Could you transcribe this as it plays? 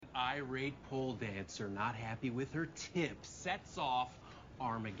irate pole dancer not happy with her tip sets off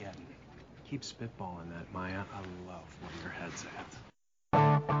Armageddon. Keep spitballing that, Maya. I love where your head's at.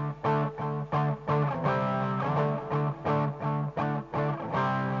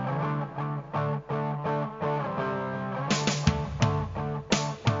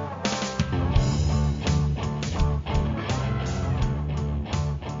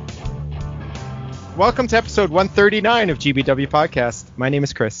 Welcome to episode 139 of GBW Podcast. My name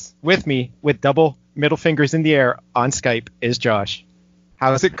is Chris. With me, with double middle fingers in the air on Skype, is Josh.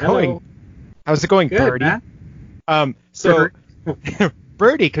 How's it going? Hello. How's it going, Good, Birdie? man.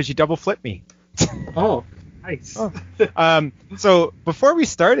 Birdie, because you double flipped me. Oh, nice. So before we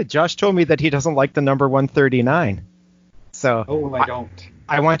started, Josh told me that he doesn't like the number 139. So Oh, I don't.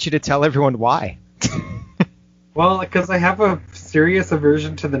 I want you to tell everyone why. Well, because I have a serious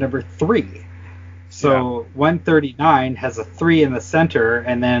aversion to the number 3. So 139 has a 3 in the center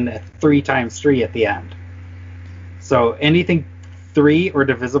and then a 3 times 3 at the end. So anything 3 or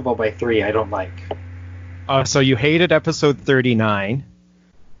divisible by 3 I don't like. So you hated episode 39.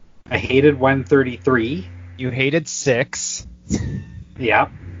 I hated 133. You hated 6. Yeah.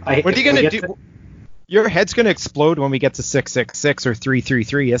 What are you going to do? Your head's going to explode when we get to 666 or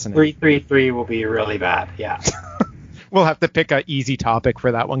 333, isn't it? 333 will be really bad, yeah. We'll have to pick an easy topic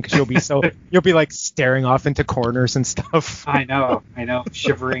for that one because you'll be like staring off into corners and stuff. I know,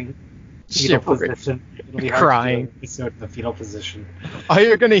 shivering. Fetal position. It'll be hard Crying. to do an episode in the fetal position. All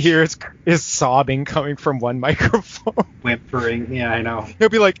you're gonna hear is sobbing coming from one microphone. Whimpering, yeah, I know. He'll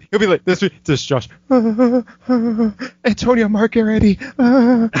be like this Josh. Antonio Margheriti,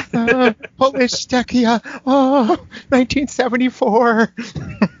 Polish Stekia, 1974.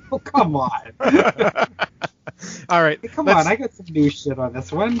 Oh, come on. All right. Hey, come on, I got some new shit on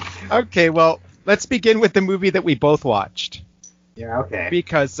this one. Okay, well, let's begin with the movie that we both watched. Yeah, okay.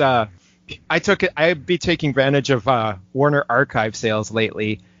 Because I'd be taking advantage of Warner Archive sales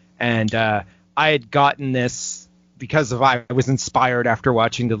lately, and I had gotten this because I was inspired after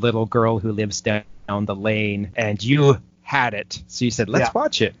watching The Little Girl Who Lives Down the Lane, and you had it. So you said, let's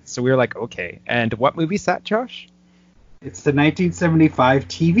watch it. So we were like, okay. And what movie is that, Josh? It's the 1975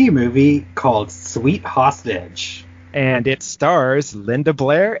 TV movie called Sweet Hostage. And it stars Linda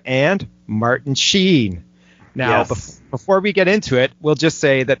Blair and Martin Sheen. Now, before we get into it, we'll just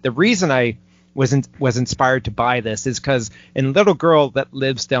say that the reason I was inspired to buy this is because in Little Girl That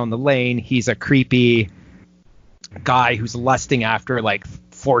Lives Down the Lane, he's a creepy guy who's lusting after like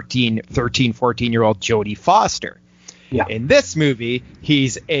 14-year-old Jodie Foster. Yeah. In this movie,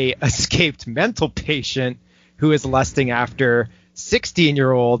 he's a escaped mental patient who is lusting after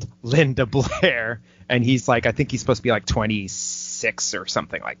 16-year-old Linda Blair. And he's like, I think he's supposed to be like 26 or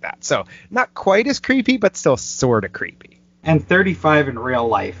something like that. So not quite as creepy, but still sort of creepy. And 35 in real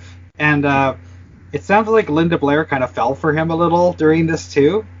life. And it sounds like Linda Blair kind of fell for him a little during this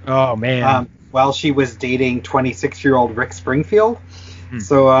too. Oh, man. While she was dating 26-year-old Rick Springfield.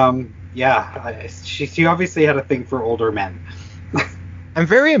 So, she obviously had a thing for older men. I'm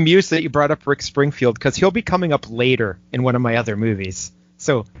very amused that you brought up Rick Springfield because he'll be coming up later in one of my other movies.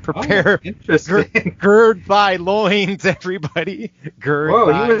 So prepare. Oh, interesting. Gird thy loins, everybody.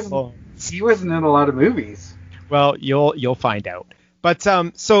 He wasn't in a lot of movies. Well, you'll find out. But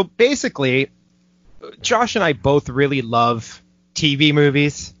so basically, Josh and I both really love TV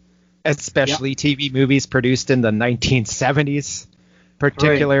movies, especially TV movies produced in the 1970s,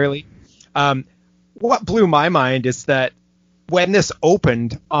 particularly. Right. What blew my mind is that when this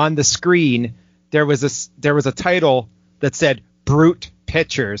opened on the screen, there was a title that said Brut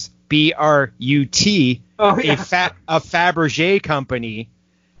Pictures, B-R-U-T, a Fabergé company,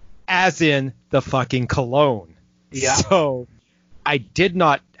 as in the fucking cologne. Yeah. So I did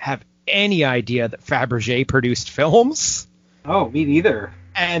not have any idea that Fabergé produced films. Oh, me neither.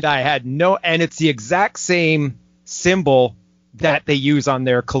 And and it's the exact same symbol that they use on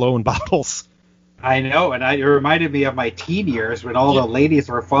their cologne bottles. I know, and it reminded me of my teen years when all the ladies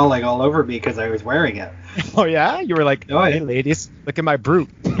were falling all over me because I was wearing it. Oh, yeah? You were like, hey, ladies, look at my Brut.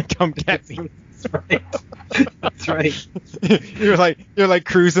 Come get me. That's right. That's right. You're like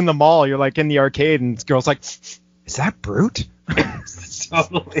cruising the mall. You're like in the arcade, and this girl's like, is that Brut?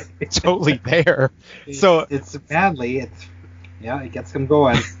 Totally. Totally there. It's manly. It gets them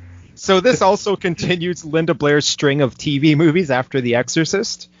going. So this also continues Linda Blair's string of TV movies after The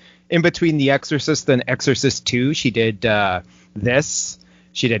Exorcist. In between The Exorcist and Exorcist 2, she did this.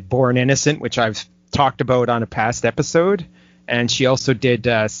 She did Born Innocent, which I've talked about on a past episode. And she also did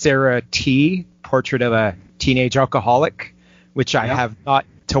Sarah T, Portrait of a Teenage Alcoholic, which I have not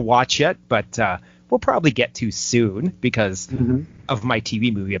to watch yet, but we'll probably get to soon because of my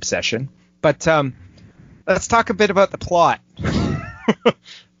TV movie obsession. But let's talk a bit about the plot.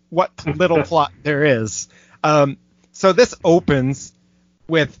 What little plot there is. So this opens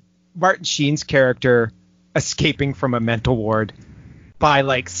with Martin Sheen's character escaping from a mental ward by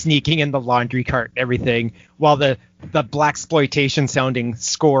like sneaking in the laundry cart and everything while the blaxploitation sounding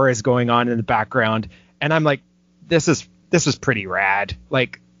score is going on in the background. And I'm like, this is pretty rad.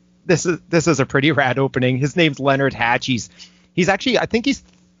 Like this is a pretty rad opening. His name's Leonard Hatch. He's actually, I think he's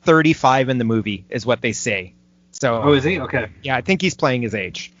 35 in the movie is what they say. So oh, is he? Okay. Yeah, I think he's playing his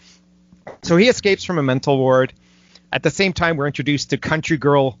age. So he escapes from a mental ward. At the same time, we're introduced to country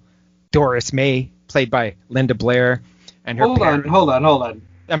girl Doris May, played by Linda Blair, and her parents. Hold on.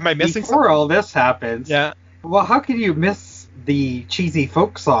 Am I missing Before something? all this happens, Yeah. well, how can you miss the cheesy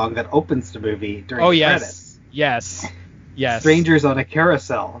folk song that opens the movie during the credits? Yes. Strangers on a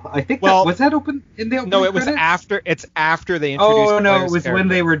Carousel. I think was that open in the opening No, it was credits? after. It's after they introduced. Oh no, Blair's it was character. when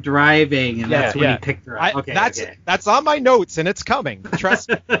they were driving, and that's when he picked her up. That's on my notes, and it's coming. Trust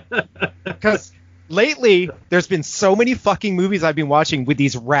me. Because lately, there's been so many fucking movies I've been watching with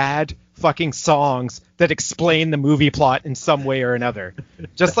these rad fucking songs that explain the movie plot in some way or another.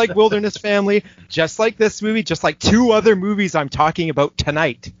 Just like Wilderness Family, just like this movie, just like two other movies I'm talking about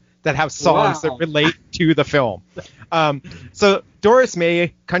tonight that have songs that relate to the film. So Doris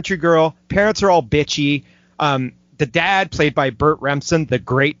May, country girl, parents are all bitchy. The dad, played by Burt Remsen, the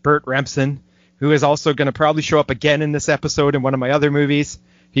great Burt Remsen, who is also going to probably show up again in this episode in one of my other movies.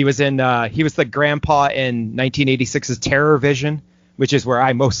 He was the grandpa in 1986's Terror Vision, which is where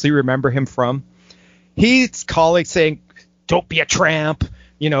I mostly remember him from. He's calling saying, don't be a tramp.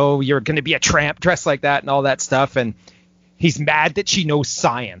 You know, you're going to be a tramp dressed like that and all that stuff. And he's mad that she knows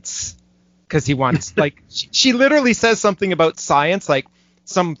science because he wants like she literally says something about science, like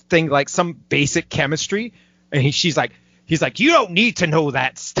something like some basic chemistry. And he's like, you don't need to know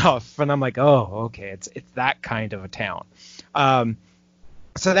that stuff. And I'm like, oh, okay. It's that kind of a town.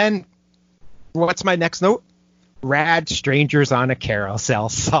 So then what's my next note? Rad Strangers on a Carousel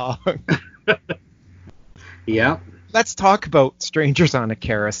song. Yeah. Let's talk about Strangers on a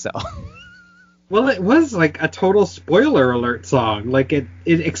Carousel. Well, it was like a total spoiler alert song. Like it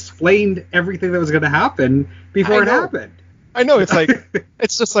explained everything that was going to happen before it happened. I know. It's like,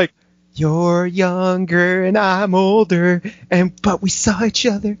 it's just like, you're younger and I'm older, but we saw each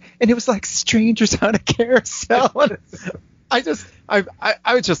other and it was like strangers on a carousel. I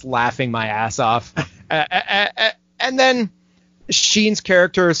was just laughing my ass off. And then Sheen's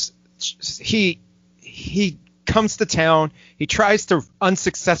character, he comes to town. He tries to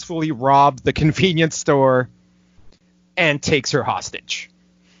unsuccessfully rob the convenience store and takes her hostage.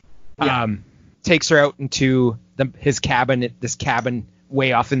 Yeah. Takes her out into his cabin, this cabin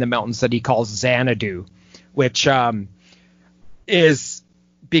way off in the mountains that he calls Xanadu, which is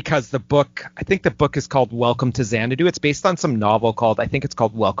because the book, I think the book is called Welcome to Xanadu. It's based on some novel called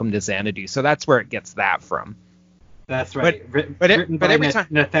Welcome to Xanadu. So that's where it gets that from. That's right. But written by every time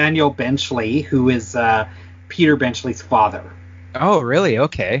Nathaniel Benchley, who is Peter Benchley's father. Oh, really?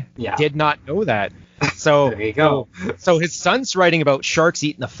 Okay. Yeah. Did not know that. So there you go. So his son's writing about sharks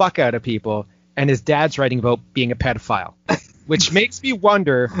eating the fuck out of people, and his dad's writing about being a pedophile, which makes me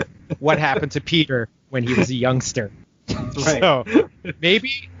wonder what happened to Peter when he was a youngster. Right. So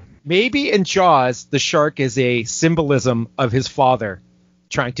maybe in Jaws, the shark is a symbolism of his father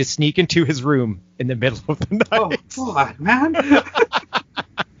trying to sneak into his room in the middle of the night. Oh, God, man.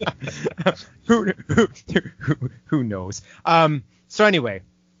 Who knows? So anyway,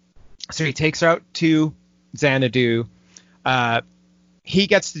 so he takes her out to Xanadu. He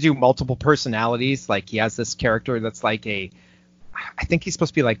gets to do multiple personalities. Like he has this character that's like I think he's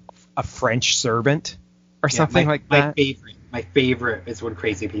supposed to be like a French servant or something like that. My favorite is when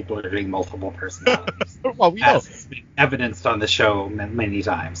crazy people are doing multiple personalities. Well, we know. As been evidenced on the show many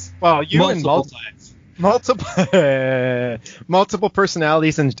times. Well, you multiple times. Multiple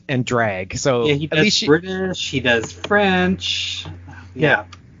personalities and drag. So yeah, he does British. He does French. Yeah.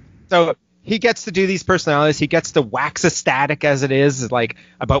 So he gets to do these personalities. He gets to wax ecstatic as it is, like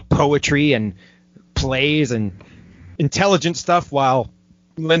about poetry and plays and intelligent stuff, while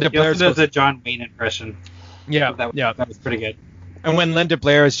Linda Blair does a John Wayne impression. Yeah, that was pretty good. And when Linda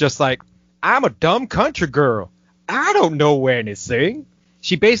Blair is just like, I'm a dumb country girl, I don't know anything.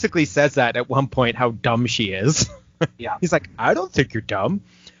 She basically says that at one point, how dumb she is. Yeah. He's like, I don't think you're dumb.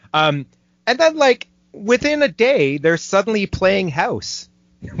 And then like within a day, they're suddenly playing house.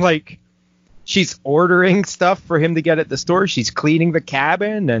 Like she's ordering stuff for him to get at the store. She's cleaning the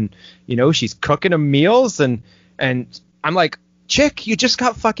cabin and, she's cooking him meals. And I'm like, chick, you just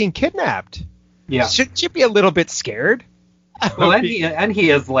got fucking kidnapped. Yeah. Shouldn't you be a little bit scared? Well, and he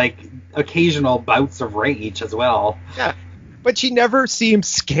has like occasional bouts of rage as well. Yeah, but she never seemed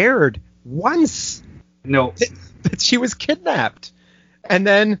scared once. No. That she was kidnapped. And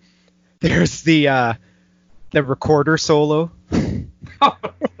then there's the recorder solo.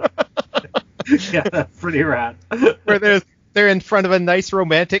 Yeah, that's pretty rad. Where they're in front of a nice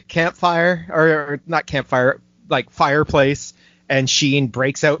romantic campfire, or not campfire, like fireplace, and Sheen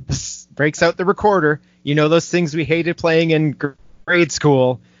breaks out the recorder. You know, those things we hated playing in grade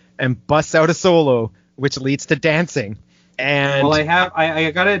school, and busts out a solo, which leads to dancing. And well,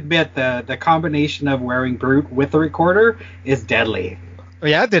 I gotta admit the combination of wearing Brute with the recorder is deadly. Oh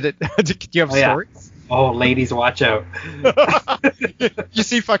yeah, did you have stories? Yeah. Oh, ladies, watch out.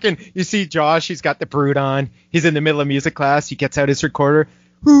 You see Josh, he's got the Brute on. He's in the middle of music class. He gets out his recorder.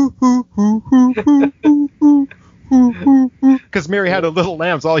 Because Mary Had a Little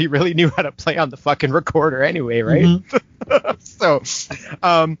Lamb's all he really knew how to play on the fucking recorder anyway, right?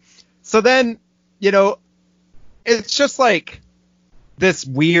 Mm-hmm. So then, you know, it's just like this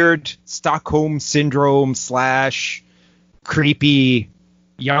weird Stockholm syndrome / creepy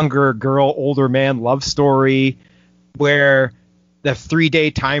younger girl, older man love story where the 3-day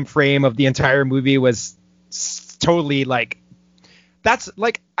time frame of the entire movie was totally like, that's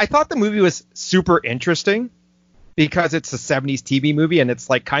like, I thought the movie was super interesting because it's a 70s TV movie and it's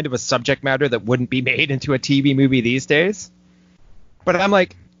like kind of a subject matter that wouldn't be made into a TV movie these days. But I'm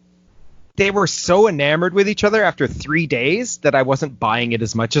like, they were so enamored with each other after 3 days that I wasn't buying it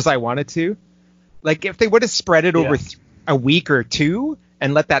as much as I wanted to. Like if they would have spread it over a week or two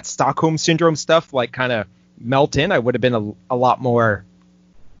and let that Stockholm syndrome stuff like kind of melt in, I would have been a lot more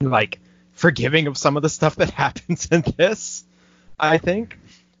like forgiving of some of the stuff that happens in this, I think.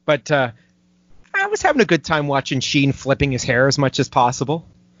 But I was having a good time watching Sheen flipping his hair as much as possible.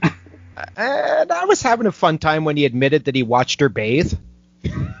 And I was having a fun time when he admitted that he watched her bathe.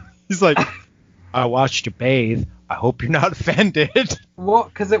 He's like, I watched you bathe. I hope you're not offended. Well,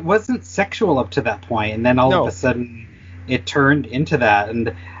 because it wasn't sexual up to that point, and then all of a sudden it turned into that.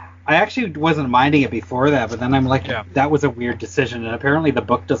 And I actually wasn't minding it before that, but then I'm like, that was a weird decision, and apparently the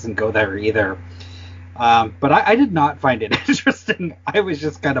book doesn't go there either. But I did not find it interesting. I was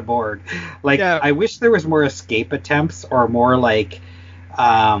just kind of bored. Like, I wish there was more escape attempts or more like,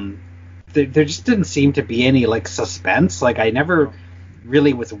 there just didn't seem to be any like suspense. Like, I never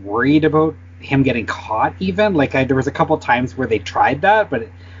really was worried about him getting caught even. Like, there was a couple times where they tried that, but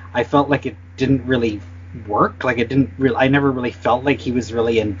I felt like it didn't really work. Like, I never really felt like he was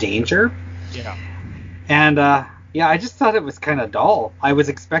really in danger. Yeah. And, I just thought it was kind of dull. I was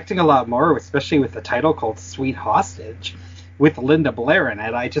expecting a lot more, especially with the title called Sweet Hostage with Linda Blair in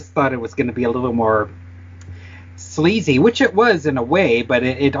it. I just thought it was going to be a little more sleazy, which it was in a way, but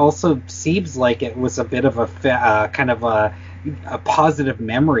it also seems like it was a bit of a kind of a positive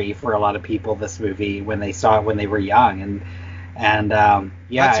memory for a lot of people, this movie, when they saw it when they were young. And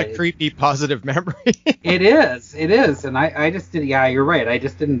that's a creepy positive memory. It is. And I just did. Yeah, you're right. I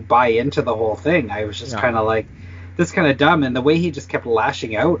just didn't buy into the whole thing. I was just kind of like, this is kind of dumb. And the way he just kept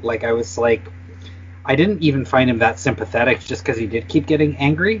lashing out, like, I was like, I didn't even find him that sympathetic just because he did keep getting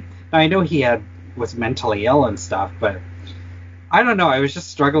angry. Now, I know he was mentally ill and stuff, but I don't know. I was just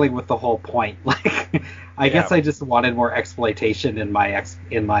struggling with the whole point. Like, I guess I just wanted more exploitation in my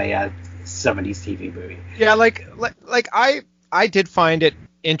 70s TV movie. Yeah, like I did find it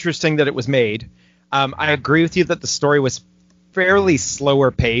interesting that it was made. I agree with you that the story was fairly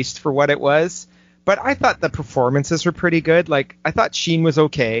slower paced for what it was, but I thought the performances were pretty good. Like, I thought Sheen was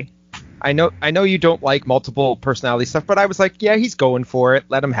okay. I know you don't like multiple personality stuff, but I was like, yeah, he's going for it.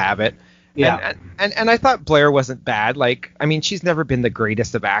 Let him have it. Yeah. And I thought Blair wasn't bad. Like, I mean, she's never been the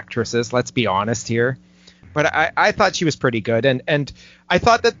greatest of actresses. Let's be honest here. But I thought she was pretty good. And I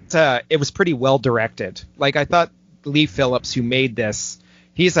thought that it was pretty well directed. Like, I thought Lee Phillips, who made this,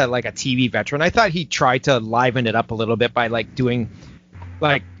 he's like a TV veteran. I thought he tried to liven it up a little bit by like doing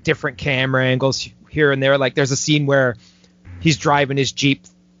like different camera angles here and there. Like, there's a scene where he's driving his Jeep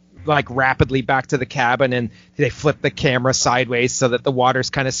like rapidly back to the cabin and they flip the camera sideways so that the water's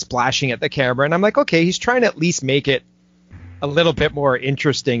kind of splashing at the camera. And I'm like, okay, he's trying to at least make it a little bit more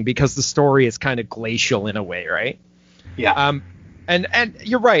interesting because the story is kind of glacial in a way, right? Yeah. And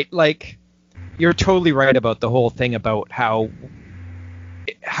you're right. Like, you're totally right about the whole thing about how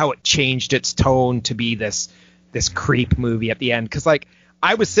it changed its tone to be this creep movie at the end. Because like,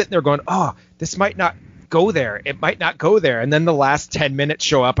 I was sitting there going, oh, this might not go there. It might not go there. And then the last 10 minutes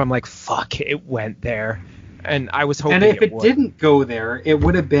show up. I'm like, fuck, it went there. And I was hoping it didn't go there, it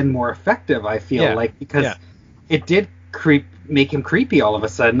would have been more effective, I feel like, because it did make him creepy all of a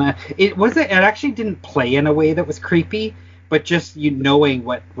sudden. It actually didn't play in a way that was creepy, but just you knowing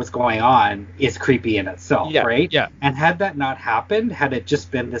what was going on is creepy in itself, right? Yeah. And had that not happened, had it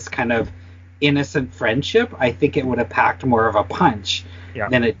just been this kind of innocent friendship, I think it would have packed more of a punch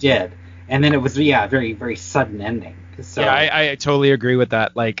than it did. And then it was very, very sudden ending. So yeah, I totally agree with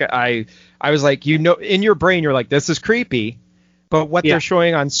that. Like I was like, in your brain you're like, this is creepy, but what they're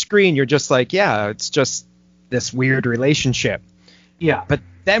showing on screen, you're just like, yeah, it's just this weird relationship. Yeah. But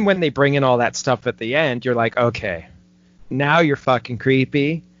then when they bring in all that stuff at the end, you're like, okay, now you're fucking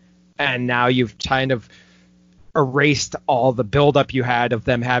creepy, and now you've kind of erased all the buildup you had of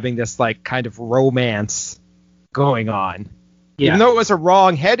them having this like kind of romance going on. Yeah. Even though it was a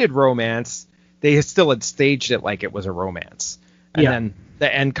wrong-headed romance, they still had staged it like it was a romance. And then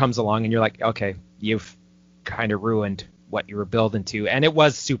the end comes along and you're like, okay, you've kind of ruined what you were building to. And it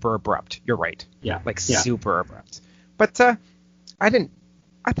was super abrupt. You're right. Yeah. Super abrupt. But I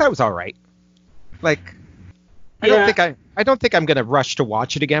thought it was all right. Like, I don't think I'm going to rush to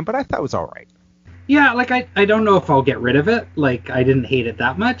watch it again, but I thought it was all right. Yeah, like I don't know if I'll get rid of it. Like, I didn't hate it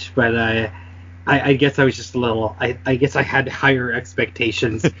that much, but I guess I was just a little. I guess I had higher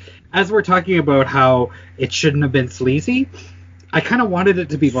expectations. As we're talking about how it shouldn't have been sleazy, I kind of wanted it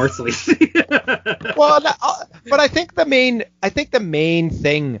to be more sleazy. Well, but I think the main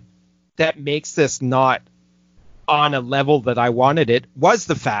thing that makes this not on a level that I wanted it was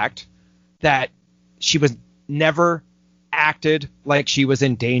the fact that she was never acted like she was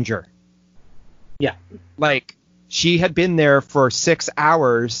in danger. Yeah. Like, she had been there for 6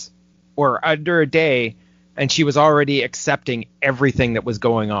 hours or under a day, and she was already accepting everything that was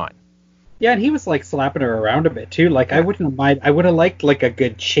going on. Yeah, and he was like slapping her around a bit too. Like, I wouldn't have mind. I would have liked like a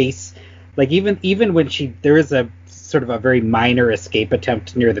good chase. Like, even when there is a sort of a very minor escape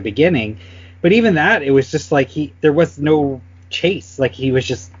attempt near the beginning, but even that, it was just like there was no chase. Like, he was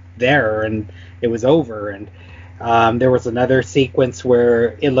just there and it was over. And there was another sequence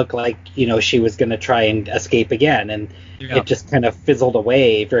where it looked like, she was going to try and escape again, and it just kind of fizzled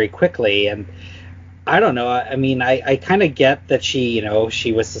away very quickly. And I don't know. I mean, I kind of get that she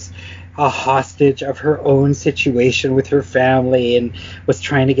was a hostage of her own situation with her family and was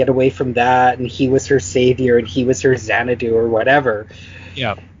trying to get away from that, and he was her savior and he was her Xanadu or whatever.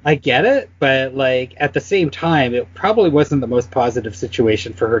 Yeah. I get it, but like at the same time, it probably wasn't the most positive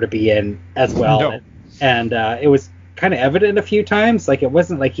situation for her to be in as well. No. And it was kind of evident a few times. Like, it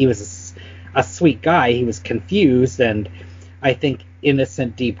wasn't like he was a sweet guy. He was confused and I think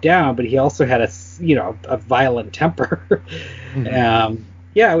innocent deep down, but he also had a violent temper. Mm-hmm.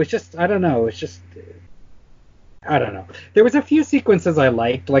 Yeah, it was just, I don't know. I don't know. There was a few sequences I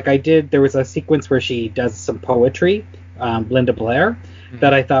liked. Like, there was a sequence where she does some poetry, Linda Blair,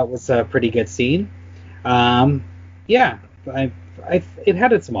 that I thought was a pretty good scene. Yeah, it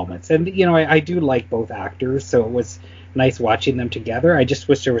had its moments. And, I do like both actors, so it was nice watching them together. I just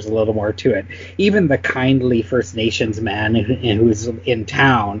wish there was a little more to it. Even the kindly First Nations man who's in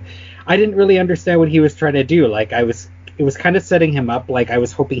town, I didn't really understand what he was trying to do. Like, it was kind of setting him up. Like, I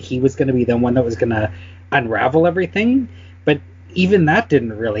was hoping he was going to be the one that was going to unravel everything, but even that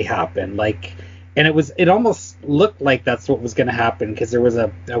didn't really happen. Like, and it almost looked like that's what was going to happen, because there was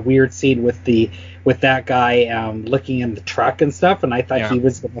a weird scene with that guy looking in the truck and stuff, and I thought he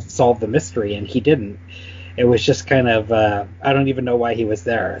was going to solve the mystery, and he didn't. It was just kind of I don't even know why he was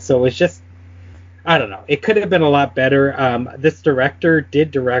there. So it was just, I don't know. It could have been a lot better. This director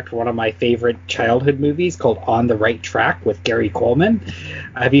did direct one of my favorite childhood movies called On the Right Track with Gary Coleman.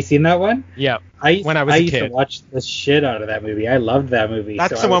 Have you seen that one? Yeah. When I was a kid, I used to watch the shit out of that movie. I loved that movie.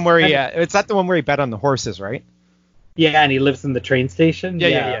 That's the one where it's not the one where he bet on the horses, right? Yeah, and he lives in the train station.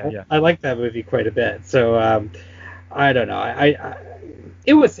 Yeah. I like that movie quite a bit. So I don't know.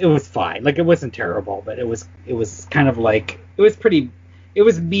 It was fine. Like, it wasn't terrible, but it was kind of like, it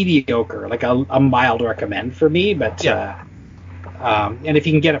was mediocre, like a mild recommend for me, but and if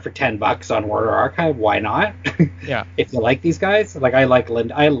you can get it for $10 on Warner Archive, why not? Yeah. If you like these guys, like, I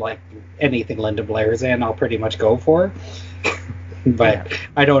like anything Linda Blair's in, I'll pretty much go for. But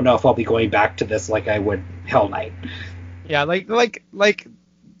I don't know if I'll be going back to this like I would Hell Night. Yeah, like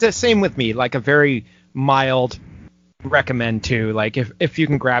the same with me, like a very mild recommend to, like, if you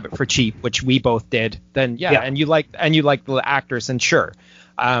can grab it for cheap, which we both did, then and you like the actors, and sure.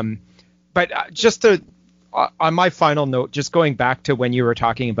 But just on my final note, just going back to when you were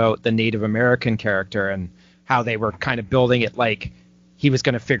talking about the Native American character and how they were kind of building it like he was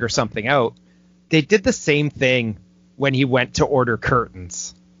going to figure something out, they did the same thing when he went to order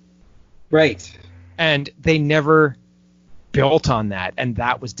curtains. Right. And they never built on that, and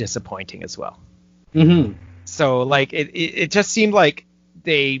that was disappointing as well. Mm-hmm. So like it just seemed like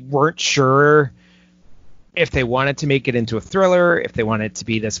they weren't sure if they wanted to make it into a thriller, if they wanted it to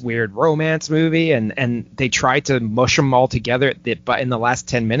be this weird romance movie, and they tried to mush them all together in the last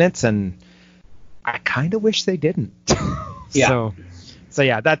 10 minutes, and I kind of wish they didn't. Yeah. So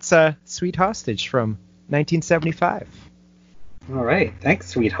yeah, that's Sweet Hostage from 1975. All right, thanks,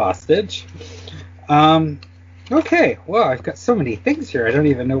 Sweet Hostage. Okay, well, I've got so many things here, I don't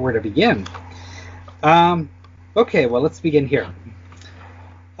even know where to begin. Okay, well, let's begin here.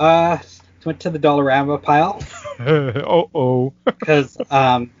 Went to the Dollarama pile. Because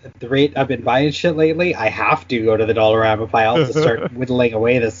at the rate I've been buying shit lately, I have to go to the Dollarama pile to start whittling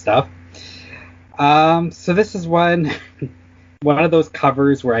away this stuff. So this is one of those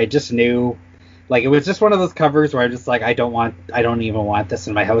covers where I just knew, like, it was just one of those covers where I'm just like, I don't even want this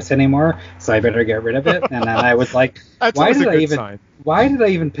in my house anymore, so I better get rid of it. And then I was like, why did I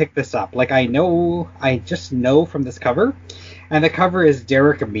even pick this up? Like, I just know from this cover. And the cover is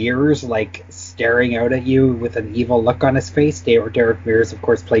Derek Mears, like, staring out at you with an evil look on his face. Derek Mears, of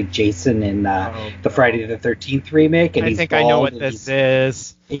course, played Jason in the Friday the 13th remake. And I think I know what this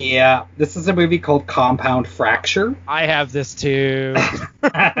is. Yeah, this is a movie called Compound Fracture. I have this too.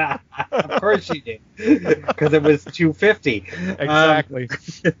 Of course you do, because it was $2.50. Exactly.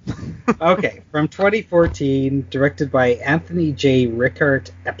 Okay, from 2014, directed by Anthony J.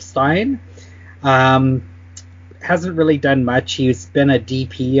 Rickard Epstein. Hasn't really done much. He's been a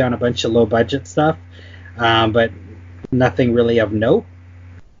DP on a bunch of low-budget stuff, but nothing really of note.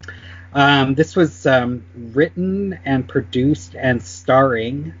 This was written and produced and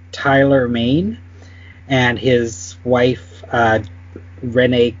starring Tyler Mane and his wife,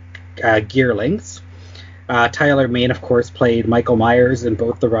 Renee Geerlings. Tyler Mane, of course, played Michael Myers in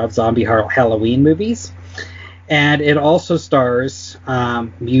both the Rob Zombie Halloween movies. And it also stars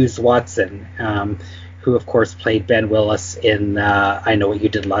Muse Watson, who, of course, played Ben Willis in I Know What You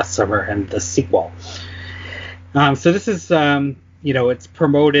Did Last Summer and the sequel. So this is, it's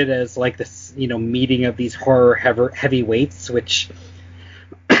promoted as like this, meeting of these horror heavyweights, which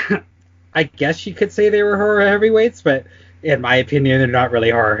I guess you could say they were horror heavyweights, but in my opinion, they're not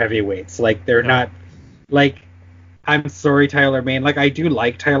really horror heavyweights. Like, they're not, like, I'm sorry, Tyler Mane. Like, I do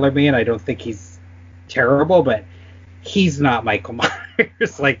like Tyler Mane. I don't think he's terrible, but he's not Michael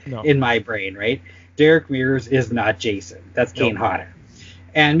Myers, in my brain, right? Derek Mears is not Jason. That's Kane Hodder.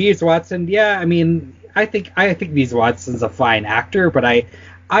 And Muse Watson, yeah, I mean, I think Muse Watson's a fine actor, but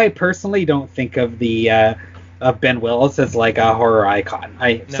I personally don't think of of Ben Willis as like a horror icon.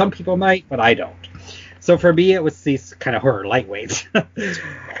 Some people might, but I don't. So for me, it was these kind of horror lightweights.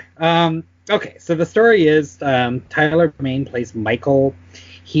 Okay, so the story is Tyler Mane plays Michael.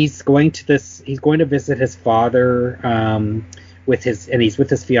 He's going to visit his father. He's with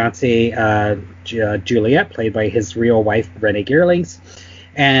his fiancee Juliet, played by his real wife Renee Geerlings,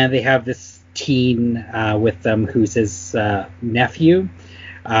 and they have this teen with them who's his nephew,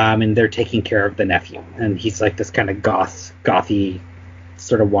 and they're taking care of the nephew, and he's like this kind of gothy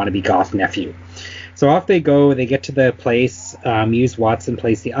sort of wannabe goth nephew. So off they go. They get to the place. Muse Watson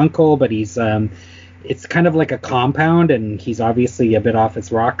plays the uncle, but he's it's kind of like a compound, and he's obviously a bit off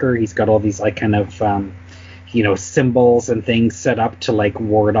his rocker. He's got all these like kind of symbols and things set up to like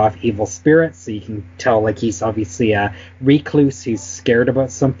ward off evil spirits. So you can tell like he's obviously a recluse who's scared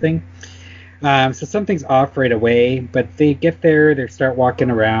about something. So something's off right away, but they get there, they start walking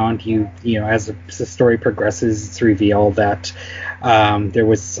around. As the story progresses, it's revealed that there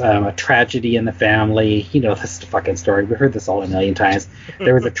was a tragedy in the family. This fucking story. We've heard this all a million times.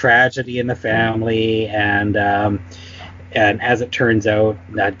 There was a tragedy in the family, and as it turns out,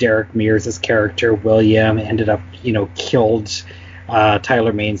 Derek Mears' character, William, ended up, killed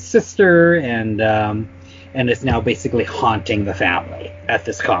Tyler Mane's sister, and is now basically haunting the family at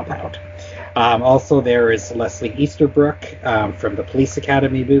this compound. Also, there is Leslie Easterbrook from the Police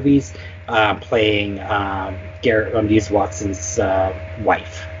Academy movies, playing Muse Watson's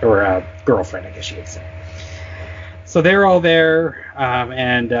wife, or girlfriend, I guess you would say. So they're all there,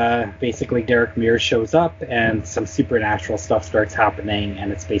 and basically Derek Mears shows up, and some supernatural stuff starts happening,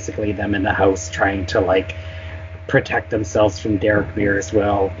 and it's basically them in the house trying to like protect themselves from Derek Mears,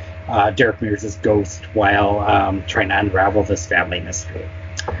 Derek Mears' ghost, while trying to unravel this family mystery.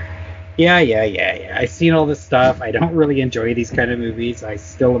 Yeah. I've seen all this stuff. I don't really enjoy these kind of movies. I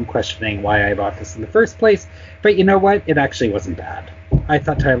still am questioning why I bought this in the first place. But you know what? It actually wasn't bad. I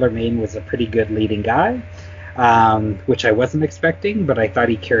thought Tyler Mane was a pretty good leading guy, which I wasn't expecting, but I thought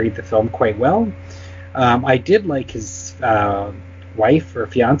he carried the film quite well. I did like his wife or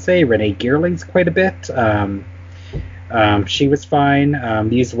fiance, Renee Geerlings, quite a bit. She was fine.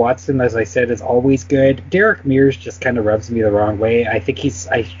 Muse Watson, as I said, is always good. Derek Mears just kind of rubs me the wrong way. I think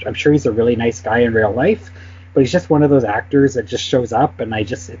I'm sure he's a really nice guy in real life, but he's just one of those actors that just shows up, and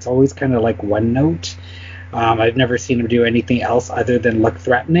it's always kind of like one note. I've never seen him do anything else other than look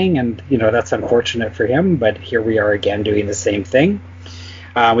threatening, and that's unfortunate for him. But here we are again doing the same thing.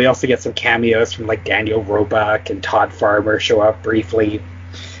 We also get some cameos from like Daniel Roebuck and Todd Farmer show up briefly.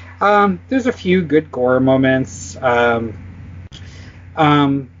 There's a few good gore moments. But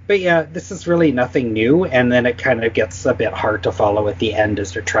yeah, this is really nothing new, and then it kind of gets a bit hard to follow at the end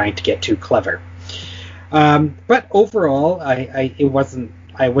as they're trying to get too clever. But overall, I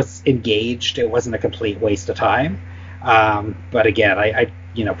was engaged. It wasn't a complete waste of time. But again, I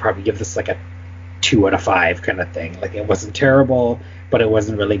probably give this like a 2 out of 5 kind of thing. Like, it wasn't terrible, but it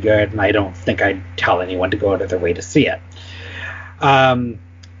wasn't really good, and I don't think I'd tell anyone to go out of their way to see it.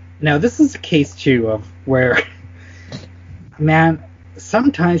 Now, this is a case too of where, man,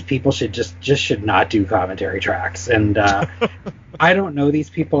 sometimes people should should not do commentary tracks, and I don't know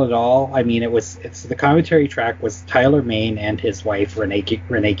these people at all. I mean, it's the commentary track was Tyler Mane and his wife Renee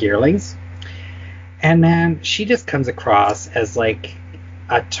Geerlings, and man, she just comes across as like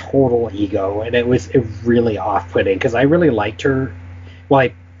a total ego, and it really off-putting because I really liked her. Well,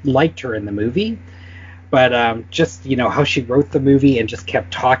 I liked her in the movie. But just, how she wrote the movie and just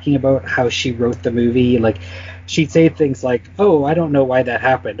kept talking about how she wrote the movie. Like, she'd say things like, oh, I don't know why that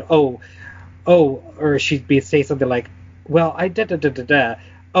happened. Oh, or she'd say something like, well,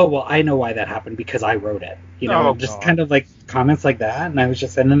 oh, well, I know why that happened because I wrote it. Just kind of like comments like that. And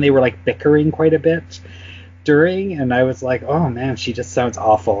and then they were like bickering quite a bit during. And I was like, oh, man, she just sounds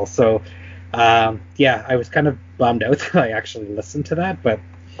awful. So, yeah, I was kind of bummed out that I actually listened to that. But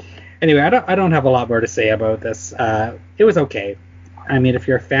anyway, I don't have a lot more to say about this. It was okay. I mean, if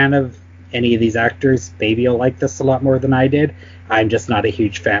you're a fan of any of these actors, maybe you'll like this a lot more than I did. I'm just not a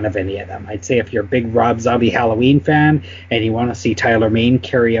huge fan of any of them. I'd say if you're a big Rob Zombie Halloween fan and you want to see Tyler Mane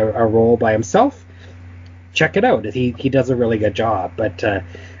carry a role by himself, check it out. He does a really good job. But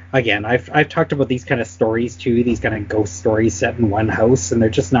again, I've talked about these kind of stories too, these kind of ghost stories set in one house, and they're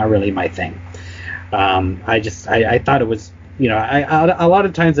just not really my thing. I thought it was, a lot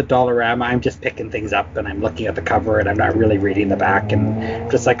of times at Dollarama, I'm just picking things up and I'm looking at the cover and I'm not really reading the back, and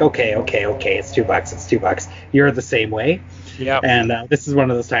just like, okay, it's $2. You're the same way. Yeah. And this is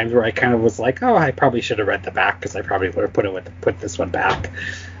one of those times where I kind of was like, oh, I probably should have read the back because I probably would have put this one back.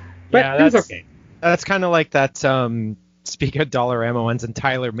 But yeah, it was okay. That's kind of like that. Speaking of Dollarama ones and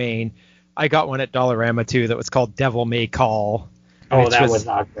Tyler Mane, I got one at Dollarama too that was called Devil May Call. Oh, that was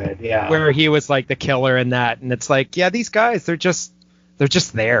not good. Yeah. Where he was like the killer in that, and it's like, yeah, these guys, they're just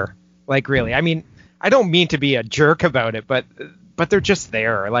there. Like, really. I mean, I don't mean to be a jerk about it, but they're just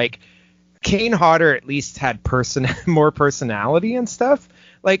there. Like, Kane Hodder at least had more personality and stuff.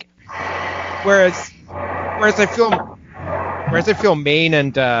 Like, whereas I feel Mane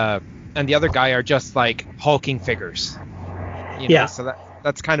and the other guy are just like hulking figures. Yeah. So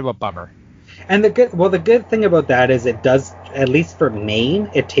that's kind of a bummer. And the good thing about that is it does, at least for Mane,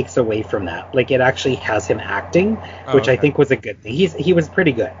 it takes away from that. Like, it actually has him acting, which I think was a good thing. He was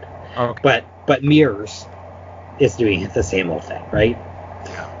pretty good. Okay. But Mears is doing the same old thing, right?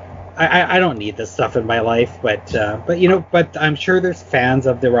 Yeah. I don't need this stuff in my life, but I'm sure there's fans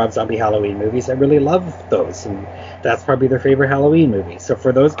of the Rob Zombie Halloween movies that really love those, and that's probably their favorite Halloween movie. So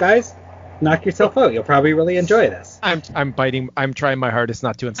for those guys, knock yourself out. You'll probably really enjoy this. I'm trying my hardest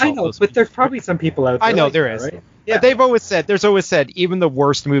not to insult. I know, but there's probably some people out there. I know like there is. Right? Yeah. But there's always said, even the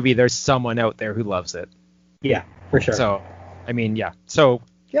worst movie, there's someone out there who loves it. Yeah, for sure. So, I mean, yeah. So,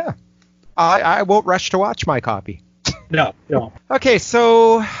 yeah. I won't rush to watch my copy. No. Okay,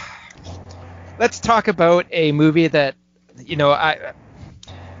 so let's talk about a movie that,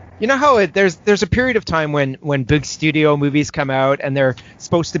 how there's a period of time when big studio movies come out and they're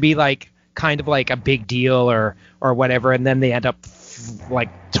supposed to be like kind of like a big deal or whatever, and then they end up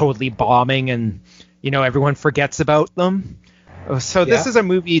like totally bombing and everyone forgets about them. So this is a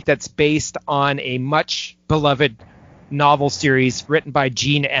movie that's based on a much beloved novel series written by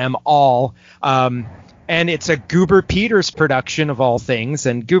Gene M. Aul. And it's a Goober Peters production of all things.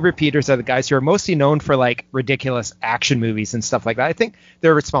 And Goober Peters are the guys who are mostly known for like ridiculous action movies and stuff like that. I think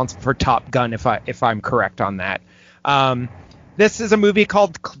they're responsible for Top Gun, if I'm correct on that. This is a movie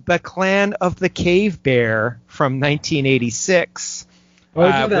called The Clan of the Cave Bear from 1986.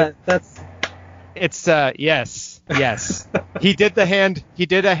 Oh, it's yes. He did a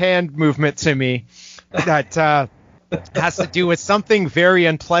hand movement to me that has to do with something very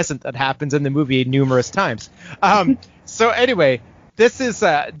unpleasant that happens in the movie numerous times. So anyway, this is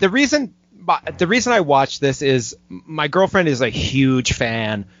the reason the reason I watched this is my girlfriend is a huge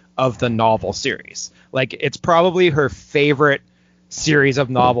fan of the novel series. Like, it's probably her favorite series of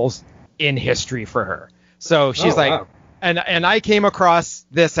novels in history for her. So she's wow. And I came across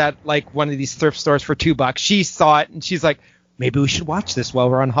this at like one of these thrift stores for $2. She saw it and she's like, maybe we should watch this while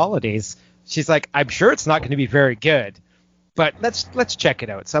we're on holidays. She's like, I'm sure it's not going to be very good, but let's check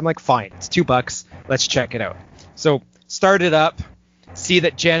it out. So I'm like, fine, it's $2. Let's check it out. So start it up. See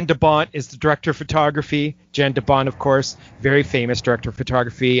that Jan de Bont is the director of photography. Jan de Bont, of course, very famous director of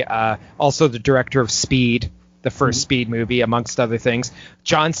photography. Also the director of Speed, the first Speed movie, amongst other things.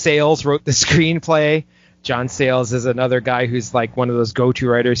 John Sayles wrote the screenplay. John Sayles is another guy who's like one of those go-to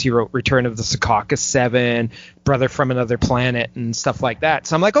writers. He wrote Return of the Secaucus 7, Brother from Another Planet, and stuff like that.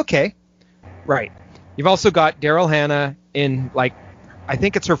 So I'm like, okay, right. You've also got Daryl Hannah in, like, I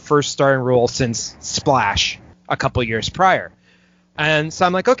think it's her first starring role since Splash a couple years prior. And so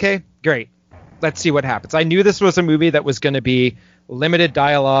I'm like, okay, great. Let's see what happens. I knew this was a movie that was going to be limited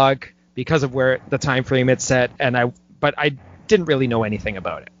dialogue because of where the time frame it's set, but I didn't really know anything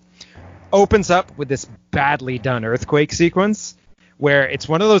about it. Opens up with this badly done earthquake sequence where it's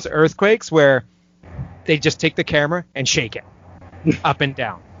one of those earthquakes where they just take the camera and shake it up and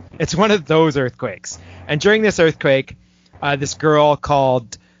down. It's one of those earthquakes. And during this earthquake, this girl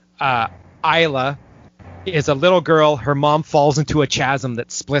called Isla is a little girl. Her mom falls into a chasm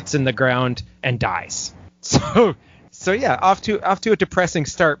that splits in the ground and dies. So yeah, off to a depressing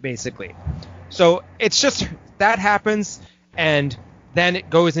start, basically. So it's just that happens, and then it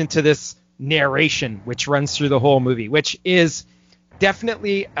goes into this narration which runs through the whole movie, which is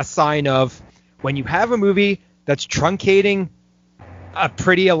definitely a sign of when you have a movie that's truncating a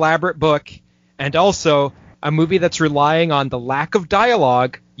pretty elaborate book and also a movie that's relying on the lack of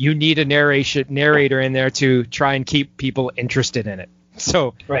dialogue, you need a narrator in there to try and keep people interested in it.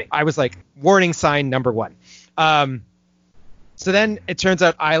 So right. I was like, warning sign number 1. So then it turns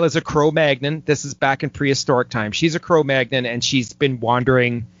out Isla's a Cro-Magnon. This is back in prehistoric time. She's a Cro-Magnon, and she's been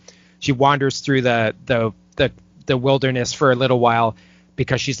wandering. She wanders through the wilderness for a little while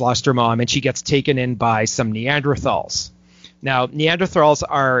because she's lost her mom, and she gets taken in by some Neanderthals. Now, Neanderthals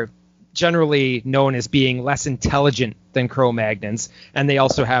are generally known as being less intelligent than Cro-Magnons, and they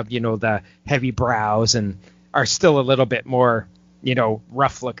also have, the heavy brows and are still a little bit more,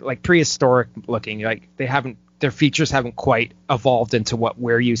 rough look, like prehistoric looking. Like their features haven't quite evolved into what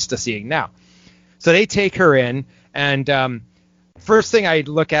we're used to seeing now. So they take her in, and first thing I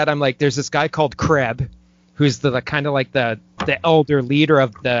look at, I'm like, there's this guy called Kreb, who's the kind of like the elder leader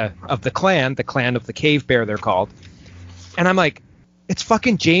of the clan of the Cave Bear, they're called. And I'm like, it's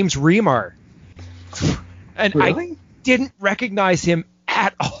fucking James Remar. And really? I didn't recognize him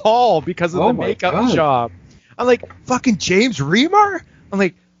at all because of the makeup job. I'm like, fucking James Remar? I'm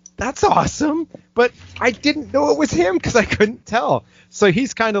like, that's awesome. But I didn't know it was him because I couldn't tell. So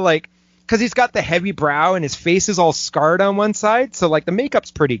he's kind of like, because he's got the heavy brow and his face is all scarred on one side. So like the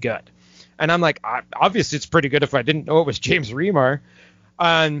makeup's pretty good. And I'm like, obviously it's pretty good if I didn't know it was James Remar.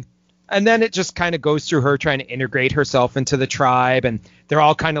 And then it just kind of goes through her trying to integrate herself into the tribe, and they're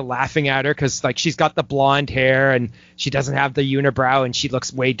all kind of laughing at her because like she's got the blonde hair and she doesn't have the unibrow and she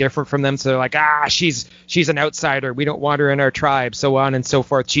looks way different from them. So they're like, she's an outsider. We don't want her in our tribe, so on and so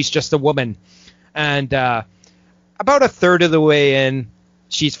forth. She's just a woman. And about a third of the way in,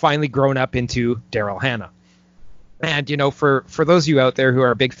 she's finally grown up into Daryl Hannah. And, for those of you out there who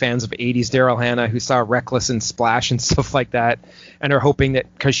are big fans of 80s Daryl Hannah, who saw Reckless and Splash and stuff like that, and are hoping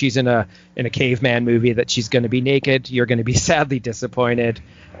that because she's in a caveman movie that she's going to be naked, you're going to be sadly disappointed.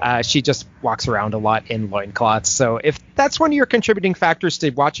 She just walks around a lot in loincloths. So if that's one of your contributing factors to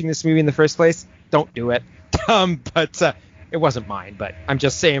watching this movie in the first place, don't do it. But it wasn't mine, but I'm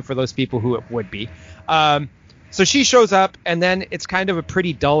just saying for those people who it would be. So she shows up, and then it's kind of a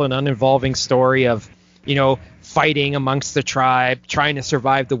pretty dull and uninvolving story of, fighting amongst the tribe, trying to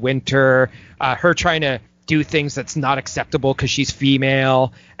survive the winter, her trying to do things that's not acceptable because she's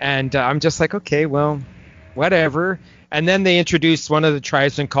female. And I'm just like, okay, well, whatever. And then they introduced one of the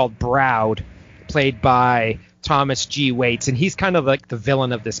tribesmen called Browd, played by Thomas G. Waits. And he's kind of like the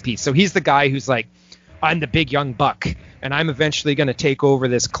villain of this piece. So he's the guy who's like, I'm the big young buck, and I'm eventually going to take over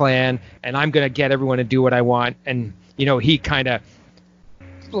this clan, and I'm going to get everyone to do what I want. And, he kind of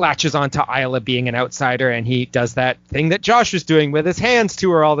latches onto Isla being an outsider, and he does that thing that Josh was doing with his hands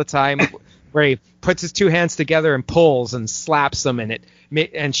to her all the time, where he puts his two hands together and pulls and slaps them,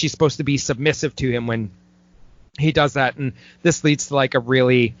 and she's supposed to be submissive to him when he does that. And this leads to like a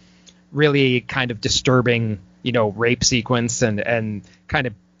really, really kind of disturbing, rape sequence, and kind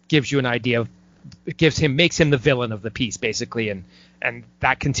of gives you an idea makes him the villain of the piece, basically, and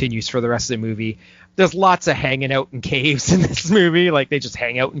that continues for the rest of the movie. There's lots of hanging out in caves in this movie. Like, they just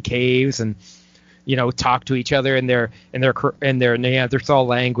hang out in caves and, you know, talk to each other in their Neanderthal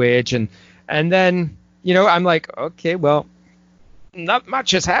language, and then, you know, I'm like, okay, well, not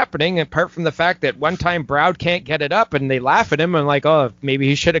much is happening apart from the fact that one time Browd can't get it up and they laugh at him and like, oh, maybe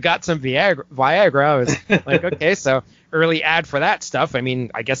he should have got some Viagra. I was like, okay, so early ad for that stuff. I mean,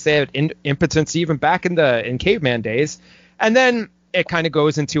 I guess they had impotence even back in caveman days. And then it kind of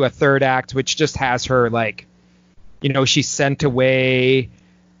goes into a third act, which just has her, like, you know, she's sent away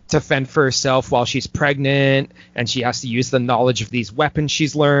to fend for herself while she's pregnant, and she has to use the knowledge of these weapons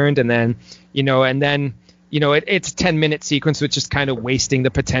she's learned. And then it's a 10-minute sequence, which is kind of wasting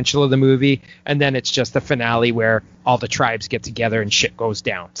the potential of the movie. And then it's just the finale where all the tribes get together and shit goes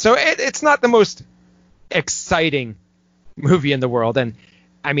down. So it's not the most exciting movie in the world. And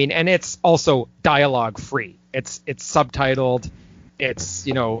I mean, and it's also dialogue free. It's subtitled. It's,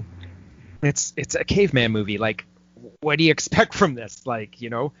 you know, it's a caveman movie. Like, what do you expect from this? Like, you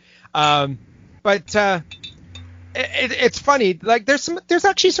know, it's funny. Like, there's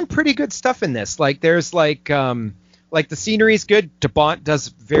actually some pretty good stuff in this. Like, there's like the scenery is good. DeBont does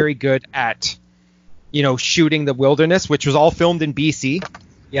very good at, you know, shooting the wilderness, which was all filmed in BC.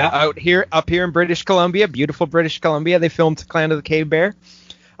 Yeah. Up here in British Columbia, beautiful British Columbia. They filmed Clan of the Cave Bear.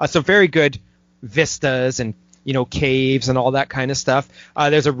 So very good vistas and, you know, caves and all that kind of stuff.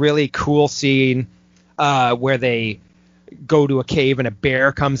 There's a really cool scene where they go to a cave and a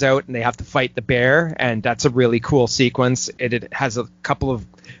bear comes out and they have to fight the bear, and that's a really cool sequence. It has a couple of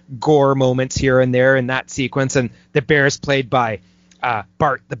gore moments here and there in that sequence, and the bear is played by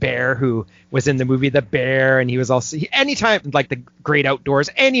Bart the Bear, who was in the movie The Bear, and he was also anytime, like, The Great Outdoors,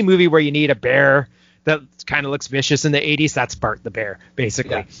 any movie where you need a bear that kind of looks vicious in the 80s, that's Bart the Bear,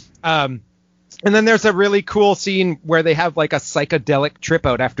 basically. Yeah. And then there's a really cool scene where they have like a psychedelic trip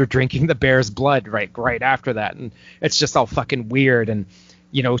out after drinking the bear's blood right after that. And it's just all fucking weird. And,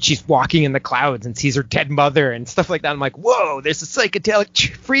 you know, she's walking in the clouds and sees her dead mother and stuff like that. I'm like, whoa, there's a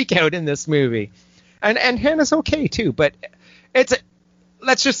psychedelic freak out in this movie. And Hannah's okay too, but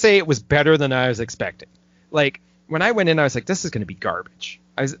let's just say it was better than I was expecting. Like, when I went in, I was like, this is going to be garbage.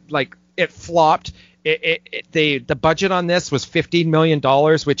 I was like, it flopped. The budget on this was $15 million,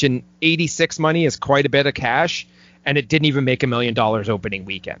 which in 86 money is quite a bit of cash, and it didn't even make $1 million opening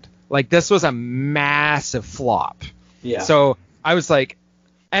weekend. Like, this was a massive flop. Yeah. So I was like,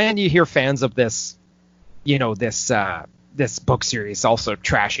 and you hear fans of this, you know, this book series also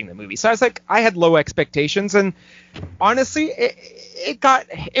trashing the movie. So I was like, I had low expectations, and honestly,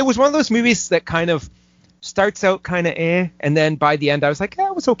 it was one of those movies that kind of starts out kind of and then by the end I was like,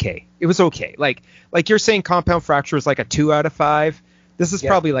 it was okay. It was okay. Like you're saying Compound Fracture is like a 2 out of 5. This is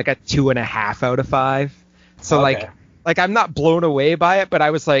probably like a 2.5 out of 5. So okay. like I'm not blown away by it, but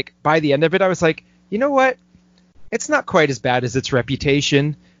I was like, by the end of it, I was like, you know what? It's not quite as bad as its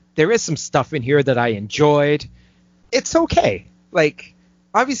reputation. There is some stuff in here that I enjoyed. It's okay. Like,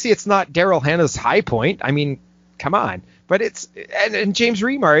 obviously it's not Daryl Hannah's high point. I mean, come on. But and James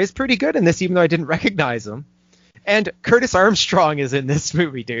Remar is pretty good in this, even though I didn't recognize him. And Curtis Armstrong is in this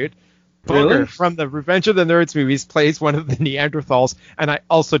movie, dude. Booger from the Revenge of the Nerds movies plays one of the Neanderthals, and I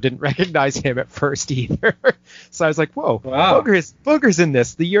also didn't recognize him at first either. So I was like, whoa, wow. Booger's in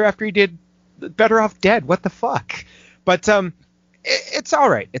this the year after he did Better Off Dead. What the fuck? But it's all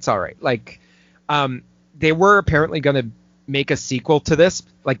right. It's all right. Like, they were apparently going to make a sequel to this.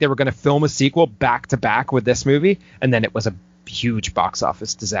 Like, they were going to film a sequel back to back with this movie, and then it was a huge box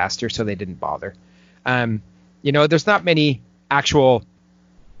office disaster, so they didn't bother. You know, there's not many actual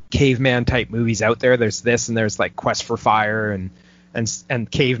caveman type movies out there. There's this, and there's like Quest for Fire and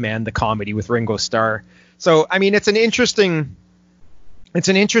Caveman, the comedy with Ringo Starr. So I mean, it's an interesting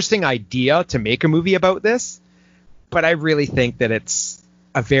idea to make a movie about this, but I really think that it's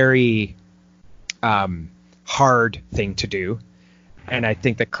a very hard thing to do, and I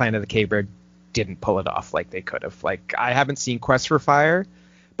think that Clan of the Cave Bear didn't pull it off like they could have. Like, I haven't seen Quest for Fire,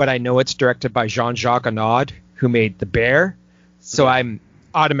 but I know it's directed by Jean-Jacques Annaud, who made The Bear, so I'm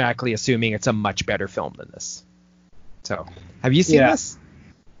automatically assuming it's a much better film than this. So, have you seen this?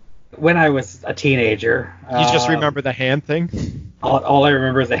 When I was a teenager. You just remember the hand thing? All I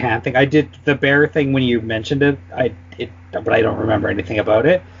remember is the hand thing. I did the bear thing when you mentioned it, but I don't remember anything about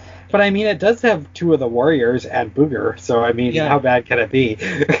it. But I mean, it does have two of the warriors and Booger, so I mean, how bad can it be?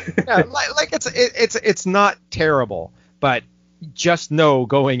 Yeah, like it's not terrible, but just know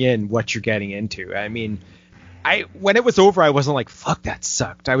going in what you're getting into. I mean, when it was over, I wasn't like, fuck, that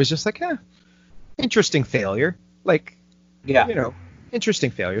sucked. I was just like, interesting failure. Like, you know,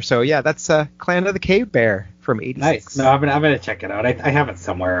 interesting failure. So yeah, that's Clan of the Cave Bear from '86. Nice. No, I'm gonna check it out. I have it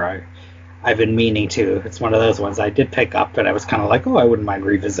somewhere. I've been meaning to. It's one of those ones I did pick up, and I was kind of like, oh, I wouldn't mind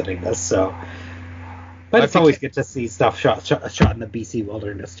revisiting this. So, but it's always good to see stuff shot in the BC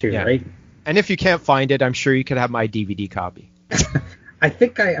wilderness too, right? And if you can't find it, I'm sure you could have my DVD copy.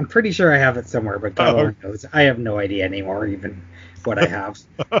 I'm pretty sure I have it somewhere, but God knows. I have no idea anymore, even what I have.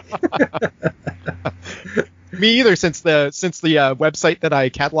 Me either, since the website that I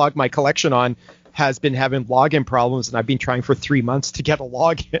catalog my collection on has been having login problems, and I've been trying for 3 months to get a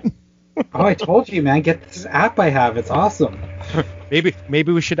login. Oh, I told you, man, get this app I have. It's awesome.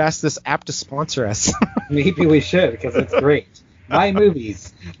 Maybe we should ask this app to sponsor us. Maybe we should, because it's great. My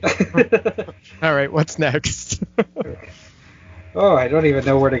movies. All right, what's next? Oh, I don't even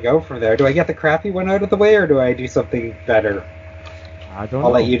know where to go from there. Do I get the crappy one out of the way, or do I do something better? I don't know.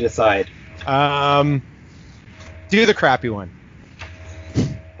 I'll let you decide. Do the crappy one.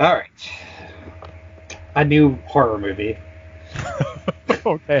 All right. A new horror movie.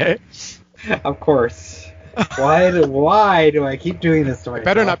 Okay. Of course. Why do I keep doing this to myself? It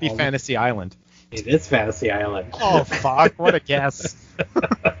better not be Fantasy Island. It is Fantasy Island. Oh, fuck. What a guess.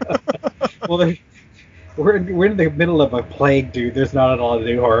 Well, we're in the middle of a plague, dude. There's not a lot of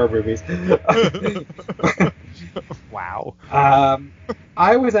new horror movies. Wow.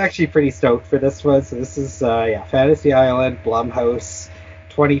 I was actually pretty stoked for this one. So this is Fantasy Island, Blumhouse,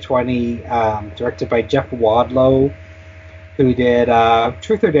 2020, directed by Jeff Wadlow, who did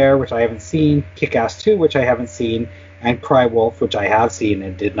Truth or Dare, which I haven't seen, Kick-Ass 2, which I haven't seen, and Cry Wolf, which I have seen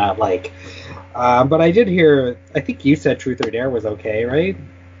and did not like. But I did hear, I think you said Truth or Dare was okay, right?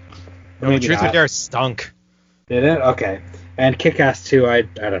 No, Truth or Dare stunk. Did it? Okay. And Kick-Ass 2, I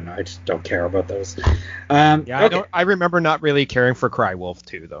don't know. I just don't care about those. Okay. I remember not really caring for Cry Wolf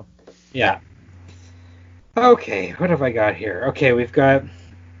 2, though. Yeah. Okay, what have I got here? Okay, we've got...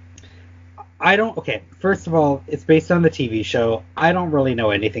 Okay, first of all, it's based on the TV show. I don't really know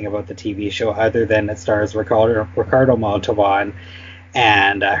anything about the TV show other than it stars Ricardo Montalban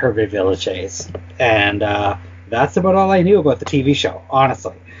and Hervé Villechaize. And that's about all I knew about the TV show,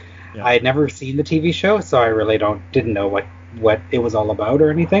 honestly. Yeah. I had never seen the TV show, so I really didn't know what it was all about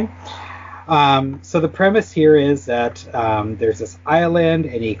or anything. So the premise here is that there's this island,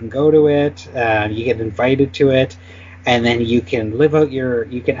 and you can go to it, you get invited to it, and then you can live out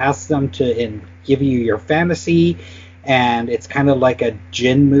you can ask them to give you your fantasy, and it's kind of like a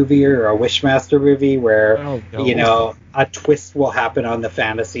Djinn movie or a Wishmaster movie where, a twist will happen on the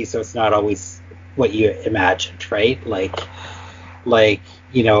fantasy, so it's not always what you imagined, right? Like, I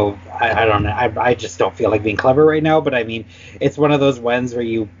don't know. I just don't feel like being clever right now, but I mean, it's one of those ones where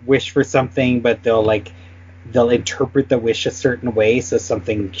you wish for something, but they'll interpret the wish a certain way, so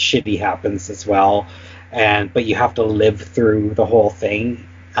something shitty happens as well. But you have to live through the whole thing,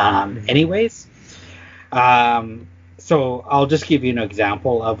 anyways. So I'll just give you an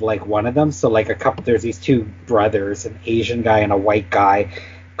example of one of them. So there's these two brothers, an Asian guy and a white guy,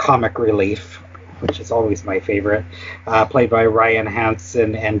 comic relief, which is always my favorite, played by Ryan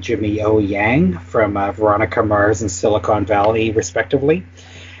Hansen and Jimmy O. Yang from Veronica Mars and Silicon Valley, respectively.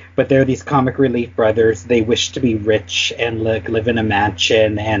 But they're these comic relief brothers. They wish to be rich and live in a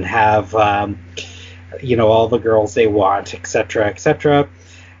mansion and have, all the girls they want, etc., etc.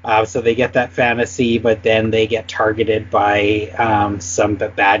 So they get that fantasy, but then they get targeted by some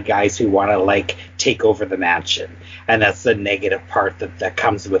bad guys who want to take over the mansion, and that's the negative part that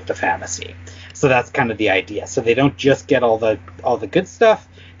comes with the fantasy. So that's kind of the idea. So they don't just get all the good stuff.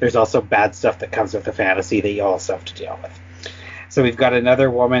 There's also bad stuff that comes with the fantasy that you also have to deal with. So we've got another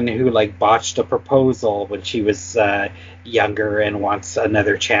woman who botched a proposal when she was younger and wants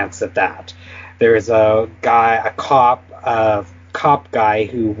another chance at that. There's a cop guy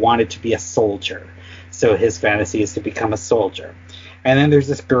who wanted to be a soldier. So his fantasy is to become a soldier. And then there's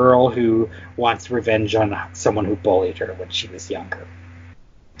this girl who wants revenge on someone who bullied her when she was younger.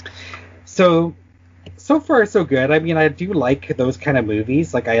 So far so good. I mean, I do like those kind of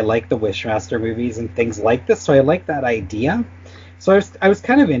movies. I like the Wishmaster movies and things like this, so I like that idea. So I was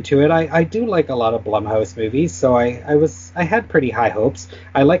kind of into it. I do like a lot of Blumhouse movies, so I had pretty high hopes.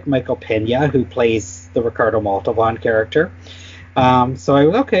 I like Michael Pena, who plays the Ricardo Montalban character. So I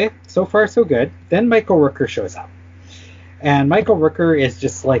was okay. So far so good. Then Michael Rooker shows up. And Michael Rooker is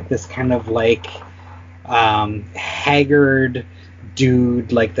just this kind of haggard dude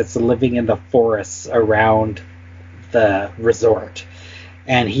that's living in the forests around the resort.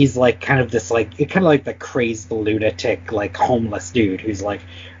 and he's like kind of this like kind of like the crazed lunatic like homeless dude who's like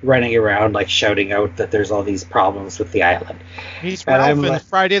running around like shouting out that there's all these problems with the island. He's Ralph in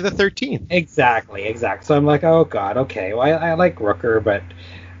Friday the 13th. Exactly. So I'm like, oh god, okay, well I like Rooker, but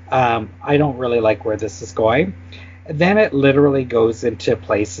I don't really like where this is going. Then it literally goes into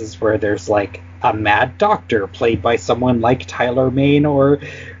places where there's like a mad doctor played by someone like Tyler Mane or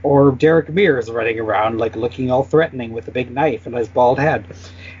Derek Mears running around like looking all threatening with a big knife and his bald head.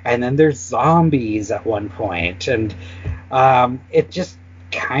 And then there's zombies at one point, and it just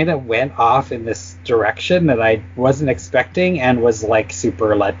kind of went off in this direction that I wasn't expecting and was like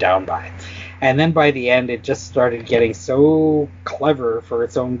super let down by. And then by the end, it just started getting so clever for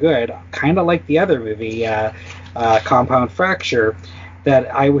its own good, kind of like the other movie, Compound Fracture,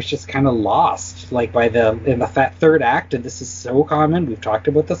 that I was just kind of lost. Like in the third act, and this is so common, we've talked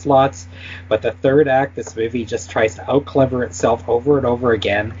about this lots, but the third act, this movie just tries to out-clever itself over and over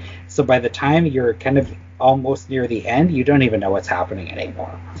again. So by the time you're kind of almost near the end, you don't even know what's happening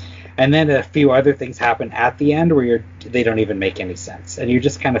anymore. And then a few other things happen at the end where they don't even make any sense. And you're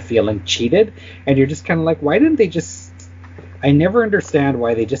just kind of feeling cheated. And you're just kind of like, why didn't they just... I never understand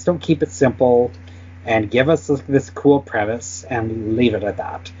why they just don't keep it simple and give us this cool premise and leave it at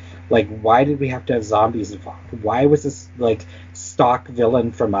that. Like, why did we have to have zombies involved? Why was this, like, stock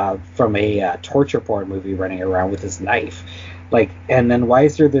villain from a torture porn movie running around with his knife? Like, and then why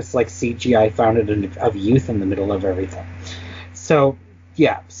is there this, like, CGI fountain of youth in the middle of everything? So...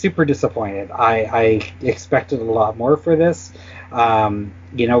 yeah, super disappointed. I expected a lot more for this.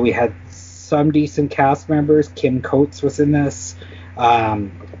 We had some decent cast members. Kim Coates was in this.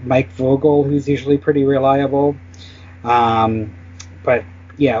 Mike Vogel, who's usually pretty reliable. But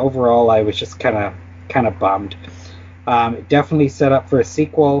yeah, overall, I was just kind of bummed. It definitely set up for a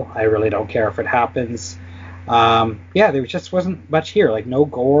sequel. I really don't care if it happens. There just wasn't much here. Like, no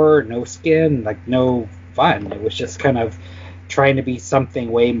gore, no skin, like, no fun. It was just kind of trying to be something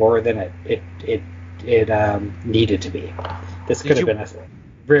way more than it needed to be. This could have been a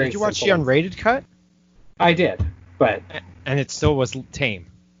very. Did you watch the unrated cut? I did, but and it still was tame.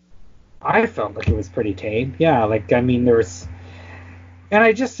 I felt like it was pretty tame. Yeah, like, I mean, there was, and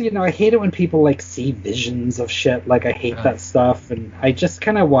I just, I hate it when people like see visions of shit. Like, I hate that stuff, and I just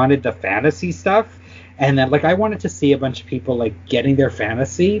kind of wanted the fantasy stuff, and then like I wanted to see a bunch of people like getting their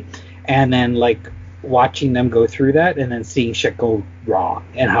fantasy, and then like watching them go through that and then seeing shit go wrong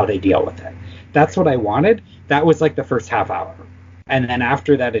and how they deal with it. That's what I wanted. That was like the first half hour. And then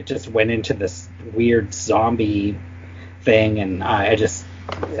after that, it just went into this weird zombie thing. And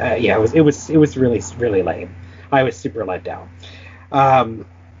it was really, really lame. I was super let down. But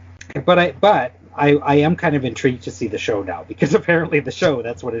I am kind of intrigued to see the show now, because apparently the show,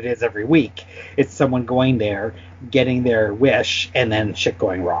 that's what it is every week. It's someone going there, getting their wish, and then shit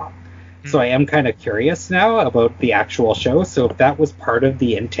going wrong. So I am kind of curious now about the actual show. So if that was part of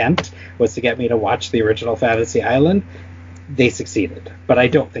the intent, was to get me to watch the original Fantasy Island, they succeeded. But I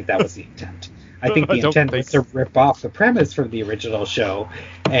don't think that was the intent. I think the intent was to rip off the premise from the original show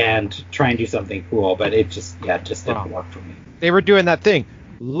and try and do something cool. But it just didn't work for me. They were doing that thing.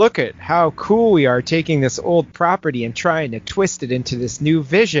 Look at how cool we are taking this old property and trying to twist it into this new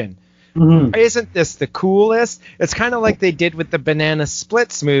vision. Mm-hmm. Isn't this the coolest? It's kind of like they did with the Banana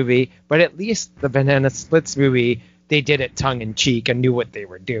Splits movie, but at least the Banana Splits movie, they did it tongue-in-cheek and knew what they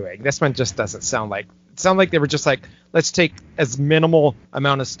were doing. This one just doesn't sound like... It sounded like they were just like, let's take as minimal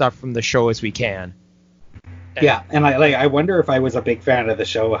amount of stuff from the show as we can. And I wonder if I was a big fan of the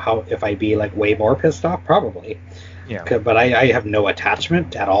show, if I'd be like way more pissed off, probably. Yeah. But I have no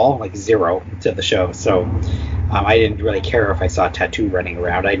attachment at all, like zero, to the show. So I didn't really care if I saw Tattoo running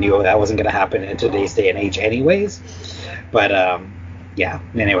around. I knew that wasn't going to happen in today's day and age anyways. But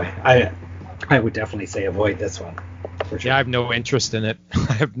anyway, I would definitely say avoid this one. For sure. Yeah, I have no interest in it.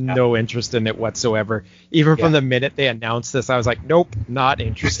 I have no interest in it whatsoever. Even from the minute they announced this, I was like, nope, not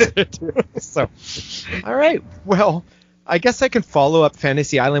interested. So, all right. Well, I guess I can follow up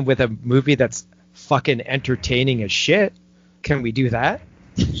Fantasy Island with a movie that's fucking entertaining as shit. Can we do that?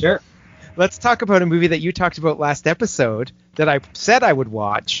 Sure. Let's talk about a movie that you talked about last episode that I said I would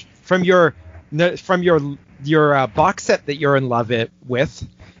watch from your box set that you're in love with,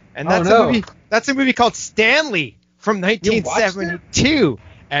 and that's a movie called Stanley from 1972.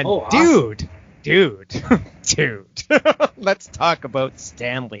 And dude, let's talk about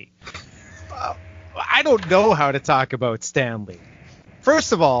Stanley. I don't know how to talk about Stanley.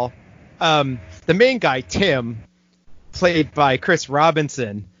 First of all, the main guy, Tim, played by Chris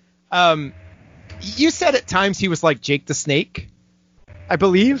Robinson, you said at times he was like Jake the Snake, I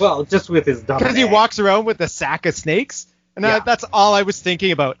believe. Well, just with his dumb because he walks around with a sack of snakes. And that's all I was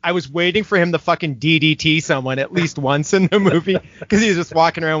thinking about. I was waiting for him to fucking DDT someone at least once in the movie because he was just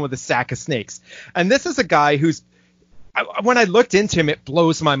walking around with a sack of snakes. And this is a guy who's, when I looked into him, it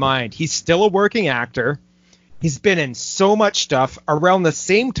blows my mind. He's still a working actor. He's been in so much stuff. Around the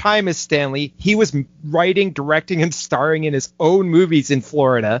same time as Stanley, he was writing, directing, and starring in his own movies in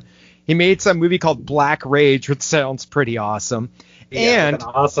Florida. He made some movie called Black Rage, which sounds pretty awesome. Yeah, an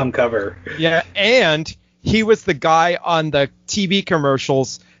awesome cover. Yeah, and he was the guy on the TV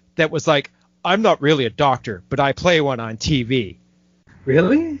commercials that was like, I'm not really a doctor, but I play one on TV.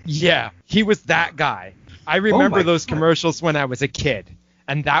 Really? Yeah, he was that guy. I remember those commercials when I was a kid,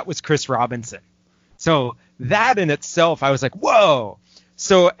 and that was Chris Robinson. So that in itself, I was like, whoa.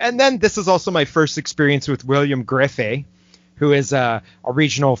 So, and then this is also my first experience with William Griffey, who is a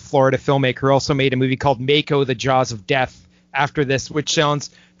regional Florida filmmaker who also made a movie called Mako, The Jaws of Death after this, which sounds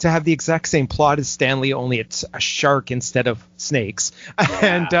to have the exact same plot as Stanley, only it's a shark instead of snakes.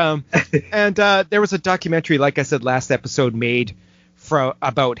 Yeah. And there was a documentary, like I said last episode, made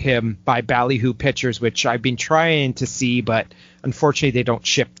about him by Ballyhoo Pictures, which I've been trying to see, but unfortunately they don't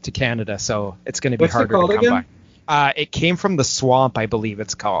ship to Canada, so it's going to be harder to come by. It Came from the Swamp, I believe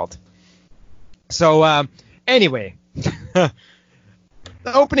it's called. So anyway, the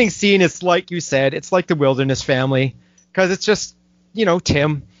opening scene is like you said, it's like the Wilderness Family, because it's just, you know,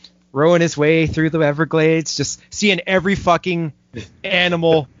 Tim rowing his way through the Everglades, just seeing every fucking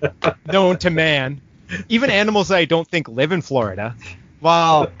animal known to man, even animals that I don't think live in Florida,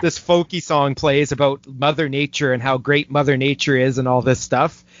 while this folky song plays about Mother Nature and how great Mother Nature is and all this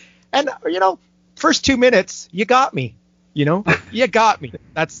stuff. And, you know, first 2 minutes, you got me. You know, you got me.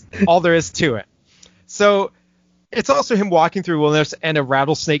 That's all there is to it. So it's also him walking through wilderness and a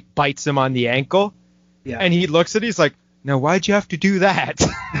rattlesnake bites him on the ankle. Yeah. And he looks at it, he's like, now why'd you have to do that?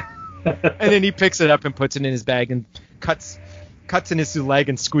 And then he picks it up and puts it in his bag and cuts in his leg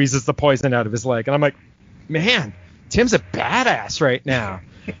and squeezes the poison out of his leg. And I'm like, man, Tim's a badass right now.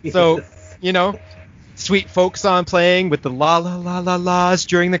 So, you know, Sweet Folk song playing with the la la la la la's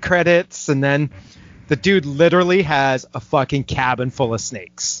during the credits, and then the dude literally has a fucking cabin full of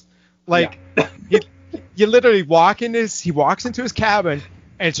snakes. Like, you literally walks into his cabin,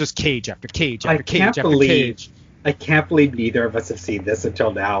 and it's just cage after cage after cage after cage. I can't believe neither of us have seen this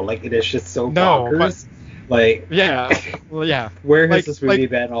until now. Like, it is just so bonkers. Like, well, yeah. Where has this movie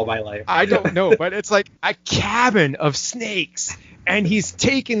been all my life? I don't know, but it's like a cabin of snakes, and he's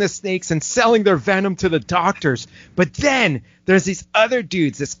taking the snakes and selling their venom to the doctors. But then there's these other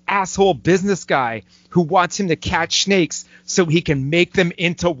dudes, this asshole business guy who wants him to catch snakes so he can make them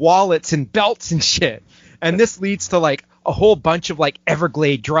into wallets and belts and shit. And this leads to like a whole bunch of like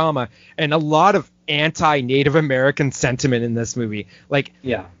Everglade drama and a lot of anti-Native American sentiment in this movie. Like,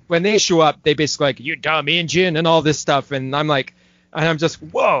 when they show up, they basically like, you dumb Indian and all this stuff. And I'm just,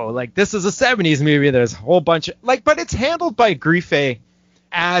 whoa, like, this is a 70s movie. There's a whole bunch of, like, but it's handled by Griffey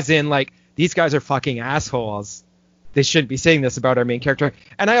as in, like, these guys are fucking assholes. They shouldn't be saying this about our main character.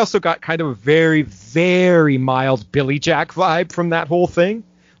 And I also got kind of a very, very mild Billy Jack vibe from that whole thing.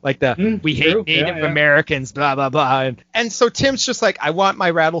 Like we hate Native Americans, blah, blah, blah. And so Tim's just like, I want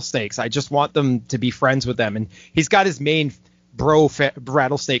my rattlesnakes. I just want them to be friends with them. And he's got his main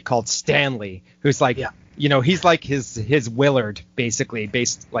rattlesnake called Stanley, who's like, you know, he's like his Willard, basically,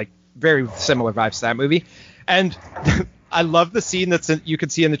 based like very similar vibes to that movie. And I love the scene you can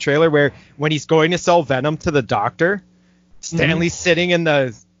see in the trailer where when he's going to sell venom to the doctor, Stanley's sitting in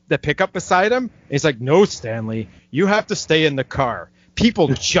the pickup beside him. And he's like, no, Stanley, you have to stay in the car. People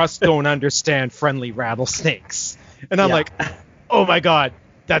just don't understand friendly rattlesnakes. And I'm like, oh my God,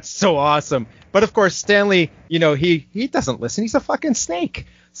 that's so awesome. But of course, Stanley, you know, he doesn't listen. He's a fucking snake.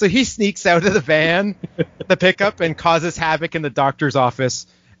 So he sneaks out of the van, the pickup, and causes havoc in the doctor's office.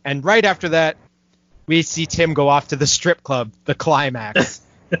 And right after that, we see Tim go off to the strip club, the Climax,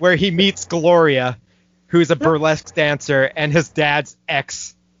 where he meets Gloria, who's a burlesque dancer, and his dad's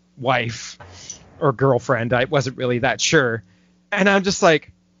ex-wife or girlfriend. I wasn't really that sure. And I'm just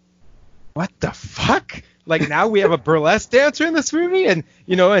like, what the fuck? Like, now we have a burlesque dancer in this movie? And,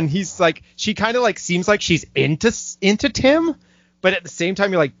 you know, and he's like, she kind of like seems like she's into Tim. But at the same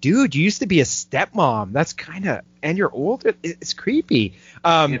time, you're like, dude, you used to be a stepmom. That's kind of, and you're older. It's creepy.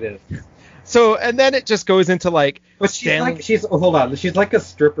 It is. So, and then it just goes into like, but hold on. She's like a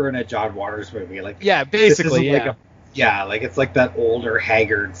stripper in a John Waters movie. Like, yeah, basically, like it's like that older,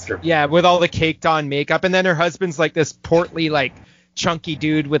 haggard stripper. Yeah, with all the caked on makeup. And then her husband's like this portly, like chunky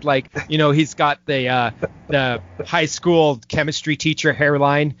dude with like, he's got the high school chemistry teacher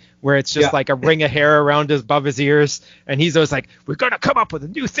hairline where it's just like a ring of hair above his ears. And he's always like, we're going to come up with a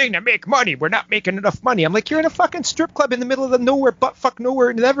new thing to make money. We're not making enough money. I'm like, you're in a fucking strip club in the middle of the nowhere, buttfuck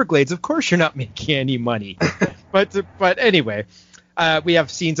nowhere in the Everglades. Of course you're not making any money. But anyway, we have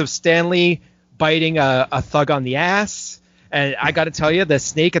scenes of Stanley biting a thug on the ass. And I got to tell you, the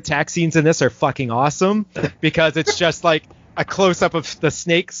snake attack scenes in this are fucking awesome because it's just like a close-up of the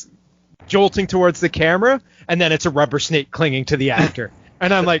snakes jolting towards the camera, and then it's a rubber snake clinging to the actor.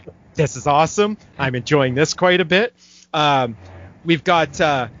 And I'm like, this is awesome. I'm enjoying this quite a bit. We've got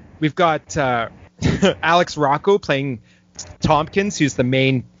Alex Rocco playing Tompkins, who's the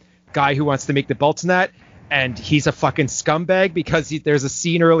main guy who wants to make the belts in that. And he's a fucking scumbag because there's a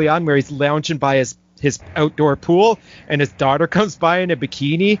scene early on where he's lounging by his outdoor pool and his daughter comes by in a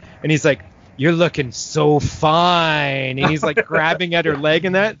bikini and he's like, you're looking so fine. And he's like grabbing at her leg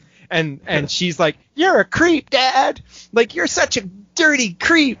and that. And she's like, you're a creep, Dad. Like, you're such a dirty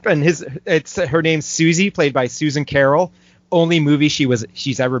creep. And her name's Susie, played by Susan Carroll. Only movie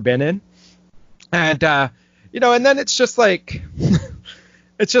she's ever been in. And, and then it's just like,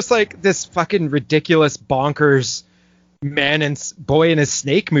 this fucking ridiculous bonkers man and boy and his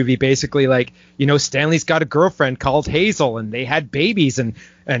snake movie, basically. Like, Stanley's got a girlfriend called Hazel and they had babies and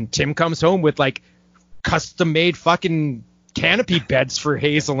Tim comes home with like custom made fucking canopy beds for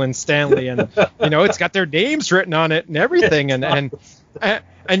Hazel and Stanley, and it's got their names written on it and everything, and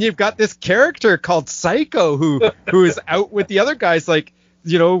you've got this character called Psycho who is out with the other guys, like,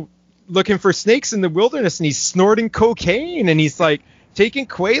 looking for snakes in the wilderness, and he's snorting cocaine, and he's like taking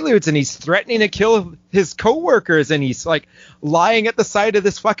Quaaludes, and he's threatening to kill his coworkers, and he's like lying at the side of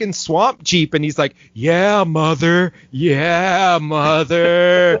this fucking swamp jeep, and he's like, yeah mother,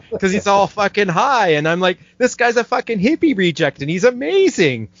 because he's all fucking high. And I'm like, this guy's a fucking hippie reject and he's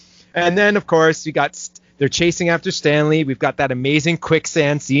amazing. And then of course they're chasing after Stanley. We've got that amazing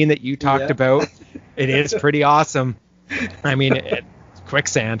quicksand scene that you talked about. It is pretty awesome. I mean,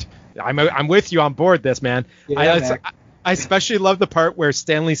 quicksand. I'm with you on board this, man. I especially love the part where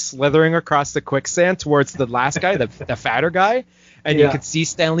Stanley's slithering across the quicksand towards the last guy, the fatter guy, and you can see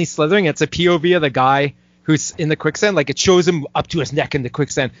Stanley slithering. It's a POV of the guy who's in the quicksand. Like, it shows him up to his neck in the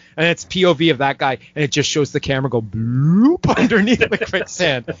quicksand, and it's POV of that guy, and it just shows the camera go bloop underneath the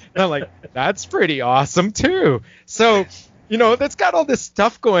quicksand. And I'm like, that's pretty awesome too. So, that's got all this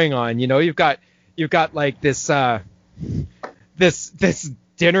stuff going on. You've got like this this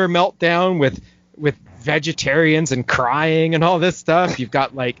dinner meltdown with vegetarians and crying and all this stuff. You've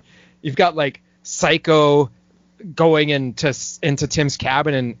got like Psycho going into Tim's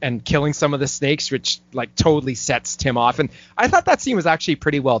cabin and killing some of the snakes, which like totally sets Tim off. And I thought that scene was actually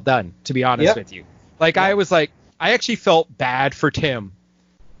pretty well done, to be honest with you. Like, I was like, I actually felt bad for Tim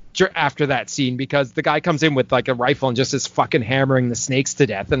after that scene, because the guy comes in with like a rifle and just is fucking hammering the snakes to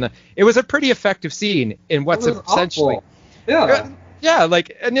death. And it was a pretty effective scene in what's essentially awful.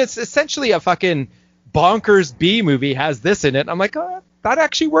 Like, and it's essentially a fucking bonkers B movie has this in it. I'm like, oh, that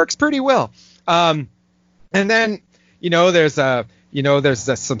actually works pretty well. And then, there's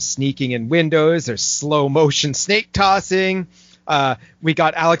some sneaking in windows. There's slow motion snake tossing. We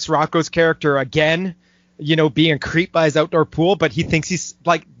got Alex Rocco's character again, being creeped by his outdoor pool, but he thinks he's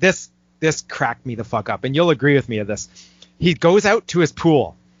like this cracked me the fuck up. And you'll agree with me of this. He goes out to his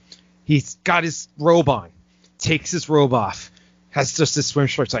pool. He's got his robe on, takes his robe off, has just his swim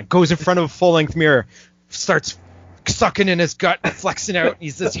shorts on, goes in front of a full-length mirror, starts sucking in his gut, flexing out.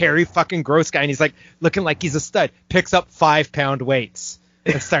 He's this hairy fucking gross guy, and he's like looking like he's a stud. Picks up 5-pound weights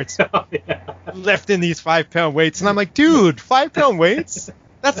and starts lifting these 5-pound weights. And I'm like, dude, 5-pound weights?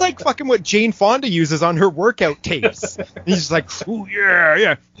 That's like fucking what Jane Fonda uses on her workout tapes. And he's just like, ooh,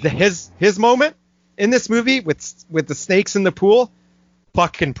 yeah. His moment in this movie with the snakes in the pool,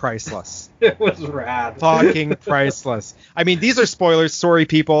 fucking priceless. It was rad. Fucking priceless. I mean, these are spoilers, sorry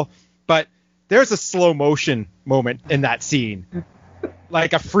people, but there's a slow motion moment in that scene,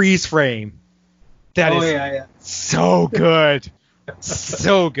 like a freeze frame. That is so good.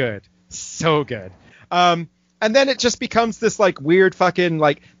 So good. And then it just becomes this like weird fucking,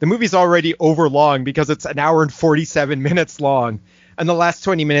 like, the movie's already over long because it's an hour and 47 minutes long. And the last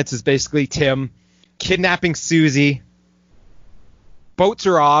 20 minutes is basically Tim kidnapping Susie. Boats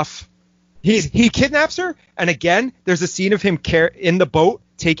are off. He kidnaps her. And again, there's a scene of him in the boat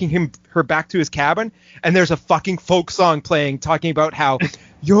taking her back to his cabin, and there's a fucking folk song playing talking about how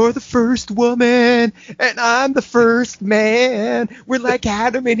you're the first woman and I'm the first man. We're like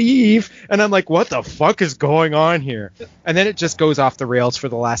Adam and Eve. And I'm like, what the fuck is going on here? And then it just goes off the rails for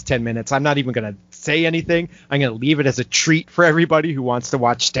the last 10 minutes. I'm not even going to say anything. I'm going to leave it as a treat for everybody who wants to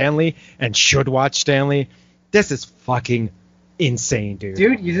watch Stanley and should watch Stanley. This is fucking insane, dude.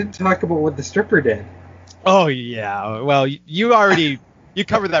 Dude, you didn't talk about what the stripper did. Oh, yeah. Well, you already you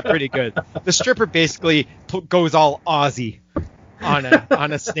covered that pretty good. The stripper basically goes all Aussie on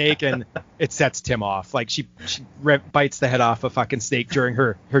a snake, and it sets Tim off. Like she bites the head off a fucking snake during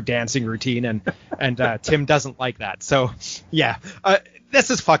her dancing routine, and Tim doesn't like that. So yeah, this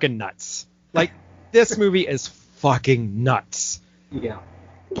is fucking nuts. Like this movie is fucking nuts. Yeah.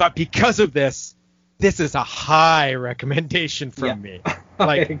 But because of this is a high recommendation from me.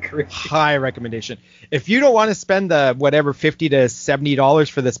 Like I agree. High recommendation. If you don't want to spend the whatever $50 to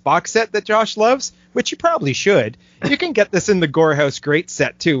 $70 for this box set that Josh loves, which you probably should, you can get this in the Gorehouse Great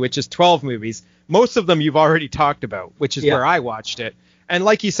set too, which is 12 movies. Most of them you've already talked about, which is where I watched it. And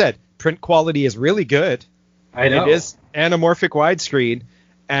like you said, print quality is really good. I know. It is anamorphic widescreen,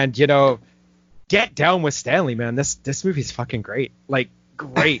 and get down with Stanley, man. This movie's fucking great. Like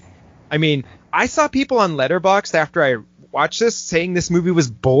great. I mean, I saw people on Letterboxd after I watched this saying this movie was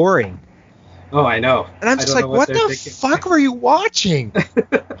boring. Oh, I know. And I'm just like, what the fuck were you watching?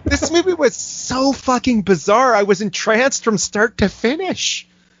 This movie was so fucking bizarre. I was entranced from start to finish.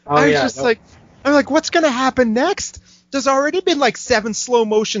 I'm like, what's going to happen next? There's already been like 7 slow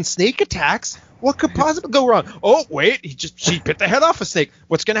motion snake attacks. What could possibly go wrong? Oh, wait, she bit the head off a snake.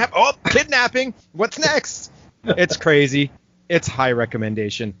 What's going to happen? Oh, kidnapping. What's next? It's crazy. It's high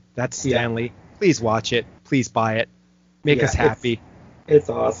recommendation. That's Stanley. Yeah. Please watch it. Please buy it. Make us happy. It's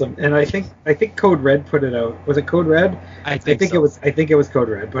awesome. And I think Code Red put it out. Was it Code Red? I think so. it was Code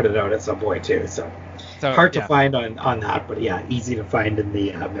Red put it out at some point too. So hard to find on that, but yeah, easy to find in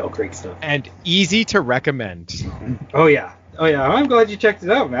the Mill Creek stuff. And easy to recommend. Oh yeah. I'm glad you checked it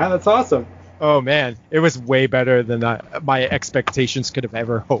out, man. That's awesome. Oh man, it was way better than my expectations could have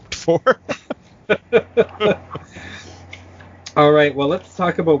ever hoped for. All right, well, let's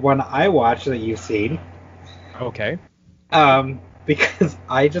talk about one I watched that you've seen. Okay. Because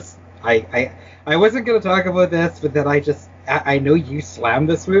I wasn't going to talk about this, but then I know you slammed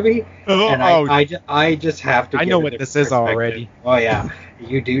this movie, I just have to. I know what this is already. Oh yeah,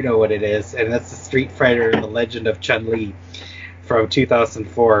 you do know what it is, and that's the Street Fighter: The Legend of Chun-Li from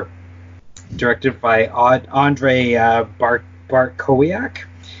 2004, directed by Andrei Bartkowiak,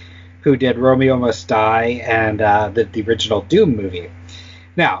 who did Romeo Must Die and the original Doom movie.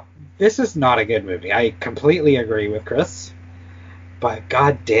 Now, this is not a good movie. I completely agree with Chris. But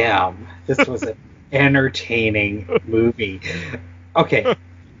goddamn, this was an entertaining movie. Okay,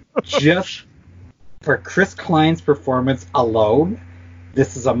 just for Chris Klein's performance alone,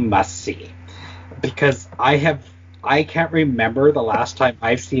 this is a must-see. Because I can't remember the last time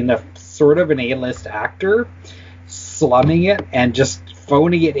I've seen a sort of an A-list actor slumming it and just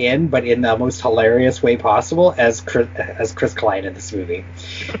phoning it in, but in the most hilarious way possible as Chris Klein in this movie.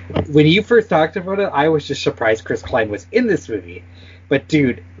 When you first talked about it, I was just surprised Chris Klein was in this movie. But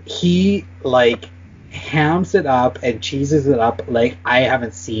dude, he like hams it up and cheeses it up like I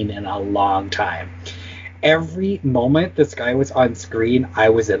haven't seen in a long time. Every moment this guy was on screen, I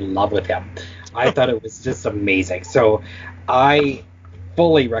was in love with him. I thought it was just amazing. So I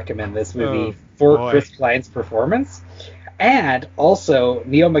fully recommend this movie for Chris Klein's performance. And also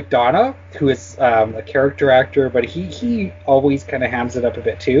Neil McDonough, who is a character actor, but he always kind of hams it up a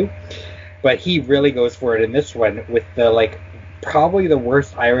bit too. But he really goes for it in this one with the probably the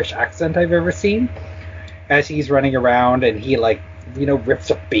worst Irish accent I've ever seen. As he's running around and he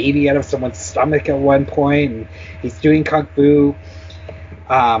rips a baby out of someone's stomach at one point, and he's doing kung fu.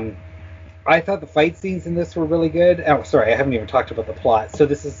 I thought the fight scenes in this were really good. Oh, sorry, I haven't even talked about the plot. So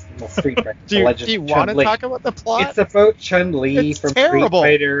this is Street Fighter. Do you want to talk about the plot? It's about Chun-Li from Street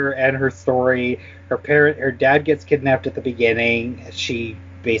Fighter and her story. Her dad gets kidnapped at the beginning. She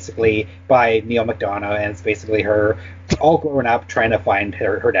basically by Neil McDonough, and it's basically her all grown up trying to find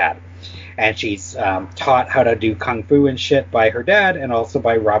her dad. And she's taught how to do kung fu and shit by her dad, and also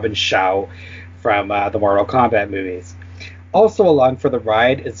by Robin Shaw from the Mortal Kombat movies. Also along for the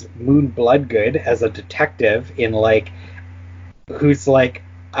ride is Moon Bloodgood as a detective in who's the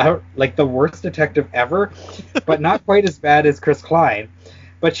worst detective ever, but not quite as bad as Chris Klein.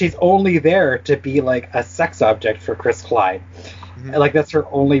 But she's only there to be a sex object for Chris Klein. Mm-hmm. That's her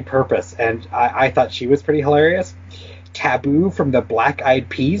only purpose, and I thought she was pretty hilarious. Taboo from the Black Eyed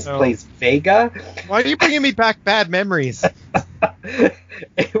Peas plays Vega. Why are you bringing me back bad memories?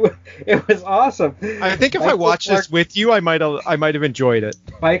 it was awesome. I think if I watched this with you, I might have enjoyed it.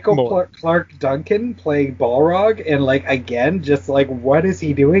 Michael Clark Duncan playing Balrog, and like again, just like what is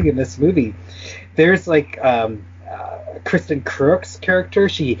he doing in this movie? There's like Kristen Crook's character.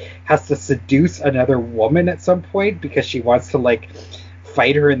 She has to seduce another woman at some point because she wants to like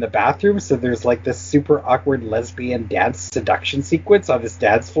fight her in the bathroom. So there's like this super awkward lesbian dance seduction sequence on this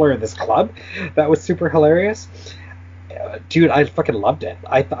dance floor in this club. That was super hilarious. Dude, I fucking loved it.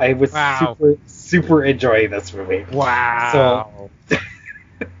 I was super enjoying this movie. Wow. So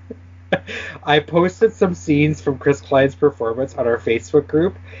I posted some scenes from Chris Klein's performance on our Facebook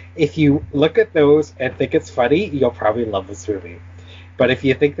group. If you look at those and think it's funny, you'll probably love this movie. But if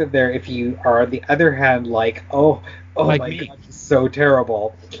you think that if you are on the other hand like, oh like my god, he's so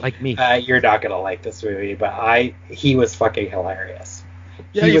terrible, like me, you're not gonna like this movie. But he was fucking hilarious.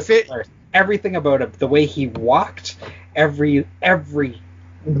 Yeah, he was hilarious. Everything about him, the way he walked, there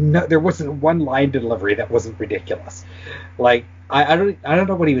wasn't one line delivery that wasn't ridiculous. Like I don't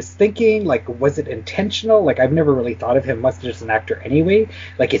know what he was thinking. Like, was it intentional? Like, I've never really thought of him much as an actor anyway.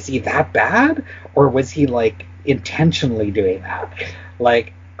 Like, is he that bad, or was he like intentionally doing that?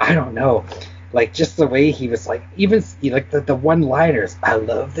 Like, I don't know. Like, just the way he was like, even like the one-liners. I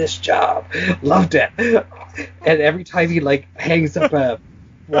love this job, loved it. And every time he like hangs up a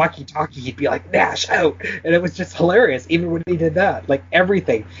walkie-talkie, he'd be like, Nash out, and it was just hilarious. Even when he did that, like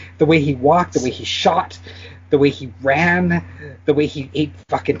everything, the way he walked, the way he shot, the way he ran, the way he ate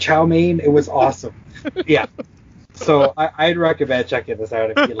fucking chow mein, it was awesome. Yeah. So I'd recommend checking this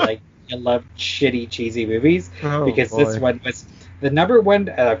out if you love shitty, cheesy movies, because this one was the number one.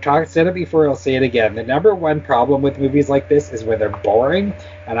 I've said it before, I'll say it again. The number one problem with movies like this is when they're boring,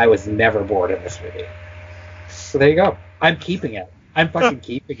 and I was never bored in this movie. So there you go. I'm keeping it. I'm fucking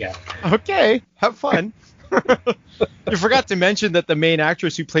keeping it. Okay, have fun. You forgot to mention that the main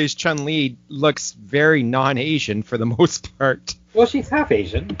actress who plays Chun-Li looks very non-Asian for the most part. Well, she's half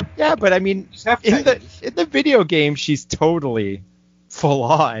Asian. Yeah, but I mean, she's half in the video game, she's totally full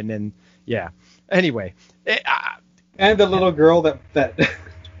on, and yeah. Anyway, and the little girl that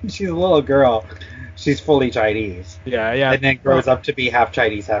she's a little girl. She's fully Chinese. Yeah. And then grows up to be half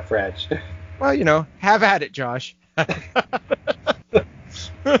Chinese, half French. Well, have at it, Josh.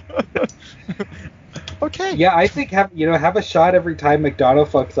 Okay. Yeah, I think have a shot every time McDonald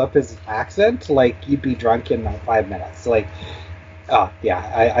fucks up his accent. Like, you'd be drunk in 5 minutes. Like,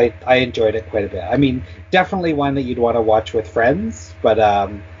 I enjoyed it quite a bit. I mean, definitely one that you'd want to watch with friends, but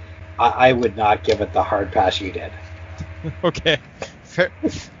I would not give it the hard pass you did. Okay,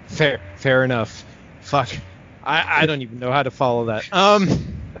 fair enough. Fuck, I don't even know how to follow that.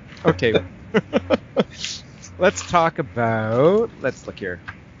 Okay. Let's look here.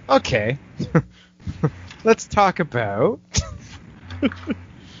 Okay. Let's talk about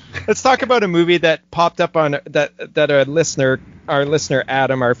a movie that popped up on that our listener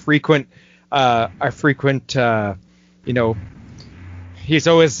Adam, our frequent he's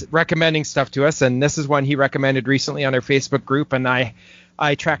always recommending stuff to us, and this is one he recommended recently on our Facebook group, and I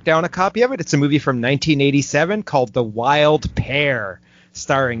tracked down a copy of it. It's a movie from 1987 called The Wild Pair,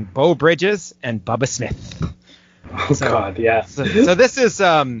 starring Beau Bridges and Bubba Smith. Oh God, yeah. So this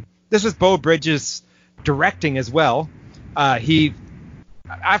was Beau Bridges directing as well.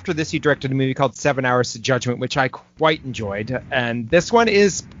 After this, he directed a movie called 7 Hours to Judgment, which I quite enjoyed. And this one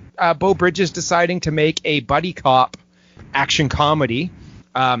is Beau Bridges deciding to make a buddy cop action comedy.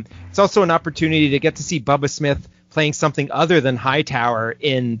 It's also an opportunity to get to see Bubba Smith playing something other than Hightower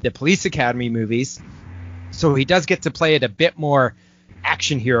in the Police Academy movies. So he does get to play it a bit more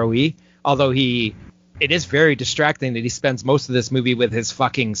action hero-y, although it is very distracting that he spends most of this movie with his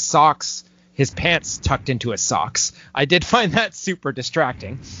fucking socks, his pants tucked into his socks. I did find that super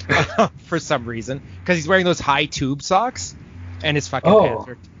distracting for some reason, because he's wearing those high tube socks, and his fucking pants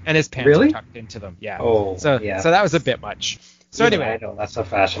are tucked into them. Yeah. Oh, so that was a bit much. So anyway, I know that's a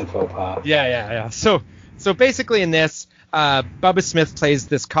fashion faux pas. Yeah. So basically in this, Bubba Smith plays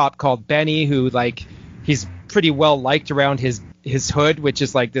this cop called Benny, who he's pretty well liked around his hood, which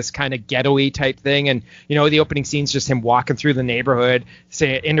is like this kind of ghetto-y type thing. And the opening scene's just him walking through the neighborhood,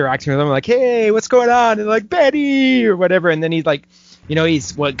 interacting with them, like, hey, what's going on? And like, Betty or whatever. And then he's like,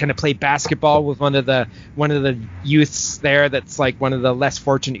 he's gonna play basketball with one of the youths there that's like one of the less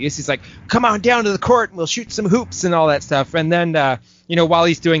fortunate youths. He's like, come on down to the court and we'll shoot some hoops and all that stuff. And then while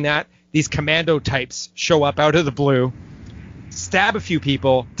he's doing that, these commando types show up out of the blue, stab a few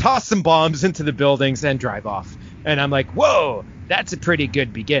people, toss some bombs into the buildings, and drive off. And I'm like, whoa, that's a pretty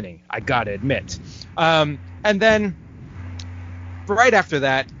good beginning, I gotta admit. And then right after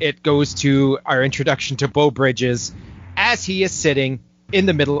that, it goes to our introduction to Beau Bridges as he is sitting in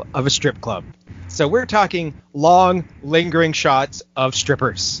the middle of a strip club. So we're talking long, lingering shots of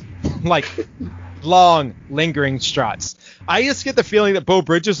strippers. Like, long, lingering shots. I just get the feeling that Beau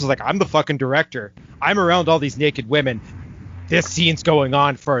Bridges was like, I'm the fucking director. I'm around all these naked women. This scene's going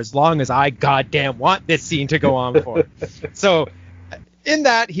on for as long as I goddamn want this scene to go on for. So in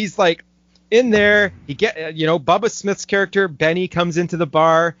that, he's like in there. Bubba Smith's character Benny comes into the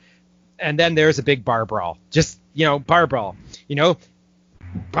bar, and then there's a big bar brawl. Just bar brawl.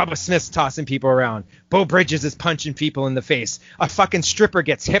 Bubba Smith's tossing people around. Beau Bridges is punching people in the face. A fucking stripper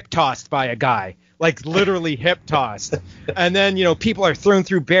gets hip tossed by a guy, like literally hip tossed. And then people are thrown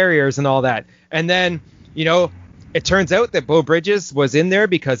through barriers and all that. And then it turns out that Beau Bridges was in there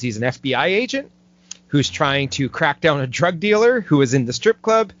because he's an FBI agent who's trying to crack down a drug dealer who was in the strip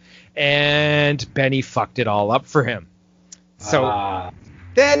club, and Benny fucked it all up for him. So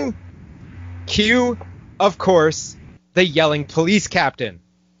then cue, of course, the yelling police captain,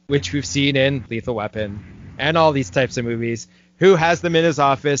 which we've seen in Lethal Weapon and all these types of movies, who has them in his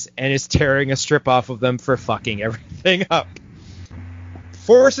office and is tearing a strip off of them for fucking everything up.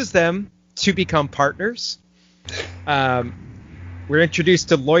 Forces them to become partners. We're introduced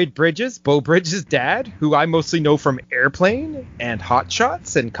to Lloyd Bridges, Beau Bridges' dad, who I mostly know from Airplane and Hot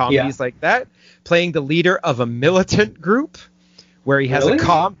Shots and comedies like that, playing the leader of a militant group where he has a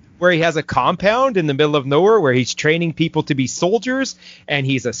compound in the middle of nowhere where he's training people to be soldiers, and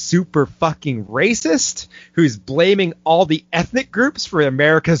he's a super fucking racist who's blaming all the ethnic groups for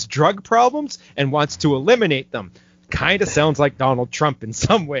America's drug problems and wants to eliminate them. Kind of sounds like Donald Trump in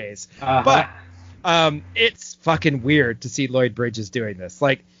some ways. But it's fucking weird to see Lloyd Bridges doing this.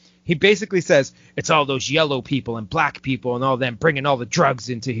 Like, he basically says, it's all those yellow people and black people and all them bringing all the drugs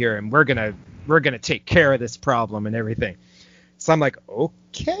into here, and we're gonna take care of this problem and everything. So I'm like,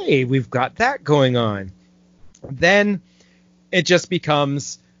 okay, we've got that going on. Then it just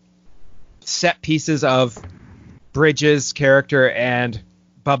becomes set pieces of Bridges' character and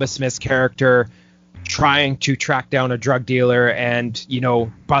Bubba Smith's character trying to track down a drug dealer and,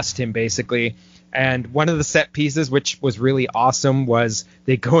 bust him basically. And one of the set pieces, which was really awesome, was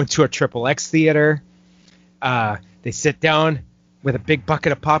they go into a XXX theater. They sit down with a big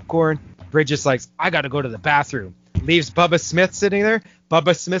bucket of popcorn. Bridges like, I got to go to the bathroom. Leaves Bubba Smith sitting there.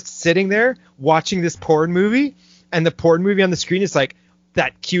 Bubba Smith's sitting there watching this porn movie, and the porn movie on the screen is like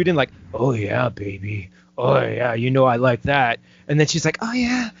that cute and like, oh yeah, baby. Oh yeah, I like that. And then she's like, oh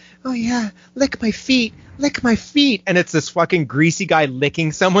yeah, lick my feet. And it's this fucking greasy guy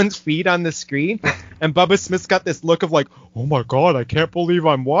licking someone's feet on the screen. And Bubba Smith's got this look of like, oh my God, I can't believe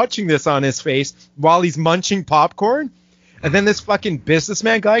I'm watching this on his face while he's munching popcorn. And then this fucking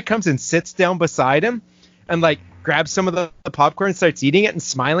businessman guy comes and sits down beside him and like grabs some of the popcorn and starts eating it and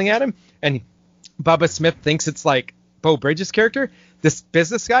smiling at him. And Bubba Smith thinks it's like Beau Bridges' character. This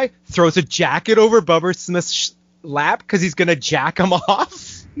business guy throws a jacket over Bubba Smith's lap because he's going to jack him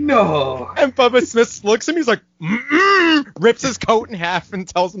off. No. And Bubba Smith looks at him. He's like, rips his coat in half and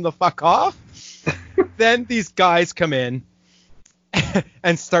tells him to fuck off. Then these guys come in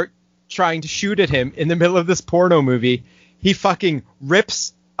and start trying to shoot at him in the middle of this porno movie. He fucking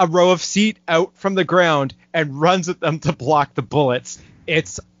rips a row of seat out from the ground and runs at them to block the bullets.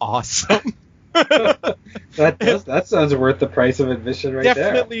 It's awesome. That sounds worth the price of admission right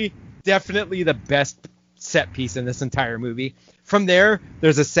there. Definitely the best set piece in this entire movie. From there's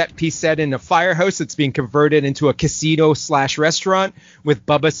a set piece set in a firehouse that's being converted into a casino/restaurant with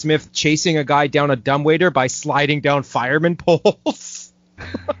Bubba Smith chasing a guy down a dumbwaiter by sliding down fireman poles.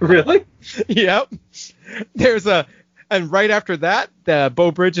 Really? Yep. And right after that, the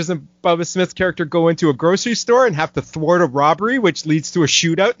Beau Bridges and Bubba Smith's character go into a grocery store and have to thwart a robbery, which leads to a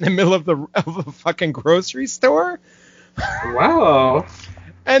shootout in the middle of a fucking grocery store. Wow.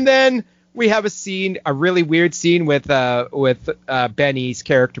 And then we have a really weird scene with Benny's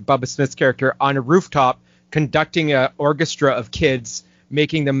character, Bubba Smith's character, on a rooftop conducting an orchestra of kids,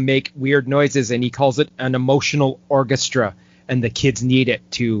 making them make weird noises, and he calls it an emotional orchestra, and the kids need it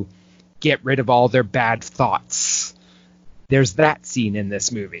to get rid of all their bad thoughts. There's that scene in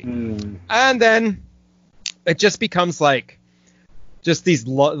this movie. And then it just becomes like just these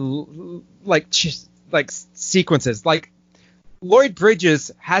sequences. Like, Lloyd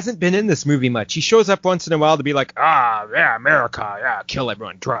Bridges hasn't been in this movie much. He shows up once in a while to be like, yeah, America, yeah, kill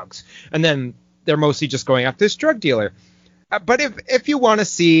everyone, drugs. And then they're mostly just going after this drug dealer. But if you want to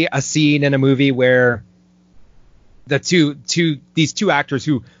see a scene in a movie where these two actors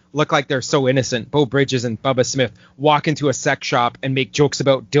who look like they're so innocent, Beau Bridges and Bubba Smith, walk into a sex shop and make jokes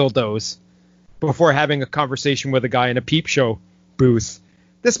about dildos before having a conversation with a guy in a peep show booth,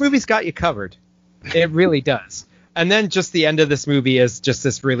 this movie's got you covered. It really does. And then just the end of this movie is just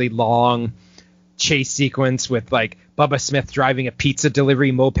this really long chase sequence with like Bubba Smith driving a pizza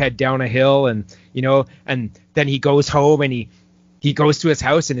delivery moped down a hill, and and then he goes home and he goes to his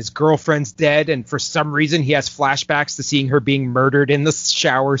house and his girlfriend's dead, and for some reason he has flashbacks to seeing her being murdered in the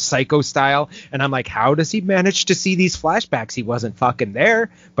shower, Psycho style. And I'm like, how does he manage to see these flashbacks? He wasn't fucking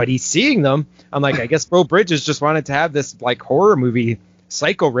there, but he's seeing them. I'm like, I guess Beau Bridges just wanted to have this like horror movie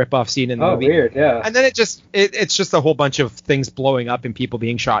Psycho ripoff scene in the movie. Weird, yeah. And then it's just a whole bunch of things blowing up and people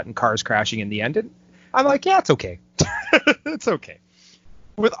being shot and cars crashing in the end. And I'm like, yeah, it's okay. It's okay.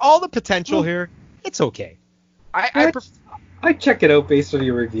 With all the potential here, it's okay. I'd check it out based on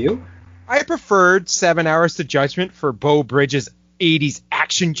your review. I preferred 7 Hours to Judgment for Beau Bridges' 80s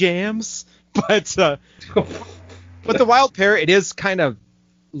action jams, but the Wild Pair, it is kind of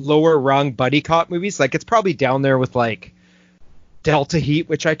lower rung buddy cop movies. Like, it's probably down there with like Delta Heat,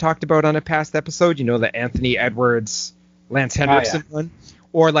 which I talked about on a past episode, the Anthony Edwards, Lance Henriksen one,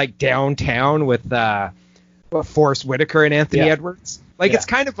 or like Downtown with Forrest Whitaker and Anthony Edwards. Like, it's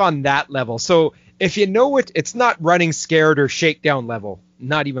kind of on that level. So if you know it, it's not Running Scared or Shakedown level,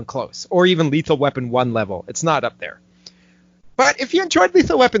 not even close, or even Lethal Weapon 1 level. It's not up there. But if you enjoyed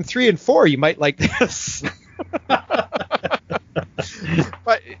Lethal Weapon 3 and 4, you might like this.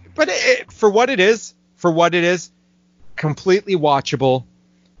 but for what it is, completely watchable,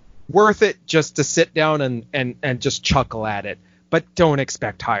 worth it just to sit down and just chuckle at it. But don't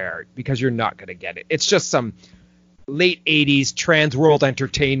expect high art, because you're not going to get it. It's just some late 80s Trans World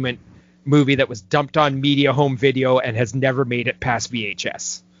Entertainment movie that was dumped on media home video and has never made it past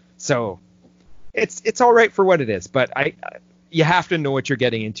VHS. So it's all right for what it is, but you have to know what you're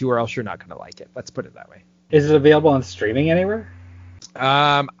getting into, or else you're not going to like it. Let's put it that way. Is it available on streaming anywhere?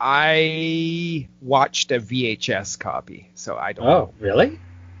 I watched a VHS copy, so I don't know. Oh, really?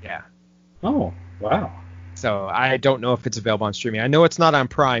 Yeah. Oh, wow. So I don't know if it's available on streaming. I know it's not on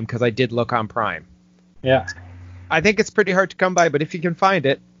Prime, because I did look on Prime. Yeah. I think it's pretty hard to come by, but if you can find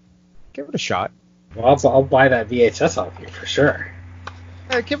it, give it a shot. Well, I'll buy that VHS off you for sure.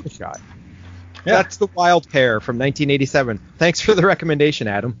 Give it a shot. Yeah. That's The Wild Pair from 1987. Thanks for the recommendation,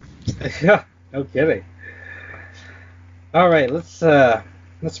 Adam. Yeah, no kidding. All right, let's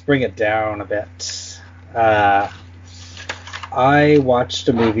bring it down a bit. I watched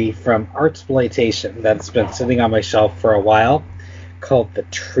a movie from Artsploitation that's been sitting on my shelf for a while, called The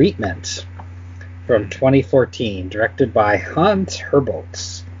Treatment, from 2014, directed by Hans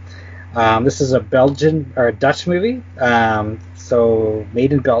Herbolz. This is a Dutch movie, so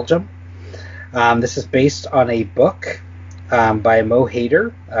made in Belgium. This is based on a book by Mo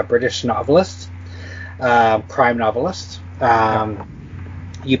Hayder, a British novelist, crime novelist.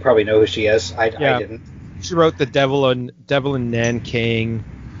 You probably know who she is. I didn't. She wrote The Devil in Nanking.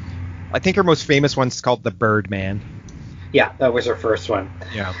 I think her most famous one's called The Birdman. Yeah, that was her first one.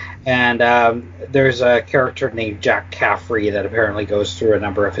 Yeah. And there's a character named Jack Caffrey that apparently goes through a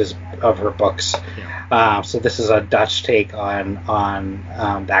number of her books. Yeah. So this is a Dutch take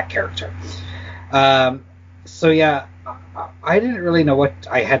on that character. So yeah, I didn't really know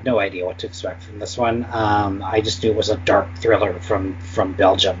I had no idea what to expect from this one. I just knew it was a dark thriller from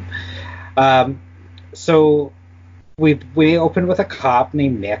Belgium. So we opened with a cop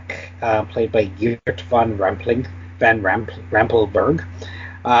named Nick, played by Geert van Rampelberg.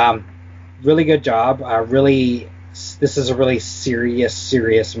 Really good job. This is a really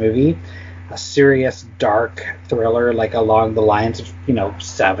serious movie, a serious dark thriller, like along the lines of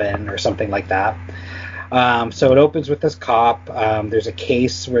Seven or something like that. So it opens with this cop. There's a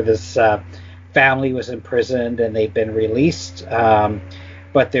case where this family was imprisoned and they've been released,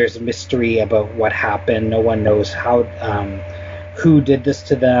 but there's a mystery about what happened. No one knows who did this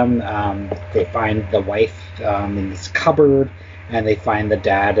to them. They find the wife in this cupboard, and they find the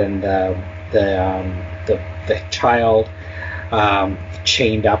dad and the child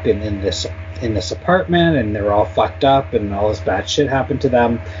chained up in this apartment, and they're all fucked up, and all this bad shit happened to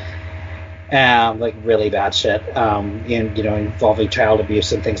them. Like really bad shit, involving child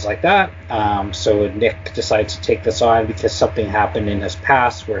abuse and things like that. So Nick decides to take this on because something happened in his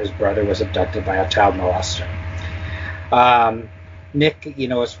past where his brother was abducted by a child molester. Nick,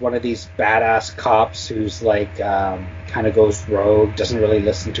 is one of these badass cops who's like kind of goes rogue, doesn't really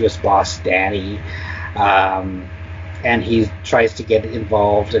listen to his boss Danny, and he tries to get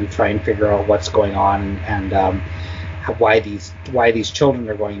involved and try and figure out what's going on and why these children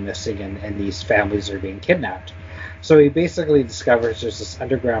are going missing and these families are being kidnapped. So he basically discovers there's this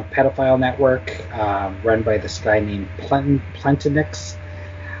underground pedophile network run by this guy named Plentinix,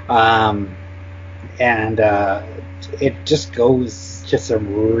 and it just goes to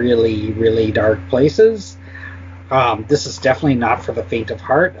some really, really dark places. This is definitely not for the faint of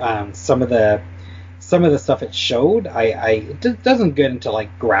heart. Some of the stuff it showed, it doesn't get into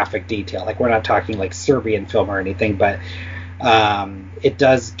like graphic detail. Like we're not talking like Serbian film or anything, but it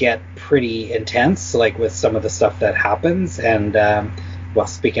does get pretty intense, like with some of the stuff that happens. And well,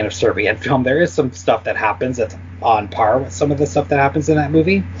 speaking of Serbian film, there is some stuff that happens that's on par with some of the stuff that happens in that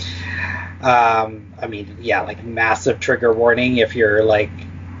movie. I mean, yeah, like massive trigger warning if you're like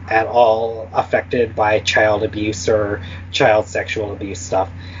at all affected by child abuse or child sexual abuse stuff.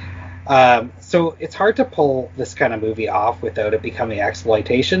 So it's hard to pull this kind of movie off without it becoming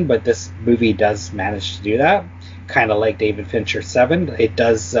exploitation, but this movie does manage to do that, kind of like David Fincher's Seven. It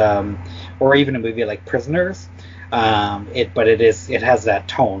does, or even a movie like Prisoners. It has that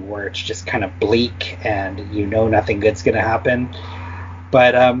tone where it's just kind of bleak and you know nothing good's gonna happen.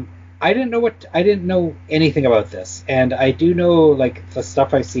 But I didn't know anything about this, and I do know like the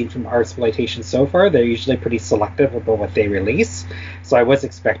stuff I've seen from Artsploitation so far. They're usually pretty selective about what they release, so I was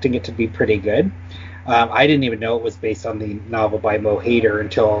expecting it to be pretty good. I didn't even know it was based on the novel by Mo Hader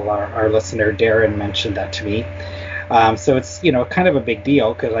until our listener Darren mentioned that to me. So it's kind of a big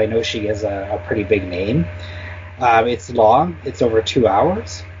deal because I know she is a pretty big name. It's long; it's over 2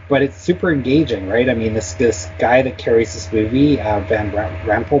 hours. But it's super engaging, right? I mean, this guy that carries this movie, Van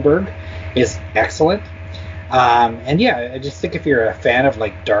Rampelberg, is excellent. And yeah, I just think if you're a fan of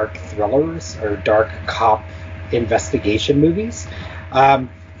like dark thrillers or dark cop investigation movies,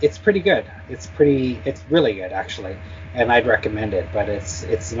 it's pretty good. It's really good actually, and I'd recommend it. But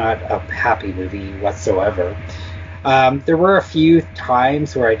it's not a happy movie whatsoever. There were a few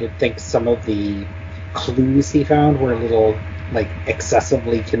times where I did think some of the clues he found were a little like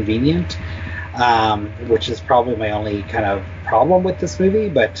excessively convenient, which is probably my only kind of problem with this movie.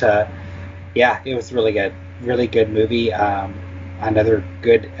 But yeah, it was really good movie. Another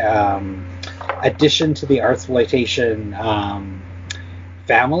good addition to the Artsploitation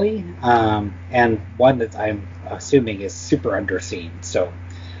family, and one that I'm assuming is super underseen. So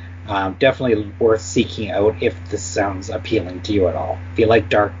definitely worth seeking out if this sounds appealing to you at all. If you like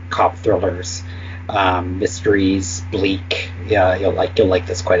dark cop thrillers, mysteries, bleak, yeah, you'll like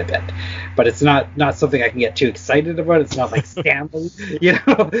this quite a bit. But it's not something I can get too excited about. It's not like Stanley,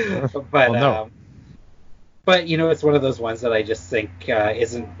 But well, no. But it's one of those ones that I just think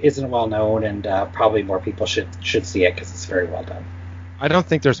isn't well known, and probably more people should see it because it's very well done. I don't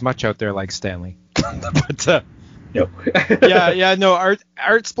think there's much out there like Stanley. But no. No.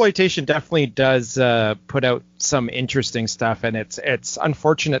 Artsploitation definitely does put out some interesting stuff, and it's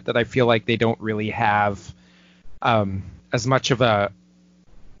unfortunate that I feel like they don't really have as much of a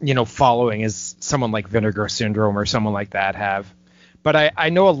following as someone like Vinegar Syndrome or someone like that have. But I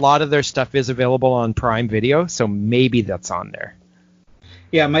know a lot of their stuff is available on Prime Video, so maybe that's on there.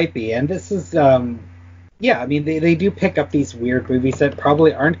 Yeah, it might be. And this is I mean they do pick up these weird movies that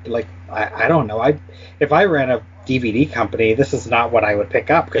probably aren't like I don't know. If I ran a DVD company, this is not what I would pick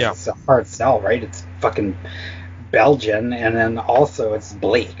up because it's a hard sell, right? It's fucking Belgian, and then also it's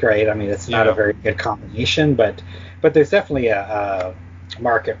bleak, right? I mean, it's not a very good combination, but there's definitely a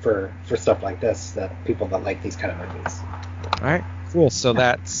market for stuff like this, that people that like these kind of movies. All right, cool. So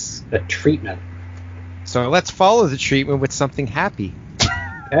that's the treatment. So let's follow the treatment with something happy.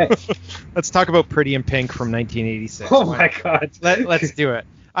 Okay. Let's talk about Pretty in Pink from 1986. Oh my God. Let's do it.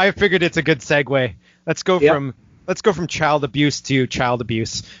 I figured it's a good segue. Let's go from child abuse to child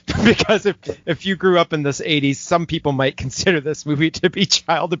abuse, because if you grew up in this 80s, some people might consider this movie to be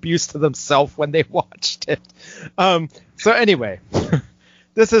child abuse to themselves when they watched it. So anyway,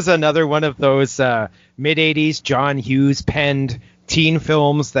 this is another one of those mid 80s John Hughes penned teen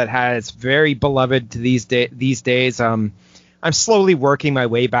films that has very beloved to these days. I'm slowly working my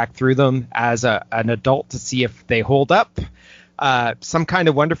way back through them as an adult to see if they hold up. Some Kind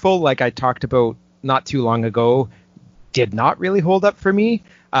of Wonderful, like I talked about not too long ago, did not really hold up for me.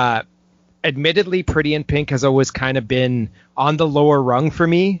 Admittedly, Pretty in Pink has always kind of been on the lower rung for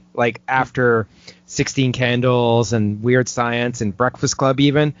me, like after 16 Candles and Weird Science and Breakfast Club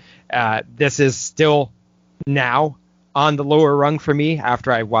even. This is still now on the lower rung for me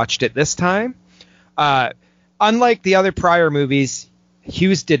after I watched it this time. Unlike the other prior movies,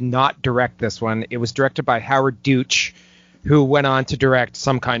 Hughes did not direct this one. It was directed by Howard Deutsch, who went on to direct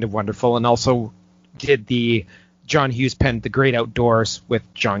Some Kind of Wonderful and also did the John Hughes penned The Great Outdoors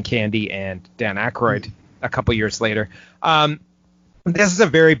with John Candy and Dan Aykroyd a couple years later. This is a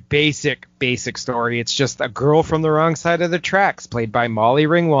very basic story. It's just a girl from the wrong side of the tracks, played by Molly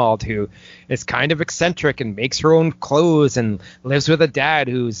Ringwald, who is kind of eccentric and makes her own clothes and lives with a dad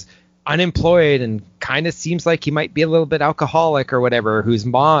who's unemployed and kind of seems like he might be a little bit alcoholic or whatever, whose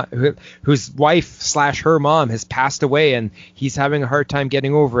wife / her mom has passed away and he's having a hard time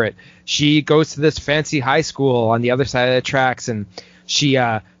getting over it. She goes to this fancy high school on the other side of the tracks, and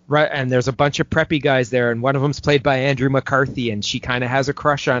and there's a bunch of preppy guys there, and one of them's played by Andrew McCarthy, and she kind of has a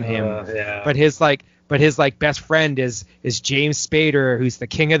crush on him. But his best friend is James Spader, who's the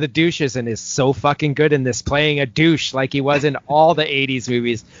king of the douches and is so fucking good in this, playing a douche like he was in all the 80s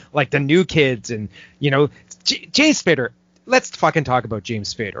movies, like The New Kids. And, James Spader, let's fucking talk about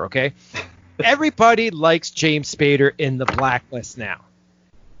James Spader, okay? Everybody likes James Spader in The Blacklist now.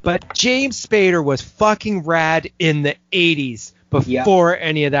 But James Spader was fucking rad in the 80s before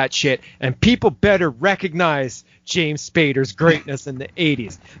any of that shit. And people better recognize James Spader's greatness in the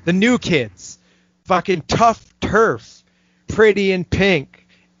 80s. The New Kids. Fucking Tough Turf, Pretty in Pink.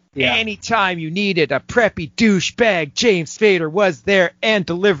 Yeah. Anytime you needed a preppy douchebag, James Spader was there and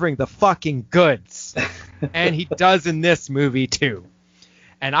delivering the fucking goods. And he does in this movie too.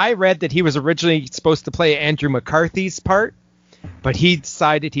 And I read that he was originally supposed to play Andrew McCarthy's part, but he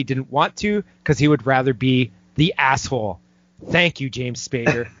decided he didn't want to because he would rather be the asshole. Thank you, James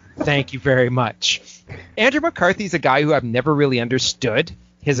Spader. Thank you very much. Andrew McCarthy's a guy who I've never really understood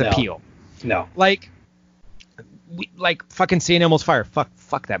his appeal. No. Like fucking St. Elmo's Fire.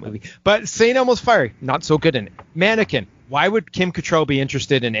 Fuck that movie. But St. Elmo's Fire, not so good in it. Mannequin. Why would Kim Cattrall be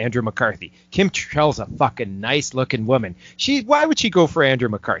interested in Andrew McCarthy? Kim Cattrall's a fucking nice looking woman. Why would she go for Andrew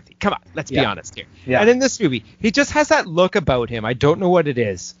McCarthy? Come on, let's be honest here. Yeah. And in this movie, he just has that look about him. I don't know what it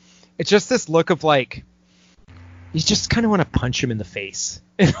is. It's just this look of like, you just kind of want to punch him in the face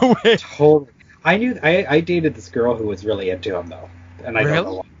in a way. Totally. I dated this girl who was really into him though, and I don't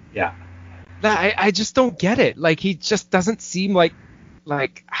know why. Yeah. I just don't get it. Like, he just doesn't seem like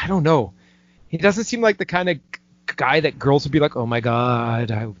I don't know. He doesn't seem like the kind of guy that girls would be like, oh my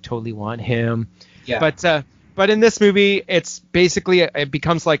god, I totally want him. Yeah. But in this movie, it's basically, it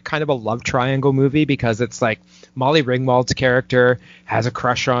becomes like kind of a love triangle movie because it's like Molly Ringwald's character has a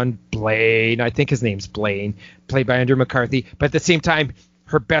crush on Blaine. I think his name's Blaine, played by Andrew McCarthy. But at the same time,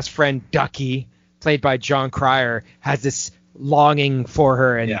 her best friend Ducky, played by John Cryer, has this longing for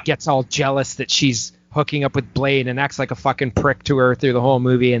her and gets all jealous that she's hooking up with Blaine and acts like a fucking prick to her through the whole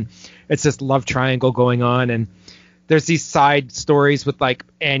movie. And it's this love triangle going on. And there's these side stories with like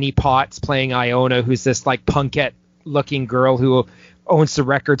Annie Potts playing Iona, who's this like punkette looking girl who owns the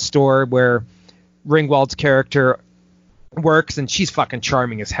record store where Ringwald's character works, and she's fucking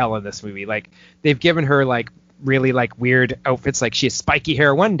charming as hell in this movie. Like, they've given her like really like weird outfits, like she has spiky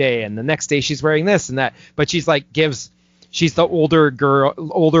hair one day and the next day she's wearing this and that, but she's the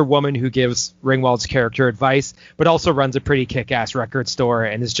older woman who gives Ringwald's character advice, but also runs a pretty kick-ass record store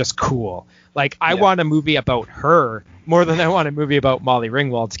and is just cool. Like, I want a movie about her more than I want a movie about Molly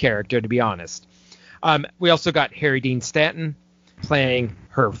Ringwald's character, to be honest. We also got Harry Dean Stanton playing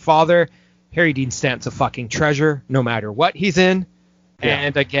her father. Harry Dean Stanton's a fucking treasure, no matter what he's in. Yeah.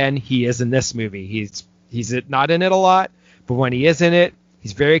 And again, he is in this movie. He's not in it a lot, but when he is in it,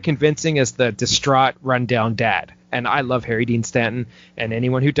 he's very convincing as the distraught, run-down dad. And I love Harry Dean Stanton, and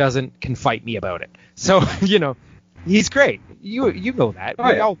anyone who doesn't can fight me about it. So, he's great. You know that.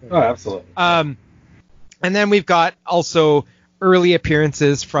 Oh, yeah. Absolutely. And then we've got also early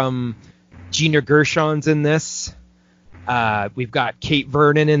appearances from Gina Gershon's in this. We've got Kate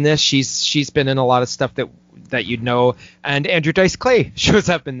Vernon in this. She's been in a lot of stuff that you'd know. And Andrew Dice Clay shows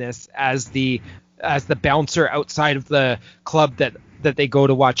up in this as the bouncer outside of the club that they go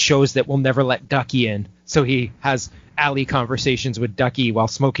to watch shows that will never let Ducky in. So he has alley conversations with Ducky while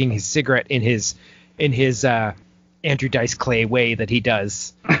smoking his cigarette in his Andrew Dice Clay way that he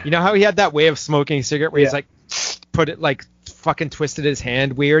does. You know how he had that way of smoking a cigarette where he's like, put it like fucking twisted his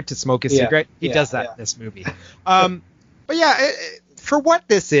hand weird to smoke his cigarette? He does that in this movie. But yeah, for what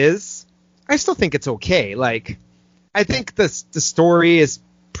this is, I still think it's okay. Like, I think the story is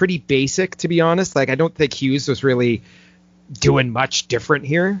pretty basic, to be honest. Like, I don't think Hughes was really doing much different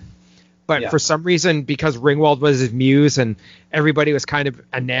here. But for some reason, because Ringwald was his muse and everybody was kind of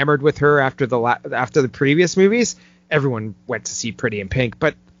enamored with her after the previous movies, everyone went to see Pretty in Pink.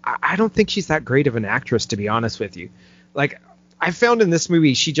 But I don't think she's that great of an actress, to be honest with you. Like, I found in this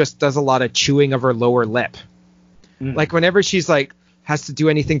movie, she just does a lot of chewing of her lower lip. Like, whenever she's like has to do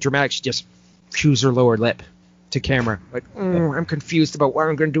anything dramatic, she just chews her lower lip to camera. Like, I'm confused about what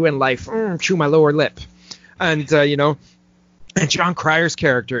I'm going to do in life. Chew my lower lip. And, and John Cryer's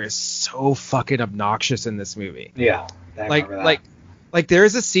character is so fucking obnoxious in this movie. Yeah. Like there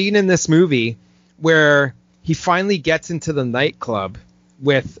is a scene in this movie where he finally gets into the nightclub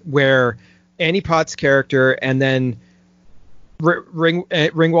where Annie Potts' character and then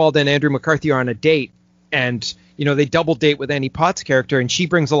Ringwald and Andrew McCarthy are on a date, and they double date with Annie Potts' character, and she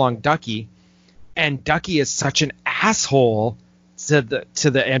brings along Ducky, and Ducky is such an asshole to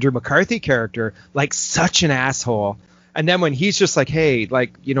the Andrew McCarthy character, like such an asshole. And then when he's just like, hey,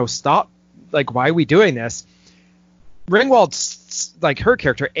 like, stop, like, why are we doing this? Ringwald's, like, her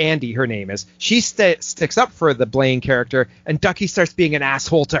character, Andy, her name is, she sticks up for the Blaine character, and Ducky starts being an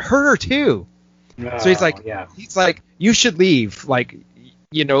asshole to her too. So he's like, you should leave. Like,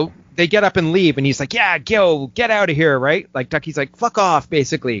 they get up and leave, and he's like, yeah, get out of here, right? Like, Ducky's like, fuck off,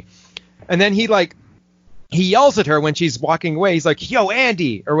 basically. And then he yells at her when she's walking away. He's like, yo,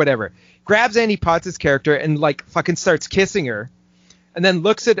 Andy, or whatever. Grabs Annie Potts' character and, like, fucking starts kissing her. And then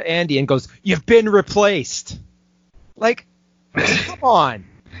looks at Andy and goes, you've been replaced. Like, come on.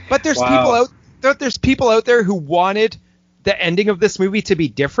 But there's people out there who wanted the ending of this movie to be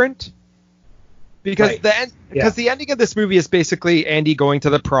different. Because the ending of this movie is basically Andy going to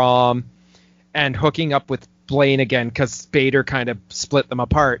the prom and hooking up with Blaine again because Bader kind of split them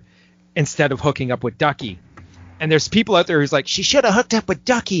apart instead of hooking up with Ducky. And there's people out there who's like, she should have hooked up with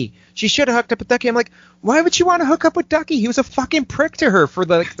Ducky. I'm like, why would you want to hook up with Ducky? He was a fucking prick to her for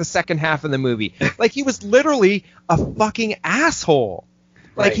the second half of the movie. Like, he was literally a fucking asshole.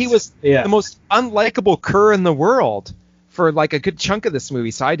 Like, he was the most unlikable cur in the world for like a good chunk of this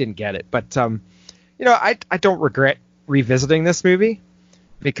movie. So I didn't get it. But, I don't regret revisiting this movie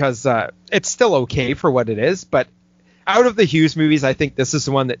because it's still okay for what it is. But out of the Hughes movies, I think this is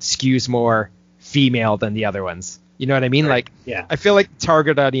the one that skews more female than the other ones. You know what I mean? Right. Like, yeah. I feel like the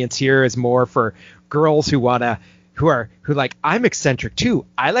target audience here is more for girls who like, I'm eccentric too.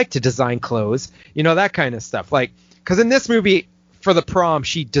 I like to design clothes, that kind of stuff. Like, because in this movie, for the prom,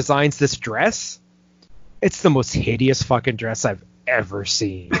 she designs this dress. It's the most hideous fucking dress I've ever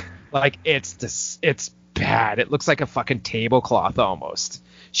seen. Like, it's bad. It looks like a fucking tablecloth almost.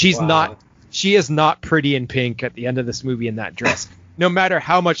 She is not pretty in pink at the end of this movie in that dress. No matter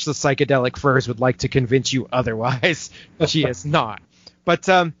how much the psychedelic furs would like to convince you otherwise, she is not. But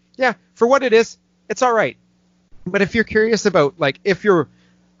for what it is, it's all right. But if you're curious about, like, if you're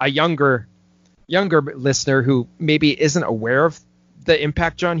a younger listener who maybe isn't aware of the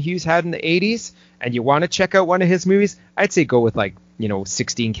impact John Hughes had in the 80s and you want to check out one of his movies, I'd say go with, like,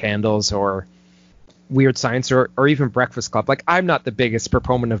 16 Candles or Weird Science or even Breakfast Club. Like, I'm not the biggest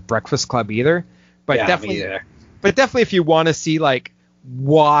proponent of Breakfast Club either, but definitely if you want to see, like,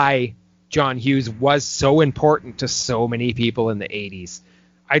 why John Hughes was so important to so many people in the 80s,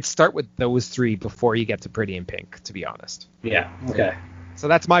 I'd start with those three before you get to Pretty in Pink, to be honest. Yeah. Okay. So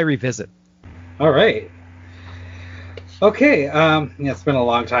that's my revisit. All right. Okay. It's been a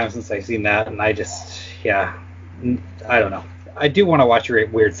long time since I've seen that, and I don't know. I do want to watch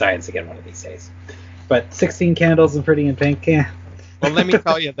Weird Science again one of these days. But 16 Candles and Pretty in Pink, yeah. Well, let me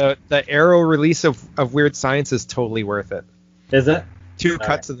tell you, the Arrow release of Weird Science is totally worth it. Is it? 2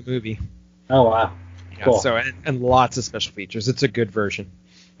 cuts of the movie. Oh, wow. Yeah, cool. So and lots of special features. It's a good version.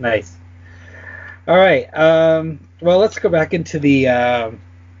 Nice. All right. Well, let's go back into the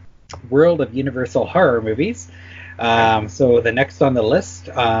world of Universal horror movies. So the next on the list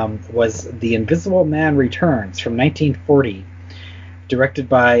was The Invisible Man Returns from 1940, directed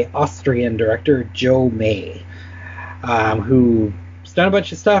by Austrian director Joe May, who's done a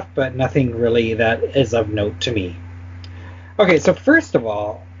bunch of stuff, but nothing really that is of note to me. Okay, so first of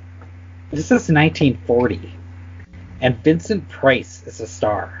all, this is 1940, and Vincent Price is a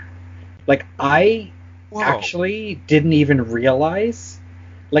star. Like, I actually didn't even realize.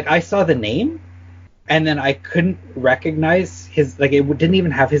 Like, I saw the name, and then I couldn't recognize his, like, it didn't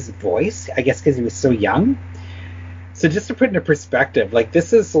even have his voice, I guess because he was so young. So just to put into perspective, like,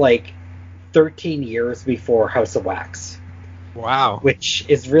 this is like 13 years before House of Wax. Wow. Which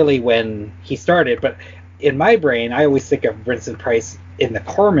is really when he started. But in my brain, I always think of Vincent Price in the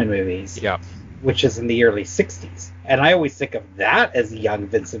Corman movies, which is in the early 60s. And I always think of that as young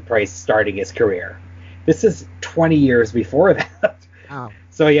Vincent Price starting his career. This is 20 years before that. Wow.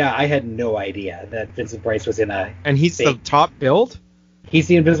 So, yeah, I had no idea that Vincent Price was in a... And he's the top billed? He's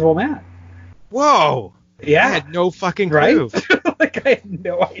the Invisible Man. Whoa. Yeah. I had no fucking clue. Right? Like, I had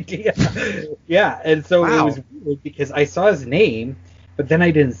no idea. Yeah, and so it was weird because I saw his name, but then I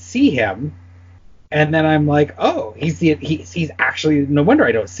didn't see him. And then I'm like, oh, he's actually... No wonder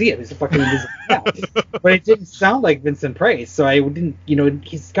I don't see him. He's a fucking Invisible Man. But it didn't sound like Vincent Price, so I didn't...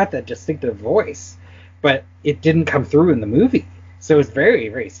 he's got that distinctive voice. But it didn't come through in the movie. So it's very,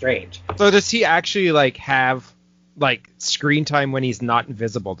 very strange. So does he actually, like, have, like, screen time when he's not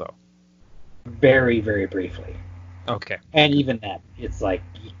invisible, though? Very, very briefly. Okay. And even then, it's like,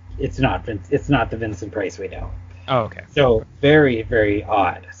 it's not the Vincent Price we know. Oh, okay. So very, very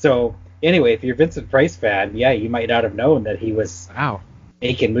odd. So anyway, if you're a Vincent Price fan, yeah, you might not have known that he was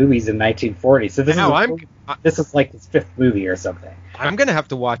making movies in 1940. So this is like his fifth movie or something. I'm gonna have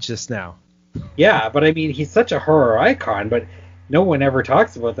to watch this now. Yeah, but I mean, he's such a horror icon, but no one ever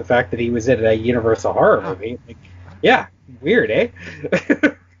talks about the fact that he was in a Universal horror movie. Like, yeah, weird, eh?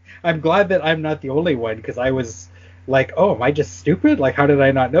 I'm glad that I'm not the only one, because I was like, oh, am I just stupid? Like, how did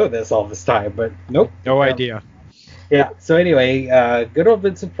I not know this all this time? But nope. No idea. Yeah, so anyway, good old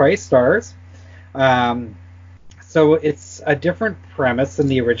Vincent Price stars. So it's a different premise than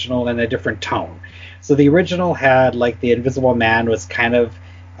the original and a different tone. So the original had, like, the Invisible Man was kind of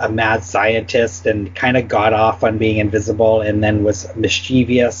a mad scientist and kind of got off on being invisible and then was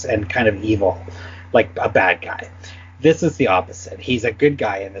mischievous and kind of evil, like a bad guy. This is the opposite. He's a good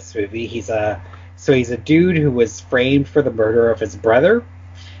guy in this movie. He's a dude who was framed for the murder of his brother,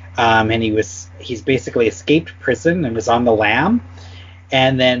 and he's basically escaped prison and was on the lam.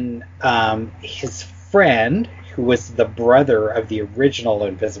 And then his friend, who was the brother of the original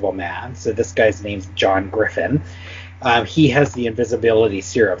Invisible Man, so this guy's name's John Griffin, he has the invisibility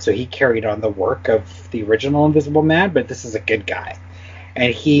serum, so he carried on the work of the original Invisible Man, but this is a good guy.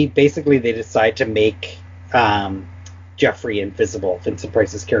 And they decide to make Jeffrey invisible, Vincent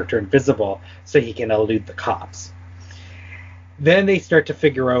Price's character invisible, so he can elude the cops. Then they start to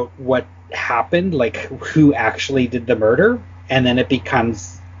figure out what happened, like who actually did the murder, and then it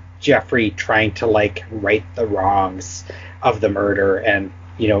becomes Jeffrey trying to, like, right the wrongs of the murder and,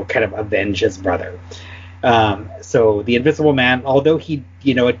 kind of avenge his brother. So the Invisible Man, although he,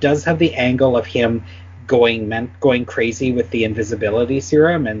 it does have the angle of him going crazy with the invisibility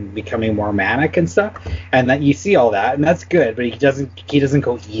serum and becoming more manic and stuff, and that you see all that, and that's good, but he doesn't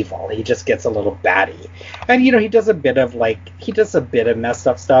go evil. He just gets a little batty, and he does a bit of messed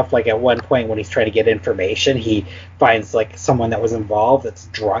up stuff. Like at one point when he's trying to get information, he finds like someone that was involved that's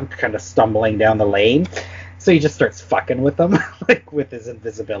drunk, kind of stumbling down the lane. So he just starts fucking with them, like with his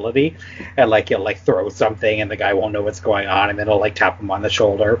invisibility, and like he'll like throw something, and the guy won't know what's going on, and then he'll like tap him on the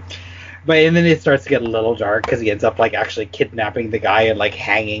shoulder. And then it starts to get a little dark because he ends up like actually kidnapping the guy and like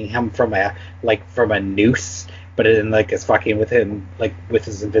hanging him from a noose, but it like is fucking with him like with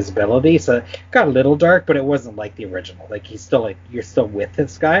his invisibility. So it got a little dark, but it wasn't like the original. Like he's still like you're still with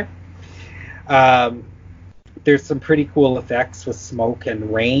this guy. There's some pretty cool effects with smoke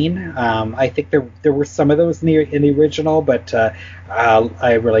and rain. I think there were some of those in the original, but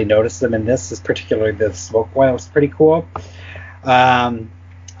I really noticed them in this. Particularly the smoke one was pretty cool.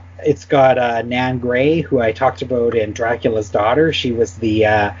 It's got Nan Gray, who I talked about in Dracula's Daughter. She was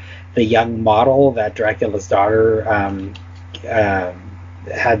the young model that Dracula's Daughter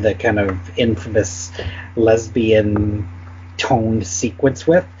had the kind of infamous lesbian toned sequence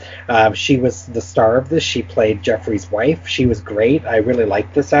with. She was the star of this. She played Jeffrey's wife. She was great. I really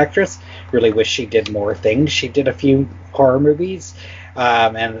liked this actress. Really wish she did more things. She did a few horror movies.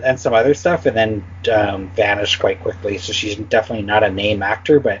 And some other stuff, and then vanished quite quickly. So she's definitely not a name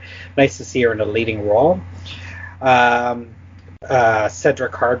actor, but nice to see her in a leading role.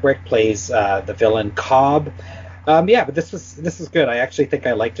 Cedric Hardwicke plays the villain Cobb. But this was good. I actually think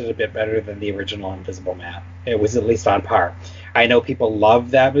I liked it a bit better than the original Invisible Man. It was at least on par. I know people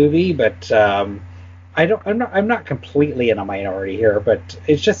love that movie, but I'm not completely in a minority here. But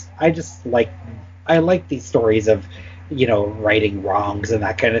I like these stories of righting wrongs and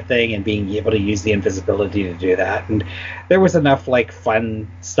that kind of thing, and being able to use the invisibility to do that. And there was enough like fun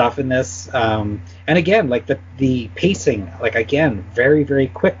stuff in this. And again, like the pacing, like again, very, very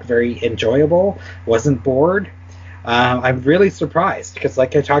quick, very enjoyable. Wasn't bored. I'm really surprised because,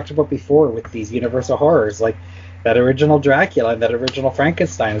 like I talked about before with these Universal horrors, like that original Dracula and that original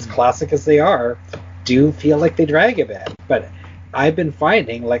Frankenstein, as classic as they are, do feel like they drag a bit. But I've been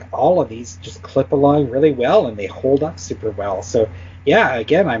finding like all of these just clip along really well and they hold up super well. So yeah,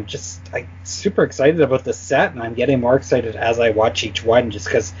 again, I'm super excited about the set, and I'm getting more excited as I watch each one just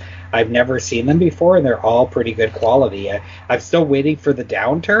because I've never seen them before and they're all pretty good quality. I'm still waiting for the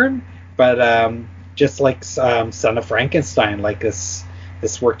downturn, but just like Son of Frankenstein, like this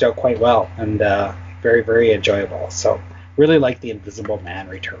worked out quite well and very, very enjoyable. So really like the Invisible Man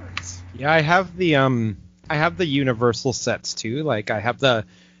Returns. Yeah, I have the Universal sets too. Like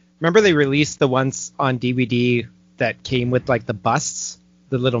remember they released the ones on DVD that came with like the busts,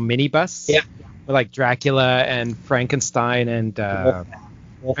 the little mini busts? Yeah. With like Dracula and Frankenstein and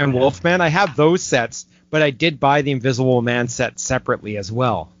Wolfman. I have those sets, but I did buy the Invisible Man set separately as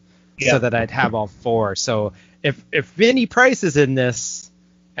well. Yeah. So that I'd have all four. So if Vinny Price is in this,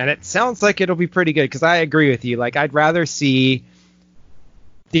 and it sounds like it'll be pretty good, because I agree with you. Like I'd rather see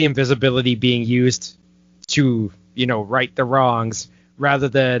the invisibility being used to right the wrongs rather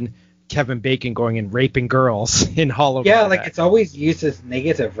than Kevin Bacon going and raping girls in Hollow. Yeah, like it's always used as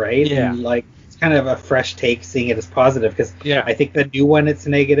negative, right? Yeah. And like it's kind of a fresh take seeing it as positive because Yeah. I think the new one it's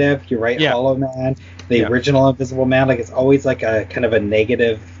negative. You're right, Yeah. Hollow Man, the Yeah. original Invisible Man, like it's always like a kind of a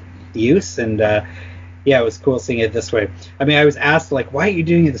negative use, and yeah, it was cool seeing it this way. I mean, I was asked like, why are you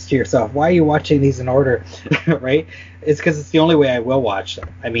doing this to yourself? Why are you watching these in order? Right? It's because it's the only way I will watch them.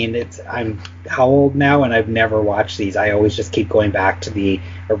 I mean, I'm how old now, and I've never watched these. I always just keep going back to the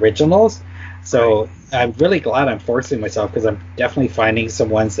originals. So I'm really glad I'm forcing myself because I'm definitely finding some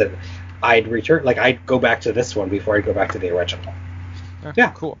ones that I'd return. Like I'd go back to this one before I go back to the original. Yeah,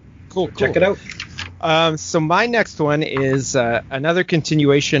 Cool. Check it out. So my next one is another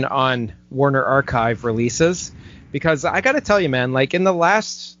continuation on Warner Archive releases, because I got to tell you, man, like in the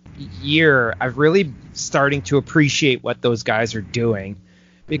last year, I've really starting to appreciate what those guys are doing,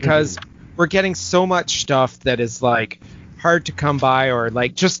 because we're getting so much stuff that is like hard to come by or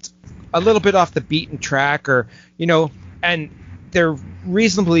like just a little bit off the beaten track, or and they're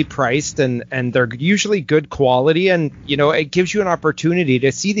reasonably priced and they're usually good quality, and it gives you an opportunity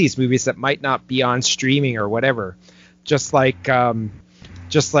to see these movies that might not be on streaming or whatever, just like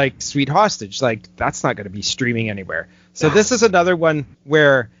Sweet Hostage, like that's not going to be streaming anywhere. So this is another one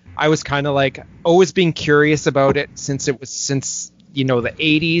where I was kind of like always being curious about it since the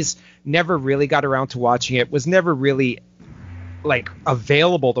 80s, never really got around to watching it, was never really like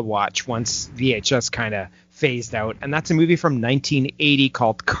available to watch once VHS kind of phased out, and that's a movie from 1980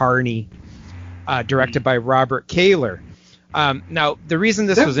 called Carney, directed by Robert Kaler. Now, the reason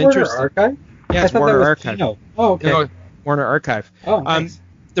this was interesting, Archive? Yeah, it's Warner Archive. Kino. Oh, okay. No, Warner Archive. Oh, nice.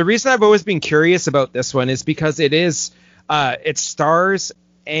 The reason I've always been curious about this one is because it stars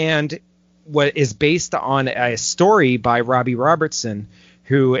and what is based on a story by Robbie Robertson,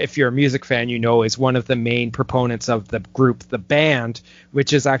 who, if you're a music fan, is one of the main proponents of the group The Band,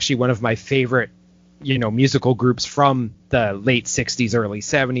 which is actually one of my favorite musical groups from the late 60s, early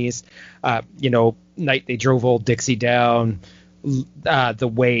 70s. Night They Drove Old Dixie Down,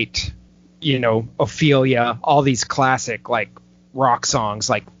 The Wait, Ophelia, all these classic like rock songs,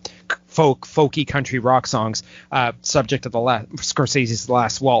 like folky country rock songs, subject to Scorsese's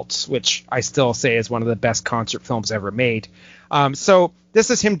Last Waltz, which I still say is one of the best concert films ever made. So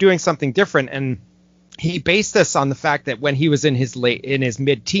this is him doing something different, and he based this on the fact that when he was in his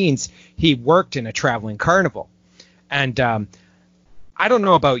mid-teens, he worked in a traveling carnival. And I don't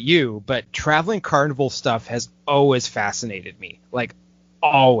know about you, but traveling carnival stuff has always fascinated me. Like,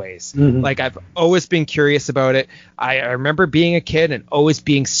 always. Mm-hmm. Like, I've always been curious about it. I remember being a kid and always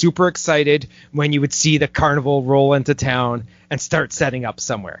being super excited when you would see the carnival roll into town and start setting up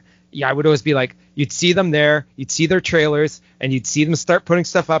somewhere. Yeah, I would always be like, you'd see them there, you'd see their trailers, and you'd see them start putting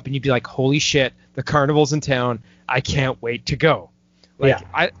stuff up, and you'd be like, holy shit, the carnival's in town. I can't wait to go. Like, Yeah.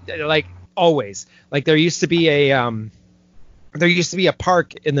 I like always. Like, there used to be a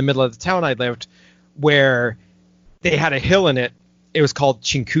park in the middle of the town I lived where they had a hill in it. It was called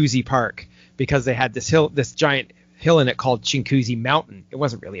Chinguzi Park because they had this giant hill in it called Chinguzi Mountain. It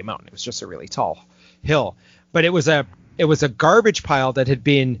wasn't really a mountain. It was just a really tall hill, but it was a garbage pile that had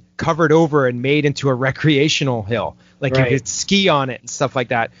been covered over and made into a recreational hill. Like Right. you could ski on it and stuff like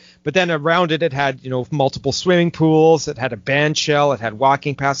that. But then around it, it had, multiple swimming pools. It had a band shell. It had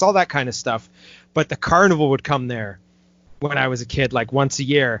walking paths, all that kind of stuff. But the carnival would come there when I was a kid, like once a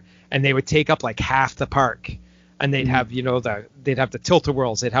year, and they would take up like half the park. And they'd have, they'd have the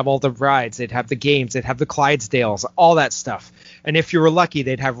Tilt-A-Whirls, they'd have all the rides, they'd have the games, they'd have the Clydesdales, all that stuff. And if you were lucky,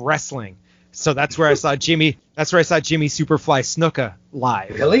 they'd have wrestling. So that's where I saw Jimmy Superfly Snuka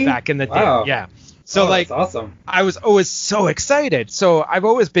live. Really? Back in the Wow. day. Yeah. So that's awesome. I was always so excited. So I've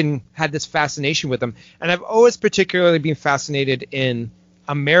always had this fascination with them. And I've always particularly been fascinated in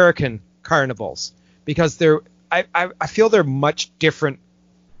American carnivals because I feel they're much different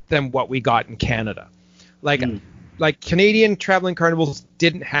than what we got in Canada. Like Canadian traveling carnivals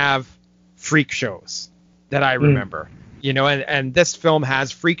didn't have freak shows that I remember, and this film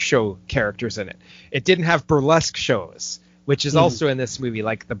has freak show characters in it. It didn't have burlesque shows, which is also in this movie,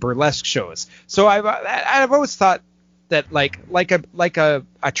 like the burlesque shows. So I've always thought that like a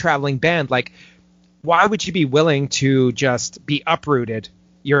traveling band, like why would you be willing to just be uprooted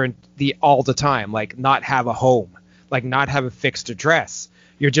all the time, like not have a home, like not have a fixed address?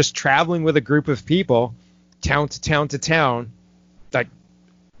 You're just traveling with a group of people, town to town to town, like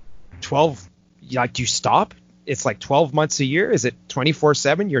 12. Like, do you stop? It's like 12 months a year. Is it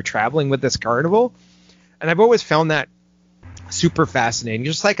 24/7? You're traveling with this carnival, and I've always found that super fascinating.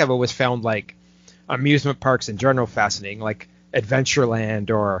 Just like I've always found like amusement parks in general fascinating, like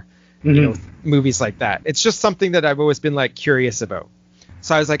Adventureland or you know, movies like that. It's just something that I've always been like curious about.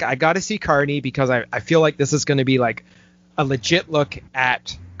 So I was like, I got to see Carney because I feel like this is going to be like a legit look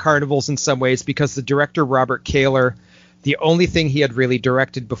at carnivals in some ways, because the director Robert Kaler, the only thing he had really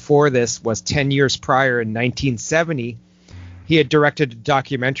directed before this was 10 years prior in 1970. He had directed a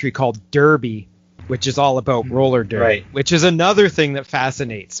documentary called Derby, which is all about roller derby, which is another thing that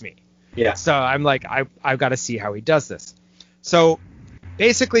fascinates me. Yeah. So I'm like, I've got to see how he does this. So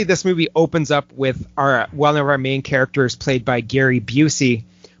basically, this movie opens up with one of our main characters, played by Gary Busey,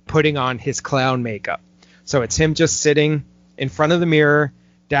 putting on his clown makeup. So it's him just sitting in front of the mirror,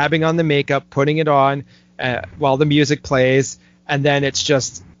 dabbing on the makeup, putting it on while the music plays, and then it's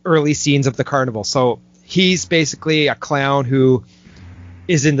just early scenes of the carnival. So he's basically a clown who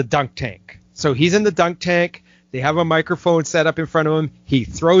is in the dunk tank. So he's in the dunk tank. They have a microphone set up in front of him. He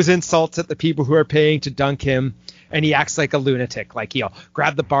throws insults at the people who are paying to dunk him, and he acts like a lunatic. Like, he'll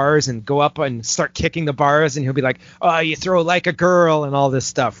grab the bars and go up and start kicking the bars, and he'll be like, oh, you throw like a girl, and all this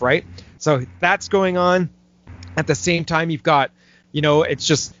stuff, right? So that's going on. At the same time, you've got, you know, it's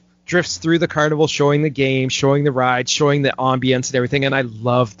just drifts through the carnival, showing the game, showing the ride, showing the ambience and everything. And I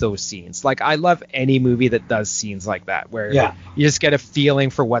love those scenes. Like, I love any movie that does scenes like that, where you just get a feeling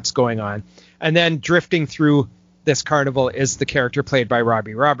for what's going on. And then drifting through this carnival is the character played by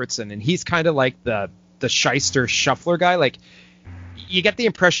Robbie Robertson. And he's kind of like the shyster shuffler guy. Like, you get the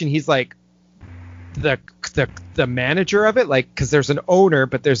impression he's like the manager of it, like, because there's an owner,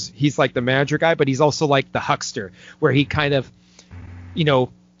 but he's like the manager guy, but he's also like the huckster, where he kind of, you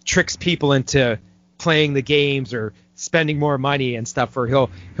know, tricks people into playing the games or spending more money and stuff, or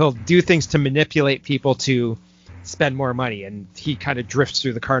he'll do things to manipulate people to spend more money, and he kind of drifts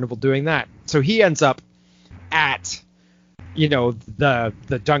through the carnival doing that. So he ends up at, you know,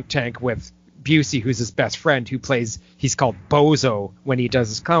 the dunk tank with Busey, who's his best friend, he's called Bozo when he does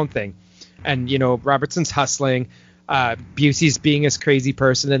his clown thing. And, you know, Robertson's hustling, Busey's being his crazy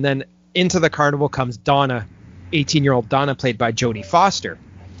person, and then into the carnival comes Donna, 18-year-old Donna, played by Jodie Foster.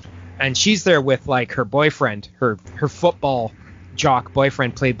 And she's there with, like, her boyfriend, her football jock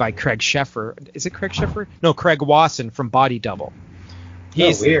boyfriend, played by Craig Sheffer. Is it Craig Sheffer? No, Craig Wasson from Body Double.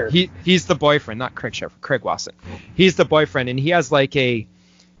 He's weird. He's the boyfriend, not Craig Sheffer, Craig Wasson. He's the boyfriend, and he has like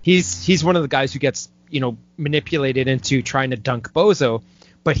he's one of the guys who gets, you know, manipulated into trying to dunk Bozo,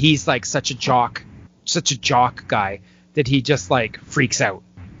 but he's like such a jock guy that he just like freaks out.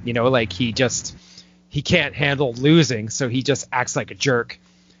 You know, like he can't handle losing, so he just acts like a jerk.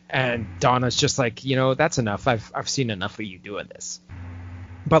 And Donna's just like, you know, that's enough. I've seen enough of you doing this.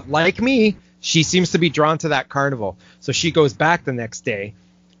 But like me, she seems to be drawn to that carnival. So she goes back the next day,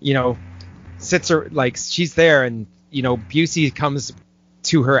 you know, she's there, and, you know, Busey comes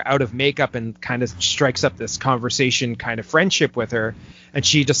to her out of makeup and kind of strikes up this conversation, kind of friendship with her. And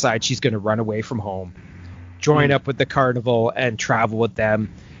she decides she's going to run away from home, join up with the carnival and travel with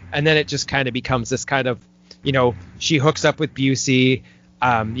them. And then it just kind of becomes this kind of, you know, she hooks up with Busey.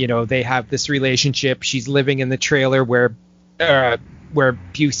 You know, they have this relationship. She's living in the trailer where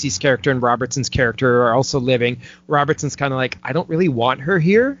Busey's character and Robertson's character are also living. Robertson's kind of like, I don't really want her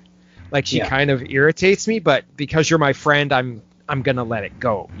here. Like, she kind of irritates me, but because you're my friend, I'm going to let it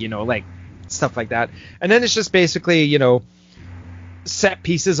go, you know, like stuff like that. And then it's just basically, you know, set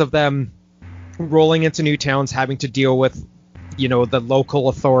pieces of them rolling into new towns, having to deal with, you know, the local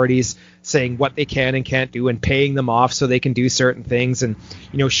authorities saying what they can and can't do and paying them off so they can do certain things, and,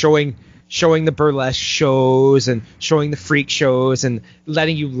 you know, showing the burlesque shows and showing the freak shows and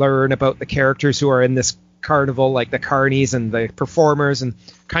letting you learn about the characters who are in this carnival, like the carnies and the performers, and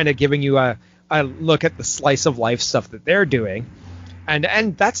kind of giving you a look at the slice of life stuff that they're doing.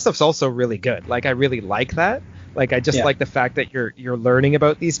 And that stuff's also really good. Like, I really like that. Like, I just like the fact that you're learning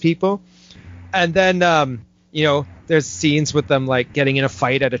about these people. And then, you know, there's scenes with them like getting in a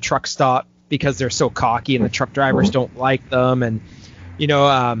fight at a truck stop because they're so cocky and the truck drivers don't like them. And, you know,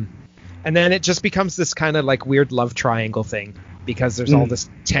 and then it just becomes this kind of like weird love triangle thing because there's all this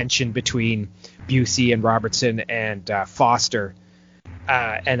tension between Busey and Robertson and Foster.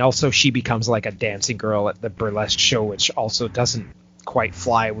 And also she becomes like a dancing girl at the burlesque show, which also doesn't quite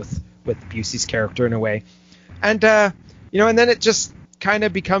fly with Busey's character in a way. And, you know, and then it just kind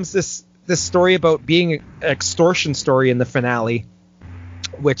of becomes this story about being an extortion story in the finale,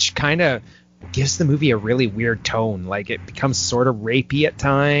 which kind of gives the movie a really weird tone. Like, it becomes sort of rapey at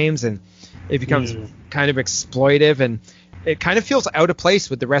times, and it becomes kind of exploitive, and it kind of feels out of place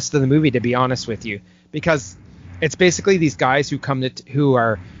with the rest of the movie, to be honest with you, because it's basically these guys who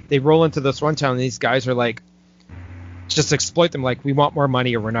they roll into this one town, and these guys are like, just exploit them, like, we want more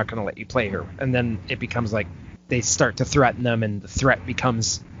money or we're not going to let you play here. And then it becomes like they start to threaten them, and the threat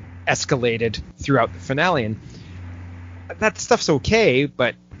becomes escalated throughout the finale. And that stuff's okay,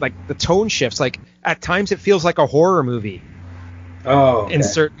 but like the tone shifts. Like at times it feels like a horror movie. Oh, okay. In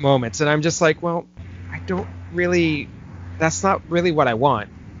certain moments, and I'm just like, well, that's not really what I want.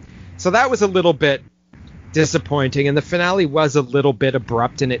 So that was a little bit disappointing, and the finale was a little bit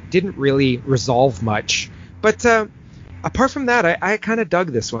abrupt, and it didn't really resolve much. But apart from that, I kind of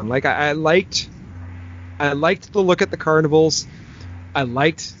dug this one. Like I liked the look at the carnivals. I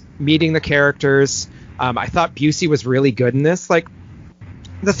liked meeting the characters. I thought Busey was really good in this. Like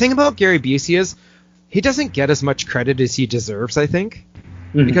the thing about Gary Busey is he doesn't get as much credit as he deserves, I think,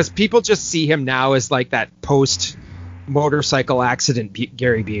 because people just see him now as like that post motorcycle accident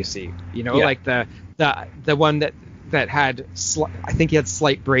Gary Busey, like the one that had I think he had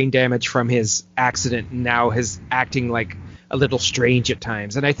slight brain damage from his accident, and now is acting like a little strange at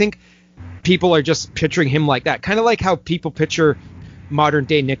times. And I think people are just picturing him like that, kind of like how people picture modern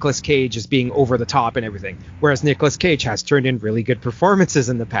day Nicolas Cage as being over the top and everything, whereas Nicolas Cage has turned in really good performances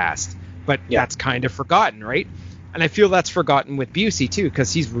in the past. But that's kind of forgotten, right? And I feel that's forgotten with Busey too,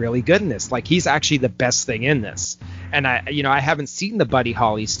 because he's really good in this. Like he's actually the best thing in this. And I haven't seen the Buddy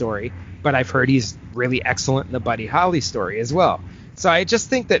Holly story, but I've heard he's really excellent in the Buddy Holly story as well. So I just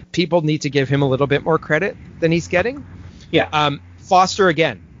think that people need to give him a little bit more credit than he's getting. Yeah. Foster,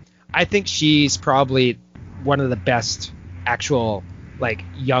 again, I think she's probably one of the best actual like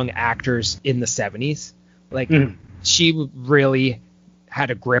young actors in the 70s. Like she really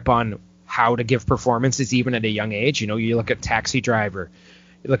had a grip on how to give performances even at a young age. You look at Taxi Driver,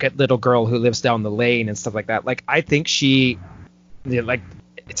 you look at Little Girl Who Lives Down the Lane and stuff like that. Like I think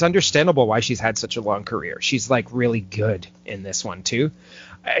it's understandable why she's had such a long career. She's like really good in this one too.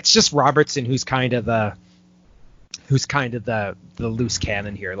 It's just Robertson who's kind of the loose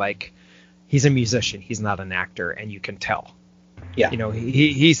cannon here. Like he's a musician, he's not an actor, and you can tell. Yeah.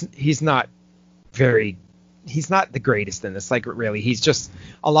 He's not the greatest in this. Like really, he's just,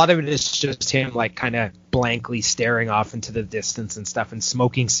 a lot of it is just him like kind of blankly staring off into the distance and stuff and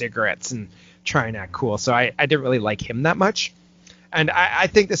smoking cigarettes and trying to act cool. So I didn't really like him that much. And I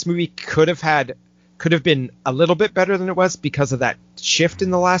think this movie could have been a little bit better than it was because of that shift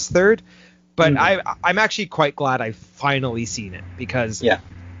in the last third. But I'm actually quite glad I've finally seen it, because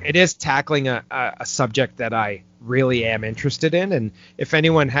it is tackling a subject that I really am interested in. And if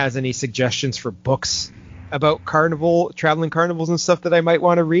anyone has any suggestions for books about traveling carnivals and stuff that I might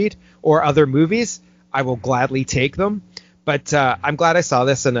want to read, or other movies, I will gladly take them. But I'm glad I saw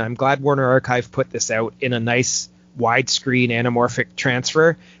this, and I'm glad Warner Archive put this out in a nice widescreen anamorphic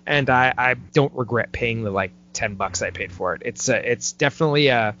transfer, and I don't regret paying the like $10 I paid for it. It's definitely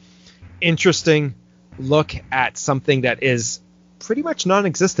a interesting look at something that is pretty much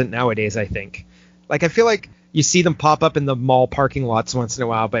non-existent nowadays, I think. Like I feel like you see them pop up in the mall parking lots once in a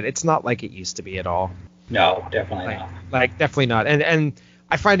while, but it's not like it used to be at all. No, definitely not. Like definitely not. And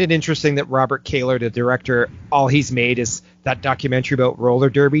I find it interesting that Robert Kaler, the director, all he's made is that documentary about roller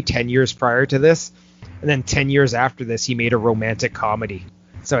derby 10 years prior to this. And then 10 years after this, he made a romantic comedy.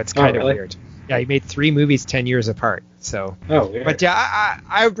 So it's kind of weird. Yeah, he made 3 movies 10 years apart. So, weird. But yeah,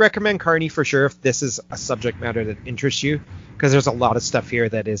 I would recommend Carney for sure if this is a subject matter that interests you, because there's a lot of stuff here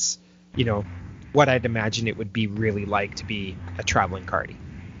that is, what I'd imagine it would be really like to be a traveling Carney.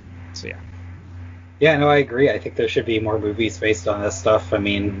 So yeah. Yeah, no, I agree. I think there should be more movies based on this stuff. I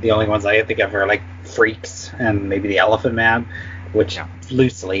mean, the only ones I think of are like Freaks and maybe The Elephant Man, which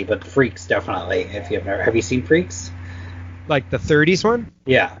loosely, but Freaks definitely. If you've never, have you seen Freaks? Like the 30s one?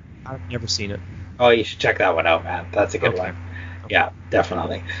 Yeah. I've never seen it. Oh, you should check that one out, man. That's a good one. Yeah,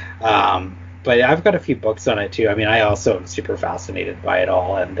 definitely. But I've got a few books on it too. I mean, I also am super fascinated by it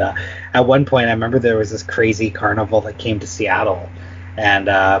all. And at one point, I remember there was this crazy carnival that came to Seattle, and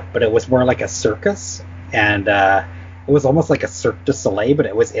but it was more like a circus, and it was almost like a Cirque du Soleil, but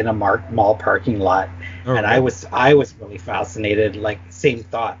it was in a mall parking lot. Oh, and right. I was really fascinated. Like, same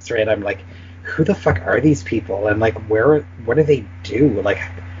thoughts, right? I'm like, who the fuck are these people? And like, what do they do? Like,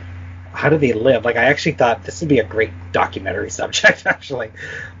 how do they live? Like, I actually thought this would be a great documentary subject, actually,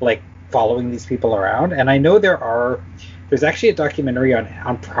 like following these people around. And I know there's actually a documentary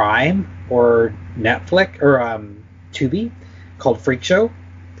on Prime or Netflix or Tubi called Freak Show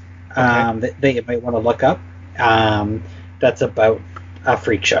that you might want to look up. That's about a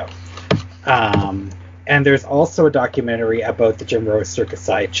freak show. And there's also a documentary about the Jim Rose Circus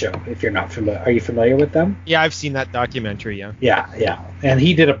Sideshow. If you're not familiar, are you familiar with them? Yeah, I've seen that documentary. Yeah. Yeah. And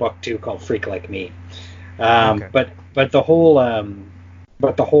he did a book too called Freak Like Me. But the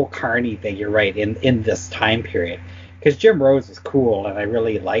whole Carney thing, you're right, in this time period, because Jim Rose is cool and I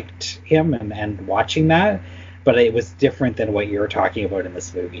really liked him and watching that. but it was different than what you were talking about in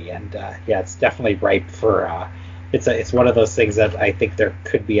this movie. And yeah, it's definitely ripe for. It's one of those things that I think there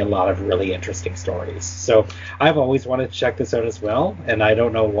could be a lot of really interesting stories. So I've always wanted to check this out as well, and I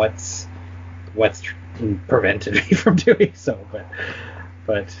don't know what's prevented me from doing so,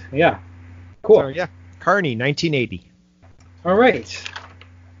 but yeah, cool. So yeah, Carney, 1980. All right.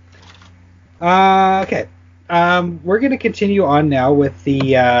 Okay. We're going to continue on now with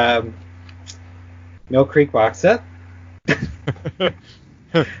the Mill Creek box set.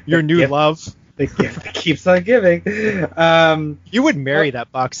 Your new love. The gift that keeps on giving. You would marry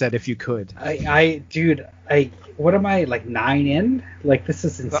that box set if you could. Dude, what am I, like 9 in? Like, this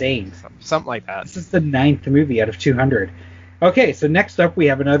is insane. Something like that. This is the 9th movie out of 200. Okay, so next up we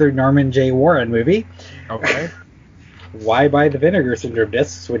have another Norman J. Warren movie. Okay. Why buy the Vinegar Syndrome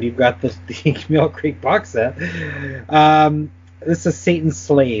discs when you've got the Mill Creek box set? This is Satan's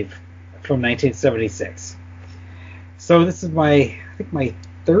Slave from 1976. So this is my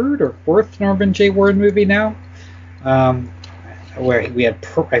third or fourth Norman J. Warren movie now. Where we had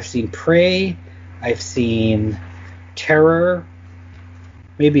I've seen Prey, I've seen Terror.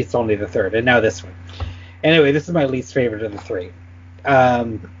 Maybe it's only the third, and now this one. Anyway, this is my least favorite of the three.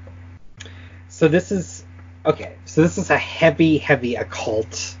 So this is a heavy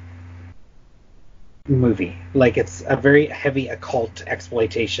occult movie. Like, it's a very heavy occult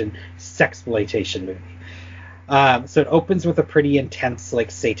sexploitation movie. So it opens with a pretty intense, like,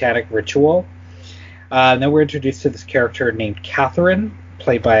 satanic ritual. Then we're introduced to this character named Catherine,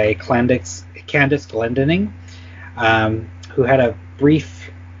 played by Candice Glendening, who had a brief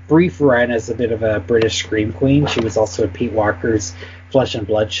run as a bit of a British scream queen. She was also in Pete Walker's Flesh and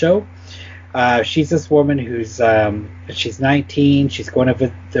Blood show. She's this woman who's she's 19. She's going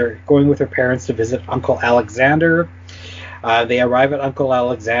with her parents to visit Uncle Alexander. They arrive at Uncle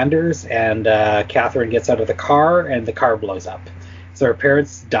Alexander's, and Catherine gets out of the car, and the car blows up. So her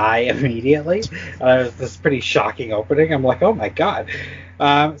parents die immediately. This is a pretty shocking opening. I'm like, oh my god.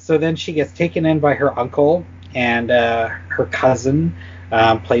 So then she gets taken in by her uncle and her cousin,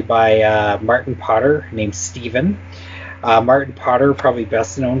 played by Martin Potter, named Stephen. Martin Potter, probably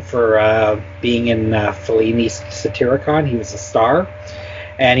best known for being in Fellini's Satyricon. He was a star.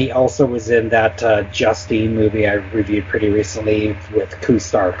 And he also was in that Justine movie I reviewed pretty recently with Koo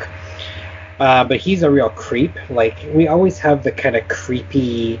Stark. But he's a real creep. Like, we always have the kind of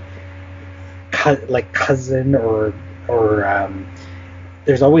creepy cousin or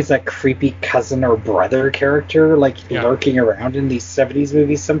there's always that creepy cousin or brother character lurking around in these 70s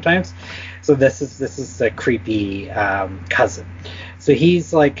movies sometimes. So this is the creepy cousin. So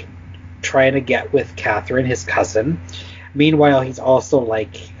he's like trying to get with Catherine, his cousin. Meanwhile, he's also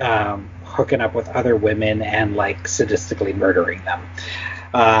like hooking up with other women and like sadistically murdering them.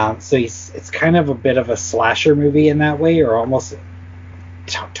 So it's kind of a bit of a slasher movie in that way, or almost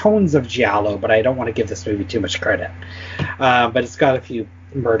tones of giallo, but I don't want to give this movie too much credit. But it's got a few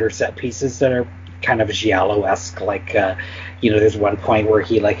murder set pieces that are kind of giallo-esque. Like, there's one point where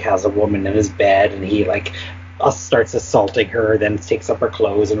he like has a woman in his bed, and he like starts assaulting her, then takes up her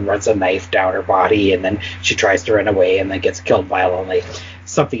clothes and runs a knife down her body, and then she tries to run away and then gets killed violently.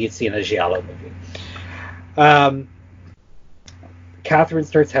 Something you'd see in a giallo movie. Catherine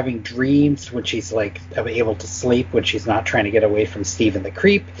starts having dreams when she's like able to sleep, when she's not trying to get away from Stephen the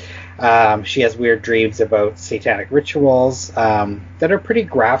creep. She has weird dreams about satanic rituals that are pretty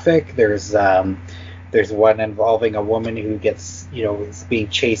graphic. There's one involving a woman who gets, is being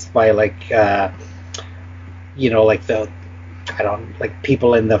chased by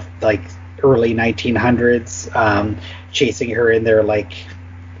people in the early 1900s, chasing her in their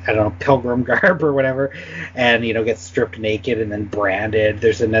pilgrim garb or whatever, and gets stripped naked and then branded.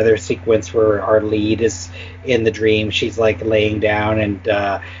 There's another sequence where our lead is in the dream. She's laying down, and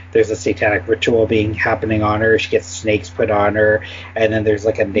there's a satanic ritual happening on her. She gets snakes put on her, and then there's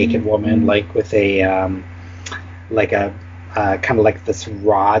a naked woman with a kind of like this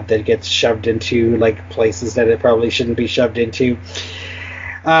rod that gets shoved into places that it probably shouldn't be shoved into.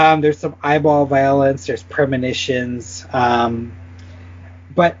 There's some eyeball violence. There's premonitions.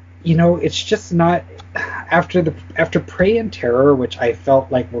 But it's just not after Prey and Terror, which I felt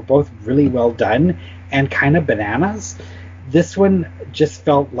like were both really well done and kind of bananas. This one just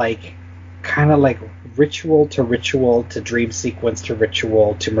felt kind of like ritual to dream sequence to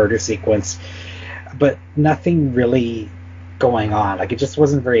ritual to murder sequence, but nothing really going on. It just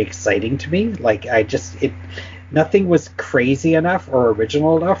wasn't very exciting to me. Nothing was crazy enough or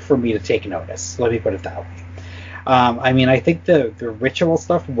original enough for me to take notice. Let me put it that way. I think the ritual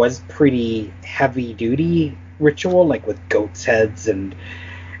stuff was pretty heavy duty ritual, with goat's heads and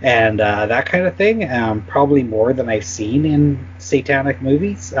and that kind of thing. Probably more than I've seen in satanic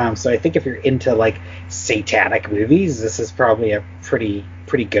movies. So I think if you're into like satanic movies, this is probably a pretty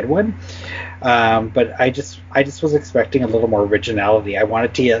good one. But I just was expecting a little more originality. I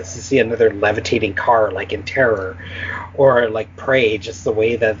wanted to see another levitating car like in Terror, or like Prey, just the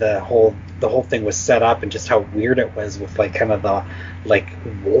way that the whole thing was set up and just how weird it was with like kind of the like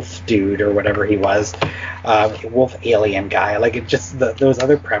wolf dude or whatever he was, wolf alien guy. Like it just those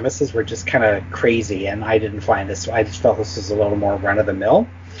other premises were just kind of crazy, and I didn't find this. I just felt this was a little more run of the mill.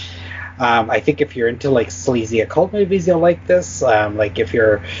 I think if you're into like sleazy occult movies, you'll like this. Like if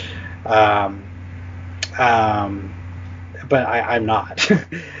you're, but I'm not.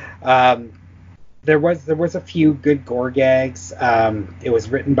 There was a few good gore gags. It was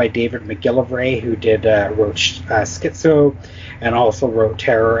written by David McGillivray, who wrote Schizo, and also wrote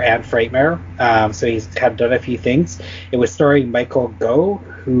Terror and Frightmare. So he's kind of done a few things. It was starring Michael Gough,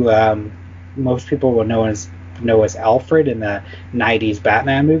 who most people will know as Alfred in the 90s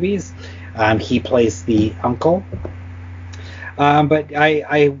Batman movies. He plays the uncle. But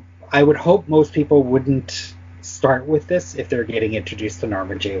I would hope most people wouldn't start with this if they're getting introduced to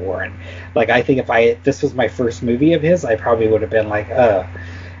Norman J. Warren. Like, I think if this was my first movie of his, I probably would have been like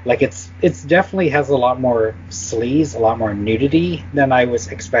it's definitely has a lot more sleaze, a lot more nudity than I was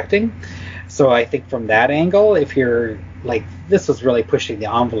expecting. So I think from that angle, if you're like, this was really pushing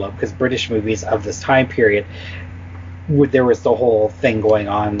the envelope, because British movies of this time period, there was the whole thing going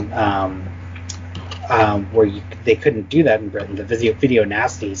on where they couldn't do that in Britain, the video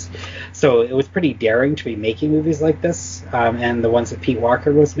nasties. So it was pretty daring to be making movies like this, and the ones that Pete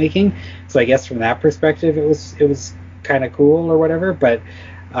Walker was making. So I guess from that perspective, it was kind of cool or whatever. But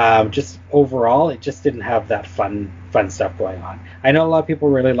just overall, it just didn't have that fun stuff going on. I know a lot of people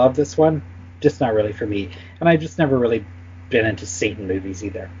really love this one, just not really for me. And I've just never really been into Satan movies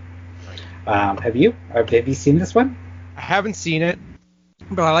either. Have you? Have you seen this one? I haven't seen it,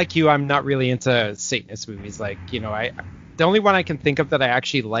 but like you, I'm not really into Satanist movies. Like, you know, the only one I can think of that I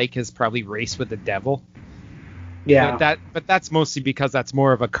actually like is probably Race with the Devil. Yeah. But that's mostly because that's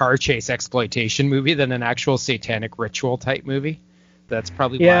more of a car chase exploitation movie than an actual satanic ritual type movie. That's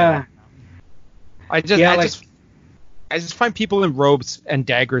probably why. I just find people in robes and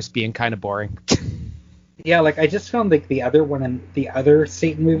daggers being kind of boring. Yeah, like I just found like the other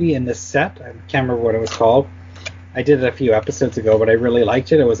Satan movie in this set, I can't remember what it was called. I did it a few episodes ago, but I really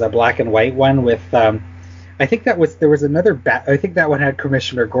liked it. It was a black and white one with, I think there was another I think that one had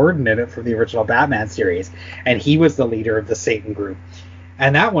Commissioner Gordon in it from the original Batman series, and he was the leader of the Satan group.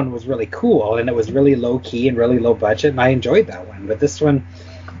 And that one was really cool, and it was really low key and really low budget, and I enjoyed that one. But this one,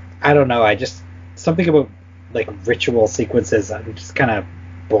 I don't know, something about like ritual sequences just kind of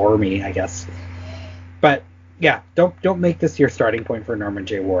bore me, I guess. But yeah, don't make this your starting point for Norman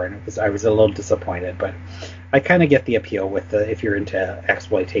J. Warren. I was a little disappointed, but I kind of get the appeal with if you're into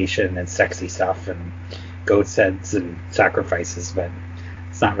exploitation and sexy stuff and goat's heads and sacrifices, but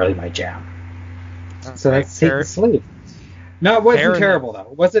it's not really my jam. So that's Satan's Slave. No, it wasn't terrible though.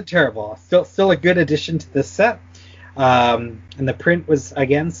 It wasn't terrible. Still a good addition to this set. And the print was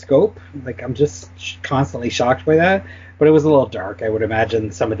again scope. Like, I'm just constantly shocked by that. But it was a little dark. I would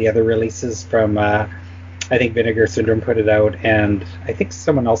imagine some of the other releases from I think Vinegar Syndrome put it out, and I think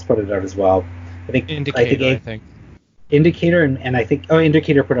someone else put it out as well. I think Indicator, and I think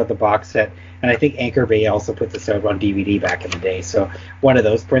Indicator put out the box set, and I think Anchor Bay also put this out on DVD back in the day. So one of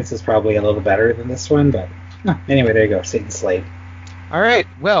those prints is probably a little better than this one, but anyway, there you go, Satan's Slave. All right,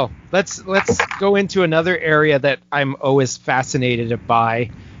 well, let's go into another area that I'm always fascinated by,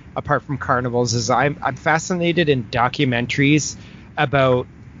 apart from carnivals, is I'm fascinated in documentaries about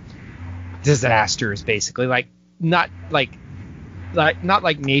disasters, basically, like not like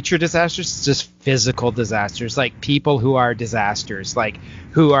nature disasters, just physical disasters, like people who are disasters, like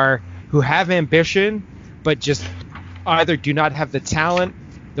who have ambition but just either do not have the talent,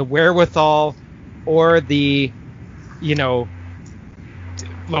 the wherewithal, or the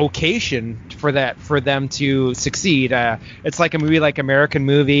location for them to succeed. It's like a movie like American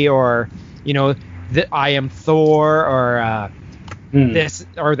Movie, or I Am Thor, or this,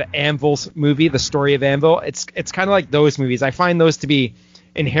 or the Anvil's movie, The Story of Anvil. It's kind of like those movies. I find those to be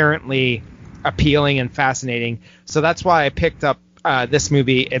inherently appealing and fascinating. So that's why I picked up this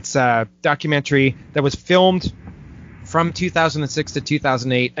movie. It's a documentary that was filmed from 2006 to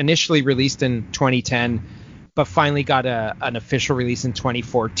 2008, initially released in 2010, but finally got an official release in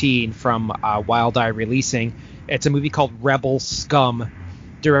 2014 from Wild Eye Releasing. It's a movie called Rebel Scum,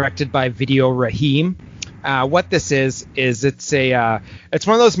 directed by Video Rahim. What this is it's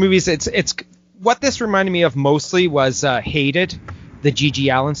one of those movies. It's what this reminded me of mostly was Hated the G.G.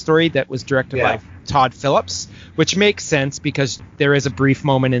 Allen story that was directed by Todd Phillips, which makes sense because there is a brief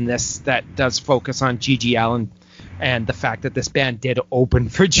moment in this that does focus on G.G. Allen and the fact that this band did open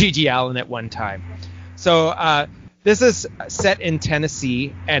for G.G. Allen at one time. So this is set in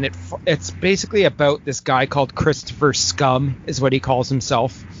Tennessee, and it's basically about this guy called Christopher Scum, is what he calls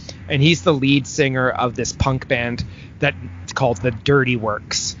himself, and he's the lead singer of this punk band that's called the Dirty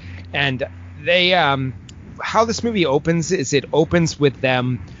Works. And they how this movie opens is it opens with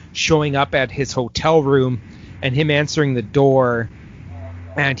them showing up at his hotel room and him answering the door,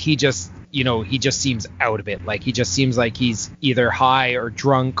 and he just seems out of it. Like, he just seems like he's either high or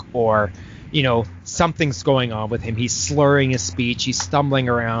drunk, or something's going on with him. He's slurring his speech, he's stumbling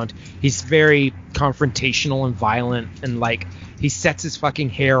around, he's very confrontational and violent, and like he sets his fucking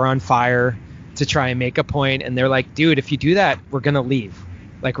hair on fire to try and make a point, and they're like, dude, if you do that, we're gonna leave.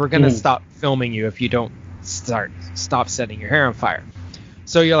 Like, we're gonna stop filming you if you don't stop setting your hair on fire.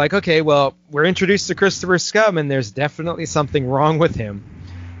 So you're like, okay, well, we're introduced to Christopher Scum, and there's definitely something wrong with him.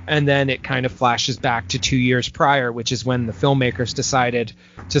 And then it kind of flashes back to 2 years prior, which is when the filmmakers decided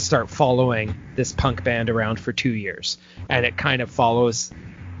to start following this punk band around for 2 years. And it kind of follows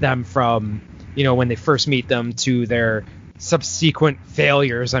them from, when they first meet them to their subsequent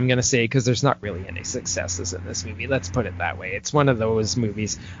failures, I'm going to say, because there's not really any successes in this movie. Let's put it that way. It's one of those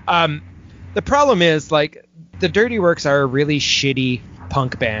movies. The problem is, like, the Dirty Works are a really shitty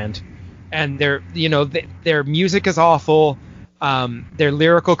punk band, and their music is awful. Their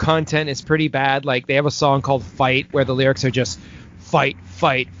lyrical content is pretty bad. Like, they have a song called Fight, where the lyrics are just fight,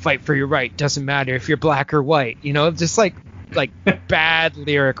 fight, fight for your right. Doesn't matter if you're black or white. Just like bad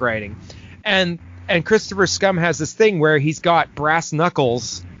lyric writing. And Christopher Scum has this thing where he's got brass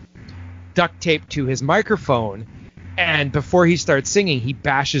knuckles duct taped to his microphone, and before he starts singing, he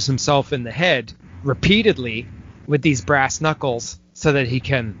bashes himself in the head repeatedly with these brass knuckles so that he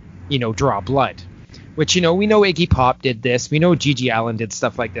can, draw blood. Which, we know Iggy Pop did this. We know G.G. Allen did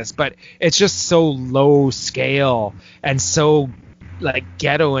stuff like this. But it's just so low scale and so, like,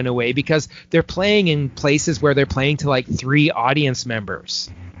 ghetto in a way, because they're playing in places where they're playing to, like, 3 audience members.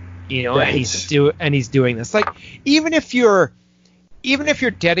 Right. And he's doing this. Like, even if you're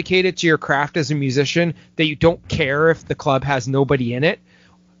dedicated to your craft as a musician, that you don't care if the club has nobody in it,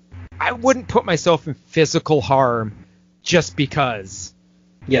 I wouldn't put myself in physical harm just because.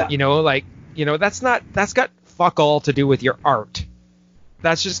 Yeah. That's got fuck all to do with your art.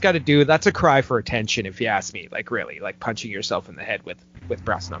 That's a cry for attention, if you ask me. Like, really, like punching yourself in the head with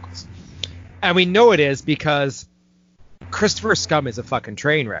brass knuckles. And we know it is because Christopher Scum is a fucking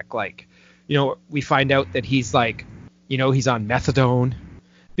train wreck. Like, we find out that he's like, he's on methadone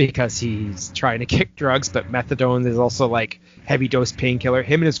because he's trying to kick drugs, but methadone is also like heavy dose painkiller.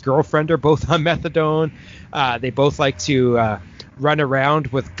 Him and his girlfriend are both on methadone. They both like to run around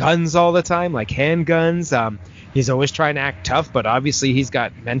with guns all the time, like handguns. He's always trying to act tough, but obviously he's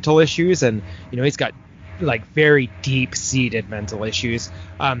got mental issues, and he's got like very deep-seated mental issues.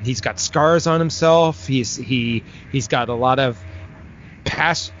 He's got scars on himself. He's got a lot of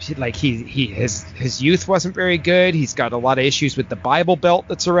past, like his youth wasn't very good. He's got a lot of issues with the Bible Belt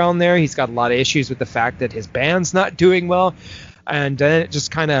that's around there. He's got a lot of issues with the fact that his band's not doing well, and then it just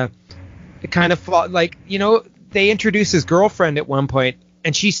kind of like, they introduce his girlfriend at one point,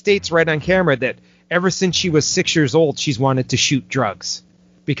 and she states right on camera that ever since she was 6 years old, she's wanted to shoot drugs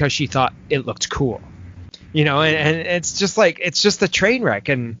because she thought it looked cool, and it's just like, it's just a train wreck,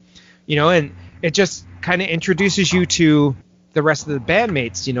 and and it just kind of introduces you to the rest of the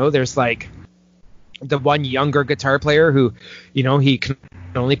bandmates. There's like the one younger guitar player who, he can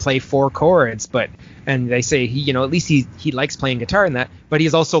only play 4 chords, and they say he, at least he likes playing guitar in that, but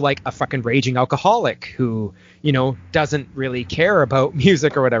he's also like a fucking raging alcoholic who, doesn't really care about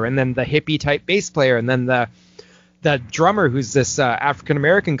music or whatever. And then the hippie type bass player, and then the drummer, who's this African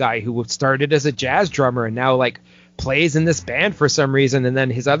American guy who started as a jazz drummer and now like plays in this band for some reason. And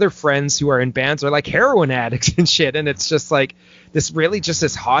then his other friends who are in bands are like heroin addicts and shit. And it's just like this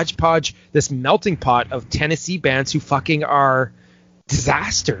hodgepodge, this melting pot of Tennessee bands who fucking are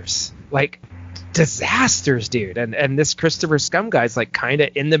disasters, like disasters, dude. And this Christopher Scum guy's like kind of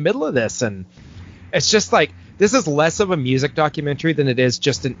in the middle of this, and it's just like, this is less of a music documentary than it is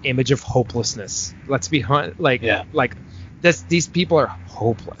just an image of hopelessness. Let's be like, these people are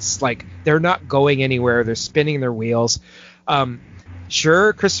hopeless. Like, they're not going anywhere. They're spinning their wheels.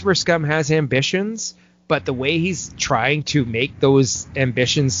 Sure, Christopher Scum has ambitions, but the way he's trying to make those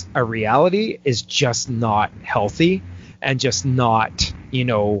ambitions a reality is just not healthy and just not,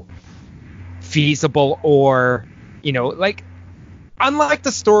 feasible, or, like, unlike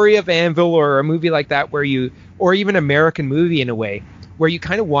the story of Anvil or a movie like that or even American Movie in a way, where you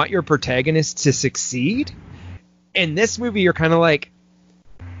kind of want your protagonist to succeed. In this movie, you're kind of like,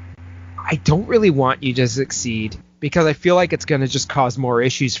 I don't really want you to succeed because I feel like it's going to just cause more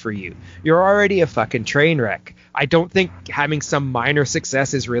issues for you. You're already a fucking train wreck. I don't think having some minor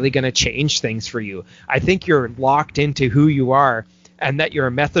success is really going to change things for you. I think you're locked into who you are, and that you're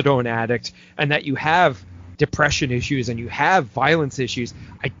a methadone addict, and that you have depression issues and you have violence issues.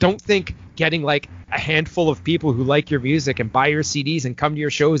 I don't think getting like a handful of people who like your music and buy your CDs and come to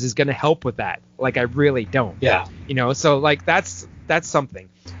your shows is going to help with that. Like, I really don't. Yeah. You know, so like that's something.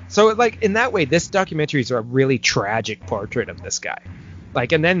 So like in that way, this documentary is a really tragic portrait of this guy.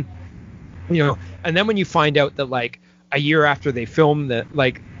 Like, and then, you know, and then when you find out that like a year after they filmed that,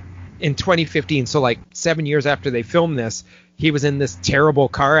 like in 2015, so like 7 years after they filmed this, he was in this terrible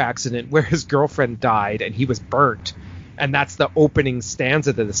car accident where his girlfriend died and he was burnt. And that's the opening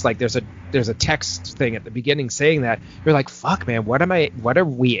stanza to this. Like there's a text thing at the beginning saying that. You're like, fuck, man, what are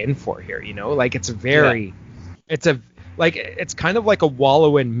we in for here? You know, like it's kind of like a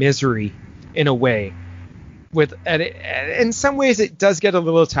wallow in misery in a way. And in some ways it does get a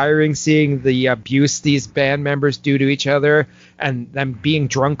little tiring seeing the abuse these band members do to each other, and them being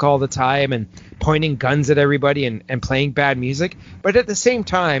drunk all the time and pointing guns at everybody and playing bad music. But at the same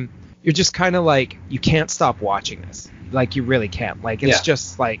time, you're just kind of like, you can't stop watching this. Like, you really can't. Like, it's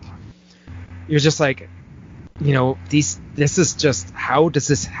just like, you're just like, you know, this is just, how does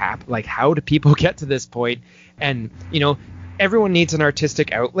this happen? Like, how do people get to this point? And, you know, everyone needs an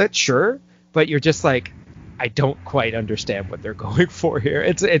artistic outlet, sure, but you're just like, I don't quite understand what they're going for here.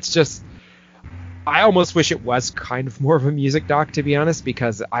 It's just, I almost wish it was kind of more of a music doc, to be honest,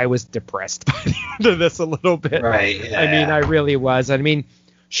 because I was depressed by the end of this a little bit. Right. Yeah. I mean, I really was. I mean,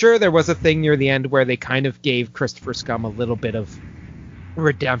 sure, there was a thing near the end where they kind of gave Christopher Scum a little bit of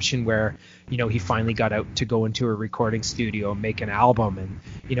redemption where, you know, he finally got out to go into a recording studio and make an album, and,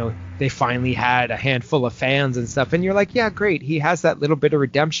 you know, they finally had a handful of fans and stuff, and you're like, yeah, great, he has that little bit of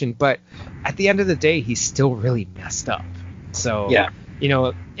redemption, but at the end of the day, he's still really messed up. So, yeah, you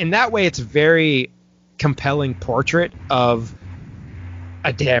know, in that way, it's a very compelling portrait of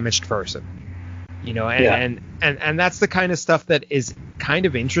a damaged person, you know, and that's the kind of stuff that is kind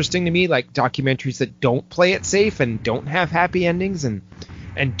of interesting to me, like documentaries that don't play it safe and don't have happy endings and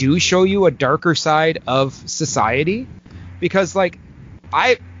do show you a darker side of society. Because like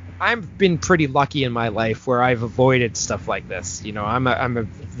I've been pretty lucky in my life where I've avoided stuff like this. You know, I'm a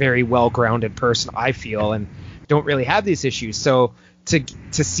very well-grounded person, I feel, and don't really have these issues. So to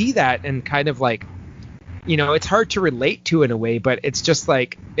see that and kind of like, you know, it's hard to relate to in a way, but it's just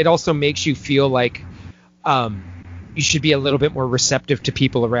like, it also makes you feel like you should be a little bit more receptive to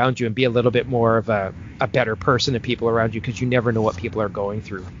people around you and be a little bit more of a better person to people around you, because you never know what people are going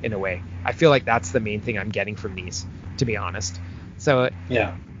through in a way. I feel like that's the main thing I'm getting from these, to be honest. So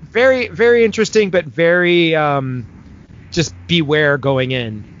yeah, very, very interesting, but very just beware going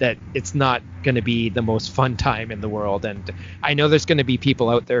in that it's not going to be the most fun time in the world. And I know there's going to be people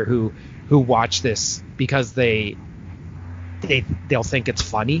out there who watch this because they'll think it's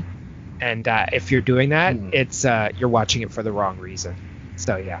funny. And if you're doing that, it's you're watching it for the wrong reason.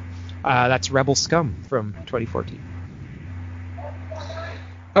 So yeah, that's Rebel Scum from 2014.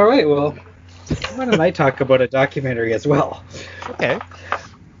 All right, well, why don't I talk about a documentary as well? Okay.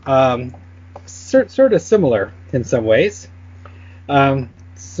 Sort of similar in some ways.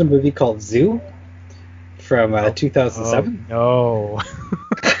 It's a movie called Zoo from 2007. Oh,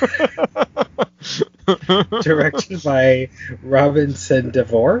 no. Directed by Robinson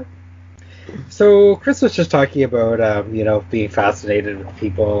DeVore. So Chris was just talking about, you know, being fascinated with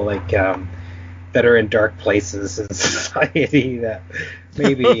people like that are in dark places in society that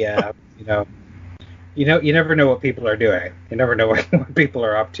maybe, you know, you never know what people are doing. You never know what people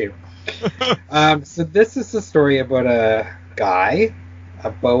are up to. So this is a story about a guy,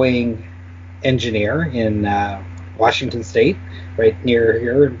 a Boeing engineer in Washington State, right near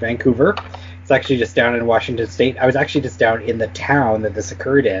here in Vancouver. It's actually just down in Washington State. I was actually just down in the town that this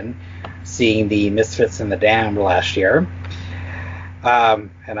occurred in, seeing the Misfits and the Damned last year. And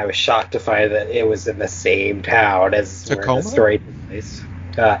I was shocked to find that it was in the same town as where the story took place,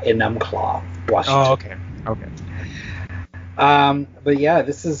 in Enumclaw, Washington. Oh, okay. But yeah,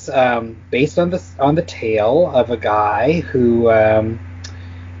 this is based on the tale of a guy who, a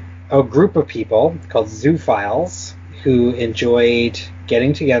group of people called Zoophiles, who enjoyed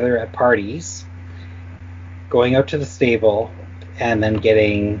getting together at parties, going out to the stable, and then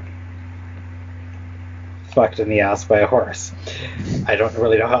getting fucked in the ass by a horse. I don't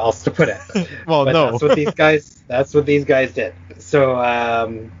really know how else to put it. Well, but no. That's what these guys did. So,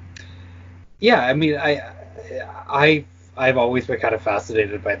 yeah, I mean, I I've always been kind of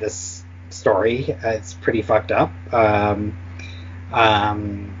fascinated by this story. It's pretty fucked up. And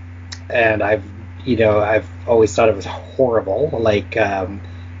I've always thought it was horrible. Like, from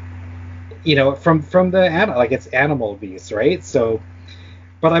the it's animal abuse, right? So,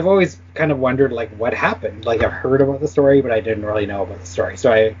 but I've always kind of wondered, like, what happened. Like, I've heard about the story, but I didn't really know about the story.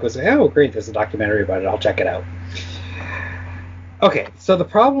 So I was like, oh, great, there's a documentary about it. I'll check it out. Okay, so the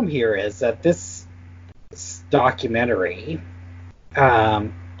problem here is that this documentary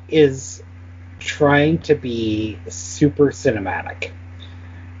is trying to be super cinematic.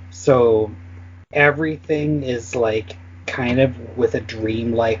 So everything is like kind of with a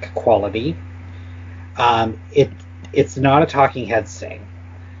dreamlike quality. It's not a talking heads thing,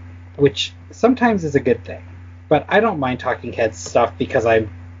 which sometimes is a good thing. But I don't mind talking heads stuff because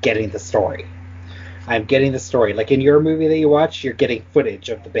I'm getting the story. I'm getting the story. Like in your movie that you watch, you're getting footage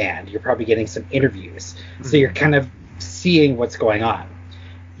of the band. You're probably getting some interviews. Mm-hmm. So you're kind of seeing what's going on.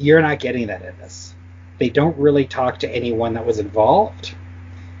 You're not getting that in this. They don't really talk to anyone that was involved.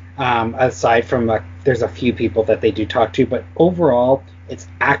 Aside from there's a few people that they do talk to, but overall it's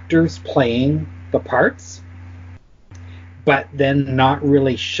actors playing the parts, but then not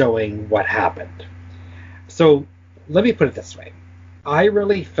really showing what happened. So let me put it this way. I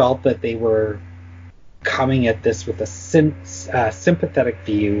really felt that they were coming at this with a sympathetic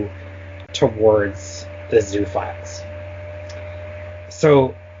view towards the Zoophiles.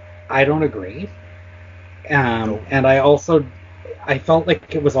 So I don't agree. And I felt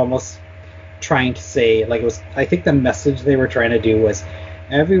like it was almost trying to say, like, I think the message they were trying to do was,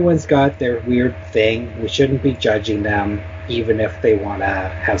 everyone's got their weird thing. We shouldn't be judging them, even if they want to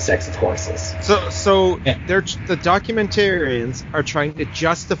have sex with horses. So the documentarians are trying to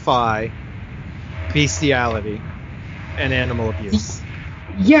justify bestiality and animal abuse.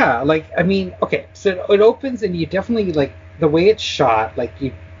 Yeah, like, I mean, okay, so it opens and you definitely, like, the way it's shot, like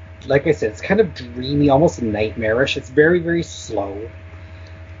I said, it's kind of dreamy, almost nightmarish. It's very, very slow.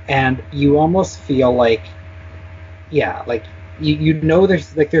 And you almost feel like, yeah, like,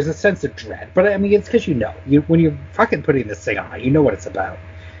 there's a sense of dread. But, I mean, it's because when you're fucking putting this thing on, you know what it's about.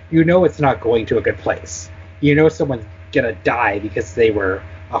 You know it's not going to a good place. You know someone's going to die because a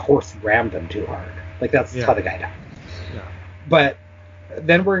horse rammed them too hard. Like, that's how the guy died. Yeah. But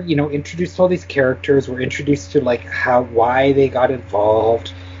then we're, introduced to all these characters. We're introduced to, like, why they got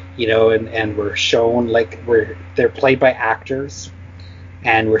involved. And we're shown, like, they're played by actors,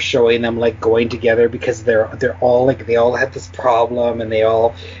 and we're showing them, like, going together because they're all, like, they all had this problem, and they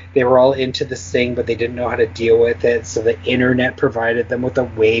were all into this thing, but they didn't know how to deal with it. So the internet provided them with a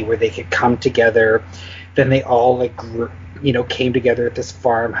way where they could come together. Then they all, like, came together at this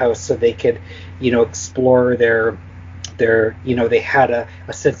farmhouse so they could, explore their they had a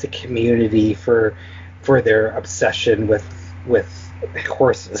sense of community for their obsession with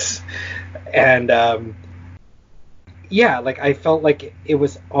horses. And like, I felt like it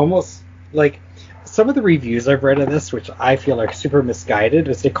was almost like some of the reviews I've read of this, which I feel are super misguided,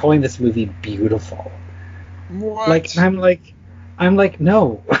 is they're calling this movie beautiful. What? Like, I'm like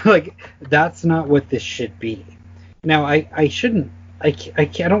no, like, that's not what this should be. Now I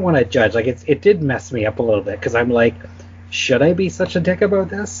don't want to judge. Like, it did mess me up a little bit because I'm like, should I be such a dick about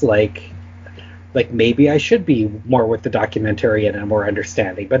this? Like maybe I should be more with the documentary and more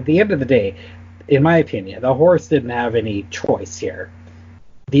understanding. But at the end of the day, in my opinion, the horse didn't have any choice here.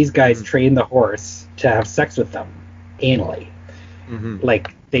 These guys trained the horse to have sex with them anally. Mm-hmm.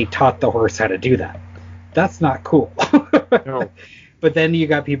 Like, they taught the horse how to do that. That's not cool. No. But then you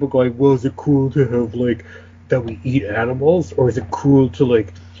got people going, well, is it cool to have, like, that we eat animals? Or is it cool to,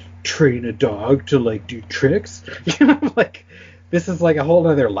 like, train a dog to, like, do tricks? Like, this is, like, a whole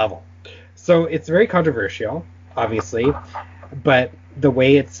other level. So it's very controversial, obviously, but the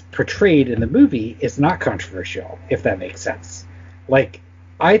way it's portrayed in the movie is not controversial, if that makes sense. Like,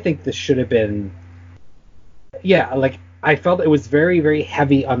 I think this should have been, like, I felt it was very, very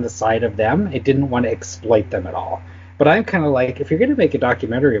heavy on the side of them. It didn't want to exploit them at all. But I'm kind of like, if you're going to make a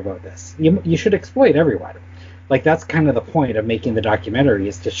documentary about this, you should exploit everyone. Like, that's kind of the point of making the documentary,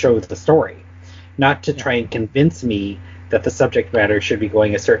 is to show the story, not to try and convince me that the subject matter should be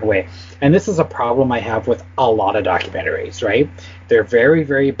going a certain way. And this is a problem I have with a lot of documentaries, right? They're very,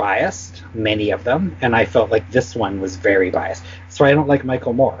 very biased, many of them, and I felt like this one was very biased. So I don't like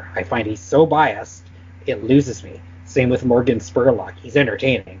Michael Moore. I find he's so biased, it loses me. Same with Morgan Spurlock. He's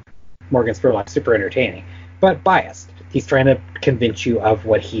entertaining. Morgan Spurlock's super entertaining, but biased. He's trying to convince you of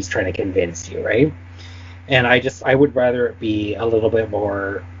what he's trying to convince you, right? And I would rather it be a little bit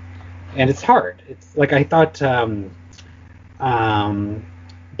more, and it's hard. It's like, I thought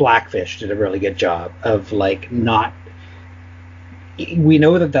Blackfish did a really good job of, like, not we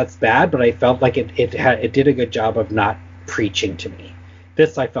know that that's bad, but I felt like it did a good job of not preaching to me.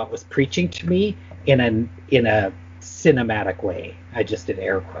 This I felt was preaching to me in a cinematic way. I just did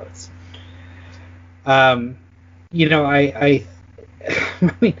air quotes. You know, I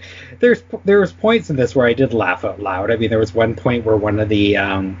mean, there was points in this where I did laugh out loud. I mean, there was one point where one of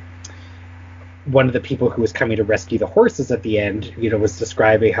the people who was coming to rescue the horses at the end, you know, was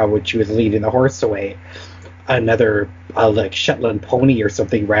describing how when she was leading the horse away, another like Shetland pony or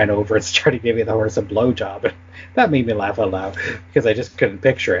something ran over and started giving the horse a blowjob. And that made me laugh out loud because I just couldn't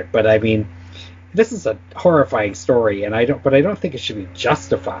picture it. But I mean, this is a horrifying story, and I don't think it should be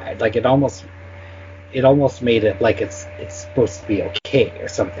justified. Like it almost made it like it's supposed to be okay or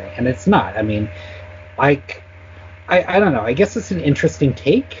something, and it's not. I mean, I don't know. I guess it's an interesting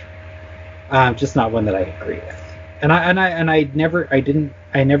take, just not one that I agree with. And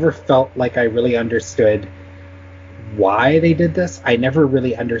I never felt like I really understood why they did this. I never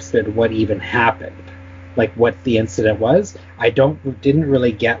really understood what even happened, like what the incident was. I didn't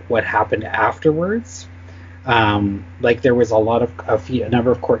really get what happened afterwards. Like there was a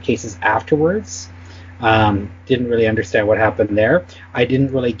number of court cases afterwards. Didn't really understand what happened there. I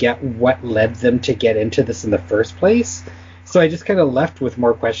didn't really get what led them to get into this in the first place. So I just kind of left with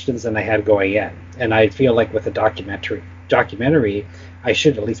more questions than I had going in. And I feel like with a documentary, I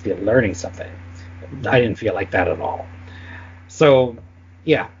should at least be learning something. I didn't feel like that at all. So,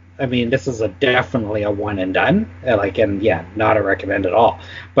 yeah, I mean, this is definitely a one and done. And yeah, not a recommend at all.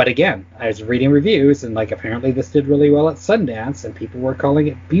 But again, I was reading reviews, and like apparently this did really well at Sundance, and people were calling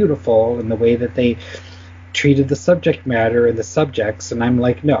it beautiful in the way that they treated the subject matter and the subjects. And I'm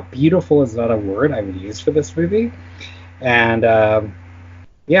like, no, beautiful is not a word I would use for this movie. And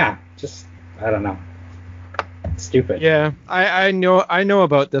yeah, just I don't know. Stupid. Yeah, I know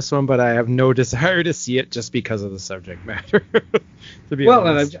about this one, but I have no desire to see it just because of the subject matter. To be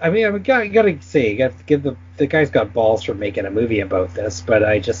honest. I mean, I gotta say, give the guy's got balls for making a movie about this, but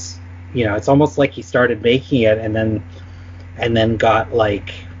I just, you know, it's almost like he started making it and then got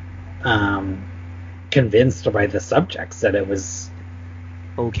like convinced by the subjects that it was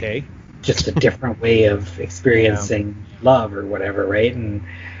okay, just a different way of experiencing love or whatever, right?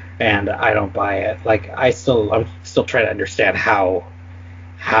 And I don't buy it. Like I'm still trying to understand how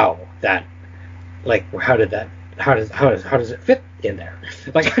that, like how does it fit in there?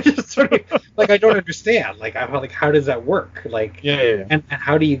 Like I just sort of like I don't understand. Like I'm like, how does that work? Like yeah. And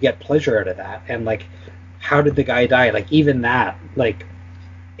how do you get pleasure out of that? And like how did the guy die? Like even that, like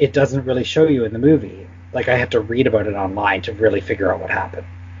it doesn't really show you in the movie. Like I had to read about it online to really figure out what happened.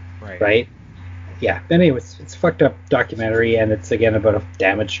 Right? Yeah. Anyways, it's a fucked up documentary, and it's again about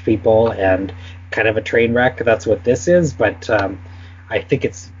damaged people and kind of a train wreck. That's what this is, but I think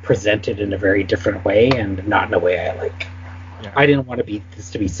it's presented in a very different way and not in a way I like. Yeah. I didn't want this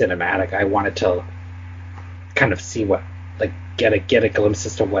to be cinematic. I wanted to kind of see what, like, get a glimpse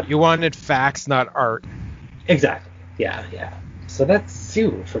as to what you wanted. Facts, not art. Exactly. Yeah. So that's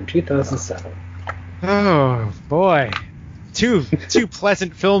Sue from 2007. Oh boy. Two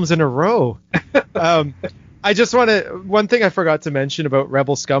pleasant films in a row. I just one thing I forgot to mention about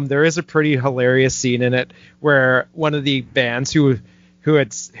Rebel Scum, there is a pretty hilarious scene in it where one of the bands who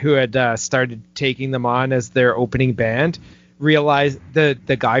had started taking them on as their opening band realized the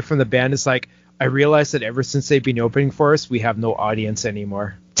guy from the band is like, I realized that ever since they've been opening for us, we have no audience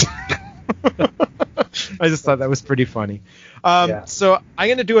anymore. I just thought that was pretty funny. So I'm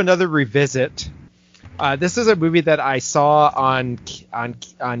going to do another revisit. This is a movie that I saw on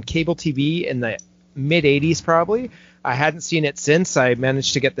cable TV in the mid 80s probably. I hadn't seen it since. I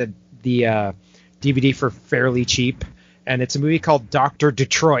managed to get the DVD for fairly cheap, and it's a movie called Dr.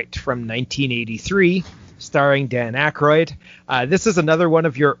 Detroit from 1983, starring Dan Aykroyd. This is another one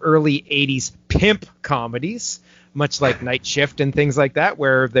of your early 80s pimp comedies, much like Night Shift and things like that,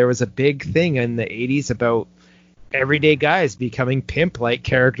 where there was a big thing in the 80s about everyday guys becoming pimp-like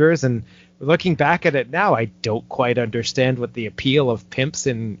characters. And looking back at it now, I don't quite understand what the appeal of pimps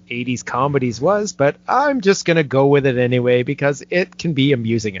in 80s comedies was, but I'm just going to go with it anyway because it can be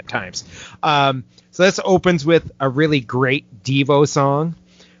amusing at times. So this opens with a really great Devo song,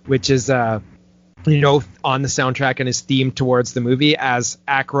 which is, on the soundtrack and is themed towards the movie as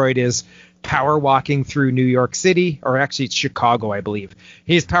Aykroyd is power walking through New York City, or actually it's Chicago, I believe.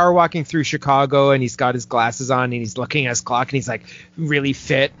 He's power walking through Chicago, and he's got his glasses on, and he's looking at his clock, and he's like really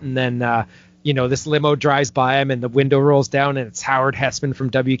fit. And then, this limo drives by him, and the window rolls down, and it's Howard Hessman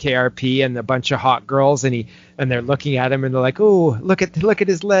from WKRP and a bunch of hot girls, and they're looking at him, and they're like, "Oh, look at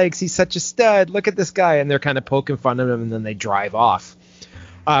his legs. He's such a stud. Look at this guy." And they're kind of poking fun of him, and then they drive off.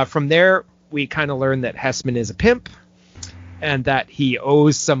 From there, we kind of learn that Hessman is a pimp. and that he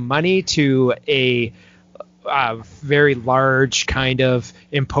owes some money to a very large, kind of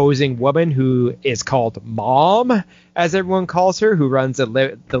imposing woman who is called Mom, as everyone calls her, who runs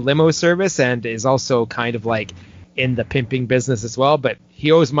the limo service and is also kind of like in the pimping business as well. But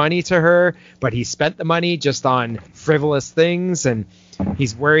he owes money to her, but he spent the money just on frivolous things, and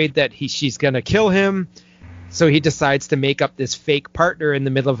he's worried that she's going to kill him. So he decides to make up this fake partner in the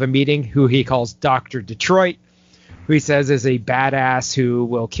middle of a meeting who he calls Dr. Detroit, who he says is a badass who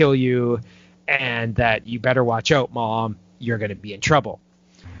will kill you, and that you better watch out, Mom, you're going to be in trouble.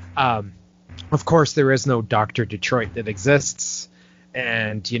 Of course, there is no Dr. Detroit that exists.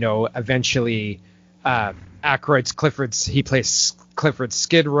 And, eventually he plays Clifford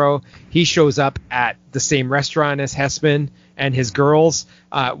Skid Row. He shows up at the same restaurant as Hessman and his girls.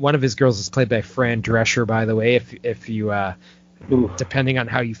 One of his girls is played by Fran Drescher, by the way, if you depending on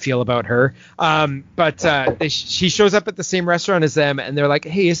how you feel about her. She shows up at the same restaurant as them, and they're like,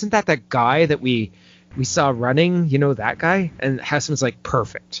 hey, isn't that guy that we saw running? That guy? And Hessman's like,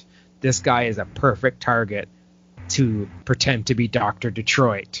 perfect. This guy is a perfect target to pretend to be Dr.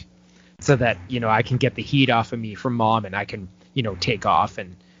 Detroit, so that, I can get the heat off of me from Mom, and I can, take off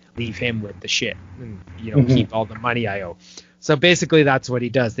and leave him with the shit and, keep all the money I owe. So basically that's what he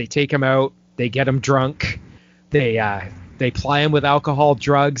does. They take him out, they get him drunk, they ply him with alcohol,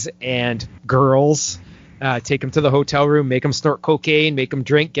 drugs, and girls. Take him to the hotel room, make him snort cocaine, make him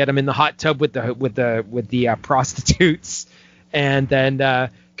drink, get him in the hot tub with the prostitutes, and then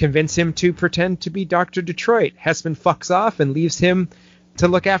convince him to pretend to be Dr. Detroit. Hessman fucks off and leaves him to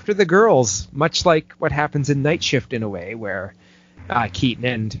look after the girls, much like what happens in Night Shift in a way, where Keaton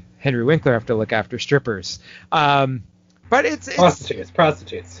and Henry Winkler have to look after strippers. But it's prostitutes.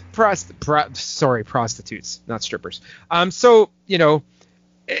 Prostitutes, not strippers. So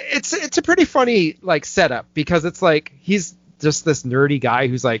it's a pretty funny setup, because it's like he's just this nerdy guy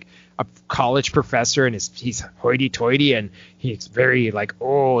who's like a college professor, and he's hoity-toity, and he's very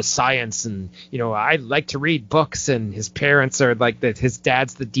science, and I like to read books, and his parents are his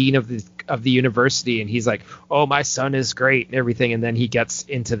dad's the dean of the university, and he's like, oh, my son is great and everything, and then he gets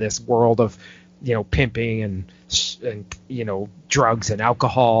into this world of pimping and drugs and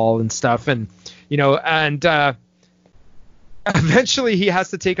alcohol and stuff, and eventually he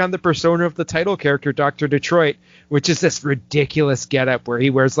has to take on the persona of the title character, Dr. Detroit, which is this ridiculous getup where he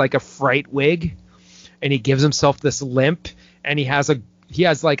wears a fright wig, and he gives himself this limp, and he has a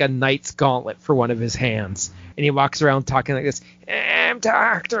knight's gauntlet for one of his hands, and he walks around talking like this, I'm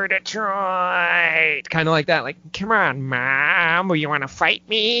Dr. Detroit, kind of like that, come on, Mom, you want to fight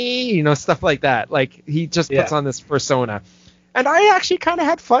me, stuff like that. He just puts on this persona, and I actually kind of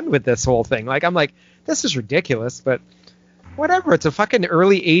had fun with this whole thing. I'm like, this is ridiculous, but whatever, it's a fucking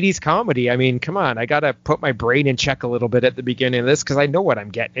early 80s comedy. I mean, come on, I gotta put my brain in check a little bit at the beginning of this, because I know what I'm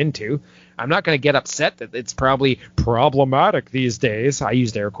getting into. I'm not going to get upset that it's probably problematic these days. I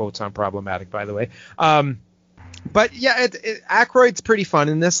used air quotes on problematic, by the way. But yeah, Aykroyd's pretty fun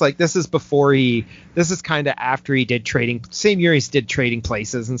in this. This is kind of after he did same year he did Trading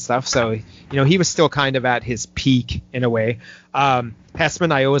Places and stuff. So, he was still kind of at his peak in a way.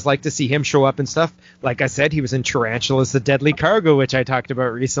 Hessman, I always like to see him show up and stuff. Like I said, he was in Tarantulas, the Deadly Cargo, which I talked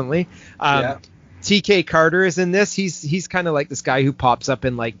about recently. TK Carter is in this. He's kind of like this guy who pops up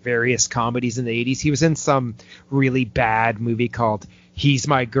in various comedies in the 80s. He was in some really bad movie called He's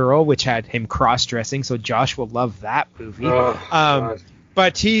My Girl, which had him cross-dressing, so Josh will love that movie.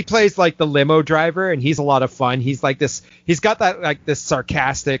 But he plays the limo driver, and he's a lot of fun. He's he's got that this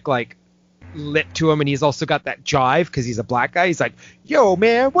sarcastic lit to him, and he's also got that jive because he's a black guy. He's like, yo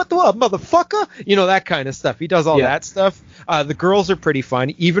man, what the up, motherfucker, that kind of stuff. He does all that stuff. The girls are pretty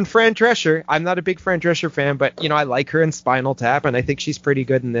fun, even Fran Drescher. I'm not a big Fran Drescher fan, but I like her in Spinal Tap, and I think she's pretty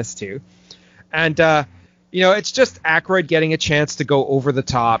good in this too. And it's just Aykroyd getting a chance to go over the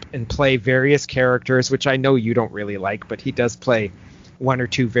top and play various characters, which I know you don't really like, but he does play one or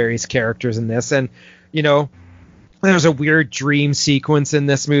two various characters in this. And there's a weird dream sequence in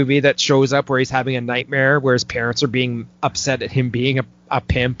this movie that shows up where he's having a nightmare where his parents are being upset at him being a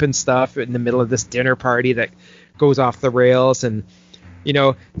pimp and stuff in the middle of this dinner party that goes off the rails. And,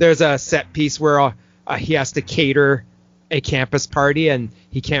 there's a set piece where he has to cater a campus party, and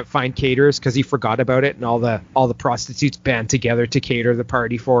he can't find caterers because he forgot about it, and all the prostitutes band together to cater the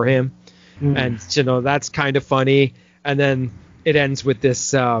party for him. And, that's kind of funny. And then it ends with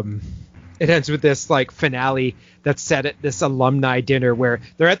this finale that's set at this alumni dinner where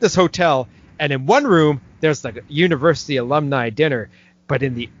they're at this hotel, and in one room there's the university alumni dinner, but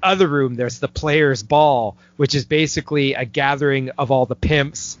in the other room there's the players ball, which is basically a gathering of all the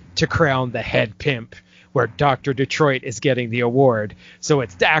pimps to crown the head pimp, where Dr. Detroit is getting the award. So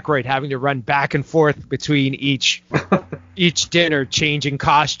it's Aykroyd having to run back and forth between each dinner, changing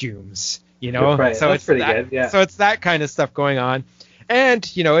costumes. Right. So that's pretty good. Yeah. So it's that kind of stuff going on.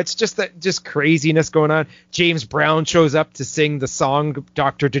 And, it's just craziness going on. James Brown shows up to sing the song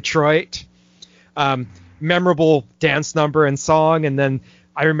Dr. Detroit. Memorable dance number and song. And then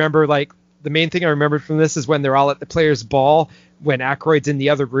I remember, the main thing I remember from this is when they're all at the players' ball, when Aykroyd's in the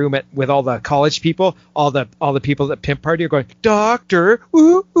other room with all the college people, all the people at Pimp Party are going, Doctor,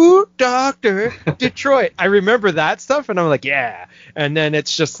 ooh, ooh, Dr. Detroit. I remember that stuff, and I'm like, yeah. And then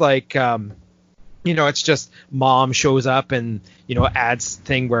it's just it's just Mom shows up and, adds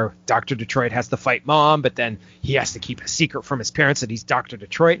thing where Dr. Detroit has to fight Mom, but then he has to keep a secret from his parents that he's Dr.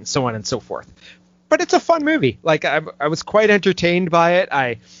 Detroit, and so on and so forth. But it's a fun movie. I was quite entertained by it.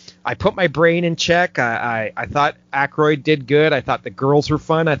 I put my brain in check. I thought Aykroyd did good. I thought the girls were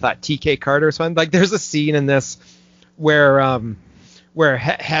fun. I thought T.K. Carter was fun. There's a scene in this where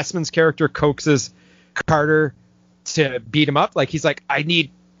Hessman's character coaxes Carter to beat him up. He's like, I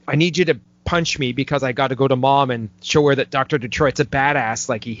need you to punch me because I got to go to Mom and show her that Dr. Detroit's a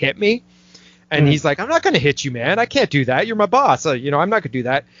badass. He hit me. And he's like, I'm not going to hit you, man. I can't do that. You're my boss. I'm not going to do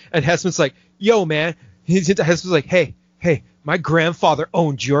that. And Hessman's like, yo, man. Hessman's like, hey, my grandfather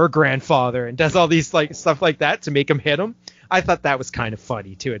owned your grandfather, and does all these stuff like that to make him hit him. I thought that was kind of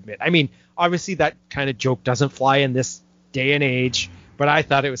funny to admit. I mean, obviously that kind of joke doesn't fly in this day and age, but I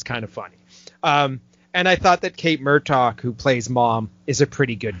thought it was kind of funny. And I thought that Kate Murdoch, who plays Mom, is a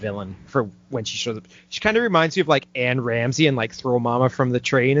pretty good villain for when she shows up. She kind of reminds me of Anne Ramsey and Throw Mama from the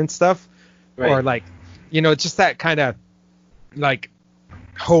Train and stuff. Right. Or just that kind of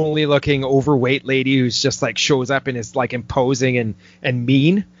homely looking overweight lady who's just shows up and is imposing and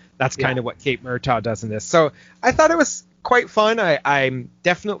mean. That's kind of what Kate Murtaugh does in this. So I thought it was quite fun. I'm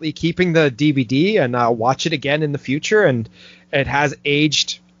definitely keeping the DVD and I'll watch it again in the future. And it has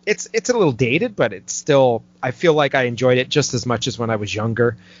aged. It's a little dated, but it's still, I feel like I enjoyed it just as much as when I was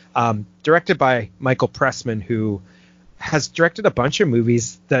younger. Directed by Michael Pressman, who has directed a bunch of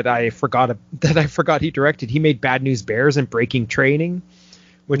movies that I forgot he directed. He made Bad News Bears and Breaking Training,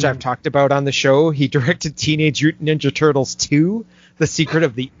 which I've talked about on the show. He directed Teenage Mutant Ninja Turtles 2, The Secret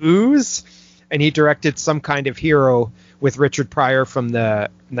of the Ooze, and he directed Some Kind of Hero with Richard Pryor from the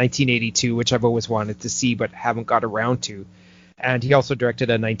 1982, which I've always wanted to see but haven't got around to. And he also directed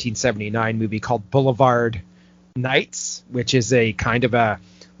a 1979 movie called Boulevard Nights, which is a kind of a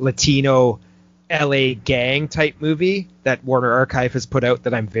Latino LA gang type movie that Warner Archive has put out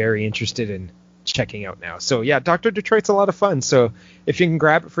that I'm very interested in checking out now. So yeah, Dr. Detroit's a lot of fun. So if you can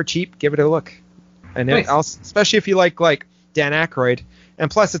grab it for cheap, give it a look. And nice. Especially if you like Dan Aykroyd. And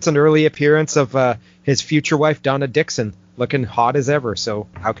plus it's an early appearance of his future wife, Donna Dixon, looking hot as ever. So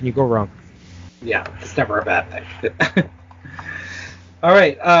how can you go wrong? Yeah, it's never a bad thing. All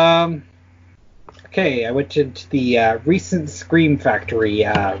right. Okay, I went into the recent Scream Factory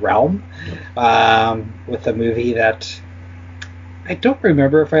realm with a movie that I don't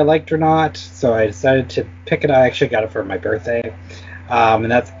remember if I liked or not, so I decided to pick it. I actually got it for my birthday,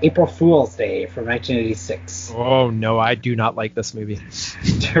 and that's April Fool's Day from 1986. Oh, no, I do not like this movie.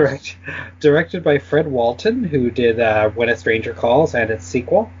 Directed by Fred Walton, who did When a Stranger Calls and its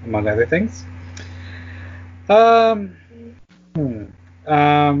sequel, among other things. So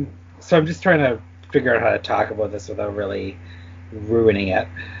I'm just trying to figure out how to talk about this without really ruining it.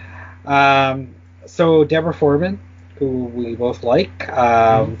 So Deborah Foreman, who we both like,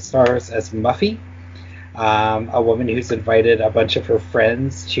 stars as Muffy, a woman who's invited a bunch of her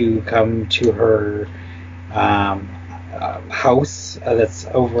friends to come to her house that's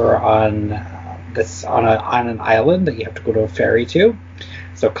over on an island that you have to go to a ferry to.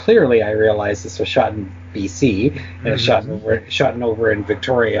 So clearly, I realized this was shot in BC and it's shot over in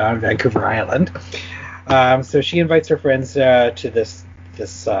Victoria on Vancouver Island. So she invites her friends to this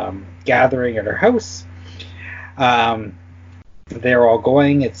gathering at her house. They're all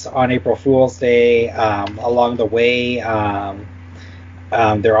going. It's on April Fool's Day. Along the way,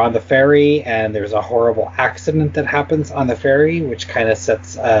 they're on the ferry, and there's a horrible accident that happens on the ferry, which kind of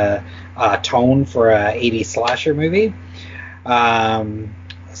sets a tone for a 80s slasher movie.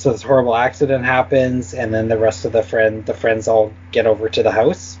 So this horrible accident happens, and then the rest of the friends all get over to the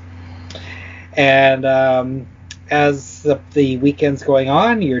house. And as the weekend's going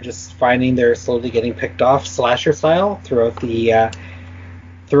on, you're just finding they're slowly getting picked off slasher style throughout the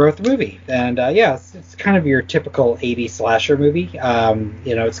movie. And it's kind of your typical 80s slasher movie.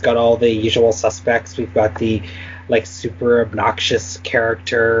 It's got all the usual suspects. We've got the super obnoxious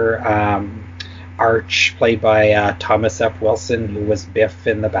character Arch, played by Thomas F. Wilson, who was Biff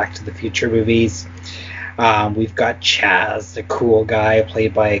in the Back to the Future movies. We've got Chaz, the cool guy,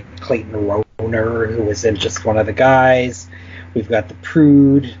 played by Clayton Rohner, who was in Just One of the Guys. We've got the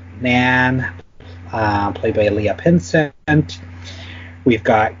prude, Nan, played by Leah Pinsent. We've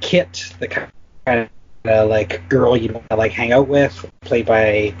got Kit, the kind of like girl you want to like hang out with, played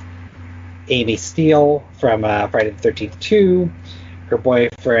by Amy Steele from Friday the 13th 2. Her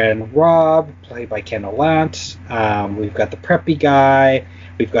boyfriend Rob, played by Ken Olant. We've got the preppy guy.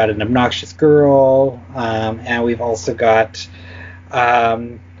 We've got an obnoxious girl, and we've also got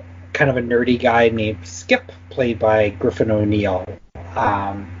kind of a nerdy guy named Skip, played by Griffin O'Neill,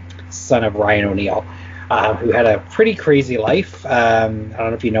 son of Ryan O'Neill, who had a pretty crazy life. I don't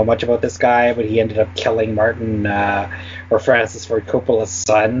know if you know much about this guy, but he ended up killing Martin or Francis Ford Coppola's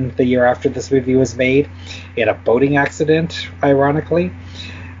son the year after this movie was made in a boating accident, ironically,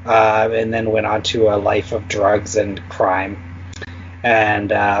 and then went on to a life of drugs and crime.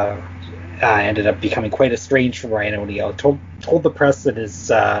 And ended up becoming quite estranged from Ryan O'Neill. Told the press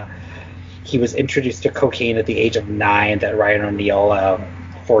that he was introduced to cocaine at the age of 9, that Ryan O'Neill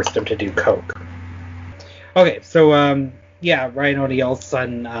forced him to do coke. Okay, so Ryan O'Neill's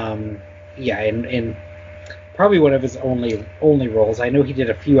son, in probably one of his only roles. I know he did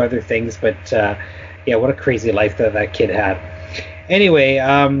a few other things, but what a crazy life that kid had. Anyway,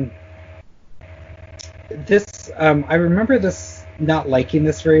 I remember this not liking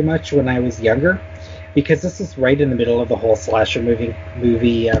this very much when I was younger, because this is right in the middle of the whole slasher movie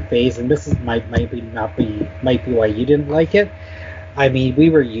phase, and this might be why you didn't like it. I mean,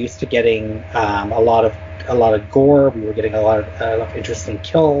 we were used to getting a lot of gore. We were getting a lot of interesting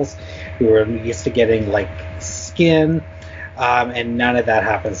kills. We were used to getting like skin, and none of that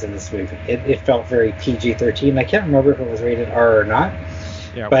happens in this movie. It felt very PG-13. I can't remember if it was rated R or not.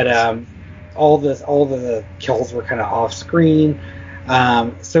 Yeah, but all the kills were kind of off screen.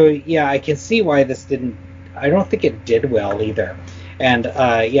 I can see why this didn't. I don't think it did well either. And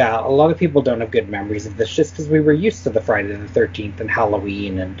a lot of people don't have good memories of this just because we were used to the Friday the 13th and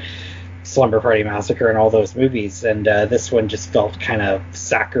Halloween and Slumber Party Massacre and all those movies, and this one just felt kind of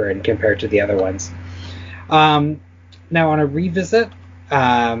saccharine compared to the other ones. Now on a revisit,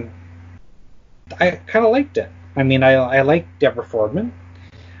 I kind of liked it. I mean, I liked Deborah Foreman.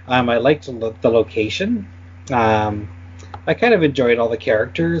 I liked the location. I kind of enjoyed all the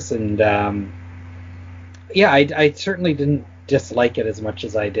characters, and I certainly didn't dislike it as much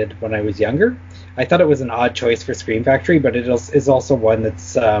as I did when I was younger. I thought it was an odd choice for Scream Factory, but it is also one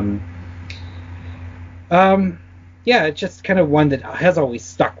that's it's just kind of one that has always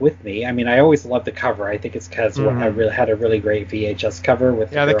stuck with me. I mean, I always loved the cover. I think it's because I really had a really great VHS cover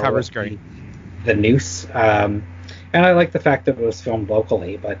with the cover's great. The noose. And I like the fact that it was filmed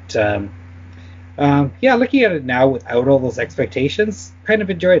locally, but looking at it now without all those expectations, kind of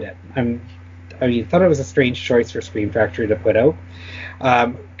enjoyed it. Thought it was a strange choice for Scream Factory to put out.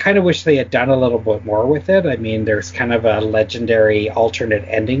 Kind of wish they had done a little bit more with it. I mean, there's kind of a legendary alternate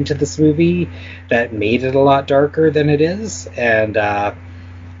ending to this movie that made it a lot darker than it is, and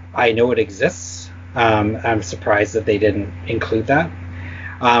I know it exists. I'm surprised that they didn't include that.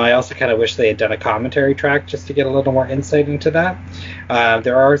 I also kind of wish they had done a commentary track just to get a little more insight into that.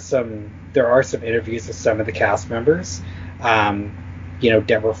 There are some interviews with some of the cast members.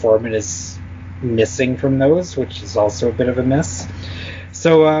 Deborah Foreman is missing from those, which is also a bit of a miss.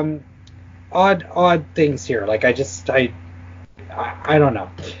 So odd things here. Like I don't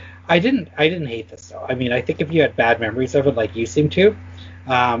know. I didn't hate this though. I mean, I think if you had bad memories of it, like you seem to,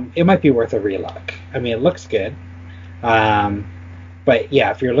 it might be worth a relook. I mean, it looks good. But yeah,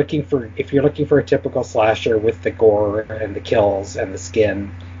 if you're looking for a typical slasher with the gore and the kills and the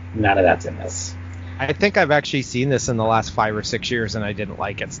skin, none of that's in this. I think I've actually seen this in the last 5 or 6 years, and I didn't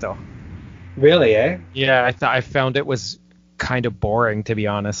like it still. Really, eh? Yeah, I found it was kind of boring, to be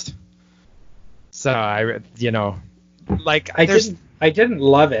honest. So I didn't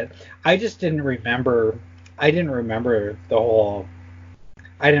love it. I just didn't remember. I didn't remember the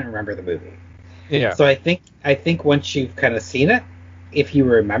movie. Yeah. So I think once you've kind of seen it, if you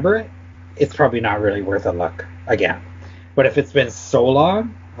remember it, it's probably not really worth a look again. But if it's been so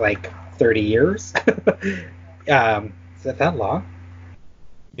long, like 30 years, is that long?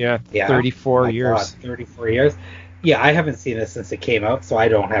 Yeah, 34 years. God, 34 years. Yeah, I haven't seen this since it came out, so I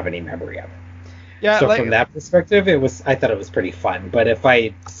don't have any memory of it. Yeah. So from that perspective, I thought it was pretty fun. But if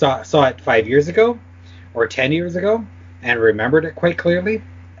I saw it 5 years ago or 10 years ago and remembered it quite clearly,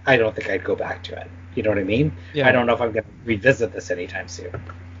 I don't think I'd go back to it. You know what I mean? Yeah. I don't know if I'm going to revisit this anytime soon.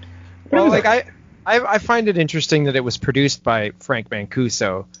 Well, I find it interesting that it was produced by Frank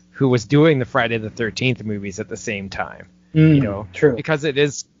Mancuso, who was doing the Friday the 13th movies at the same time. True. Because it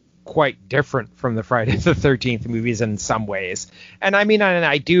is quite different from the Friday the 13th movies in some ways. And I mean, and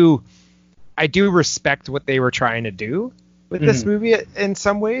I do respect what they were trying to do with this movie in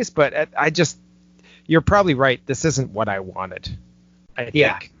some ways, but you're probably right. This isn't what I wanted. I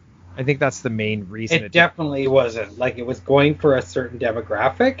think that's the main reason. It definitely wasn't. Like, it was going for a certain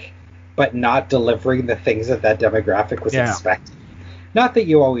demographic, but not delivering the things that demographic was expecting. Not that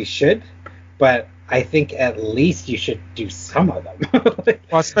you always should, but I think at least you should do some of them.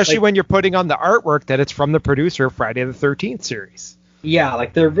 Well, especially when you're putting on the artwork that it's from the producer of Friday the 13th series. Yeah,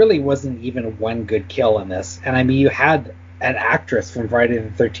 like, there really wasn't even one good kill in this. And, I mean, you had an actress from Friday the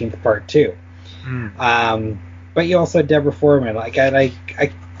 13th Part 2. But you also had Deborah Foreman. Like, I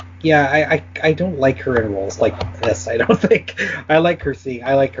don't like her in roles like this. I don't think I like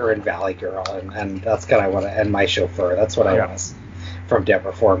her in Valley Girl, and that's kind of what and My Chauffeur. That's what I want to see from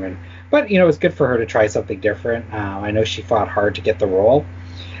Deborah Foreman. But you know, it's good for her to try something different. I know she fought hard to get the role.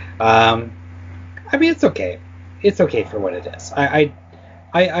 I mean, it's okay. It's okay for what it is. I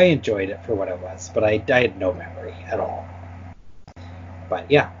enjoyed it for what it was, but I had no memory at all. But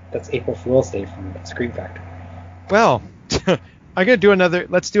yeah, that's April Fool's Day from Scream Factory. Well,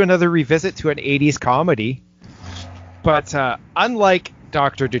 let's do another revisit to an 80s comedy. But unlike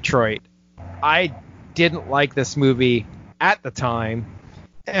Dr. Detroit, I didn't like this movie at the time.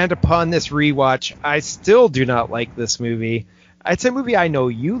 And upon this rewatch, I still do not like this movie. It's a movie I know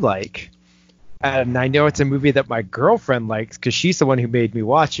you like. And I know it's a movie that my girlfriend likes because she's the one who made me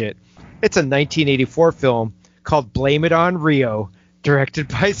watch it. It's a 1984 film called Blame It on Rio, directed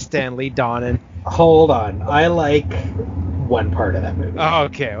by Stanley Donen. Hold on. I like one part of that movie. Oh,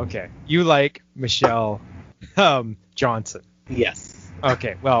 okay. You like Michelle Johnson. Yes.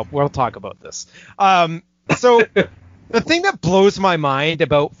 Okay, well, we'll talk about this. So the thing that blows my mind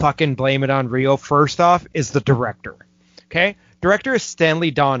about fucking Blame It on Rio, first off, is the director. Okay? Director is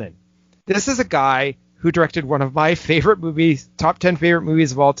Stanley Donen. This is a guy who directed one of my favorite movies, top 10 favorite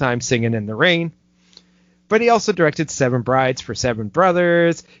movies of all time, Singin' in the Rain. But he also directed Seven Brides for Seven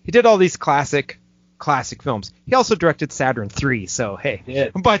Brothers. He did all these classic films. He also directed Saturn 3, so hey. Yeah.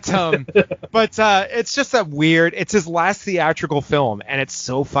 But it's just a weird, it's his last theatrical film, and it's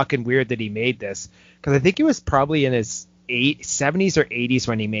so fucking weird that he made this, because I think he was probably in his 70s or 80s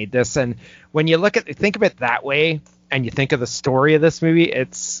when he made this. And when you think of it that way, and you think of the story of this movie,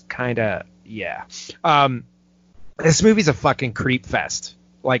 it's kind of, yeah. This movie's a fucking creep fest,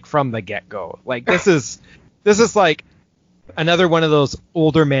 like, from the get-go. Like, this is like another one of those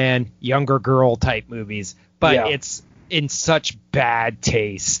older man, younger girl type movies, but it's in such bad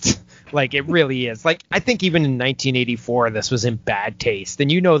taste. Like, it really is. Like, I think even in 1984, this was in bad taste. And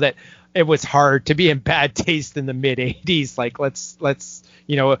you know that it was hard to be in bad taste in the mid 80s. Like, let's,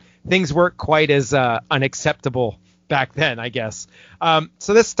 things weren't quite as unacceptable back then, I guess.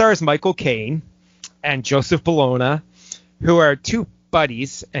 So this stars Michael Caine and Joseph Bologna, who are two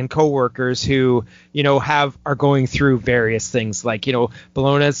buddies and co-workers who, are going through various things. Like,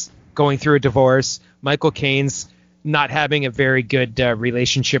 Bologna's going through a divorce. Michael Caine's not having a very good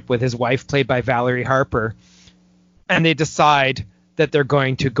relationship with his wife, played by Valerie Harper. And they decide that they're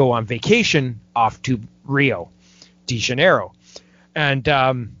going to go on vacation off to Rio de Janeiro. And,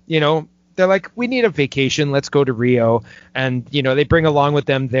 they're like, we need a vacation. Let's go to Rio. And, they bring along with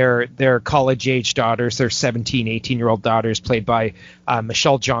them their college-age daughters, their 17, 18-year-old daughters, played by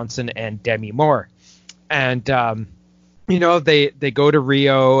Michelle Johnson and Demi Moore. And, they go to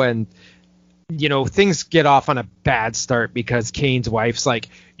Rio, and, things get off on a bad start because Caine's wife's like,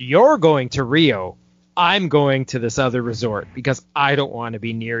 you're going to Rio. I'm going to this other resort because I don't want to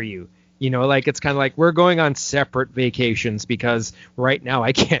be near you. It's kind of like we're going on separate vacations because right now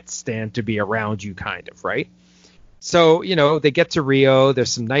I can't stand to be around you, kind of, right? So, they get to Rio.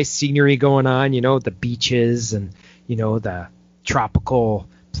 There's some nice scenery going on, the beaches and, the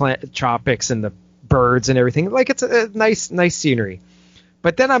tropics and the birds and everything. Like, it's a nice scenery.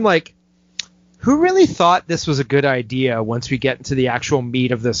 But then I'm like, who really thought this was a good idea once we get into the actual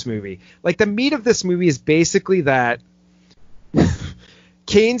meat of this movie? Like, the meat of this movie is basically that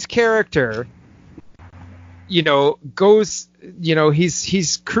Caine's character, goes,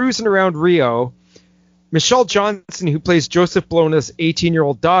 he's cruising around Rio. Michelle Johnson, who plays Joseph Bologna's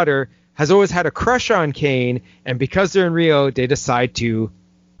 18-year-old daughter, has always had a crush on Caine, and because they're in Rio, they decide to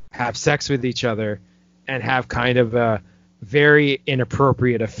have sex with each other and have kind of a very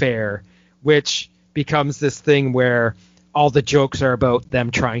inappropriate affair, which becomes this thing where all the jokes are about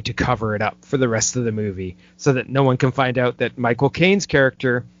them trying to cover it up for the rest of the movie so that no one can find out that Michael Caine's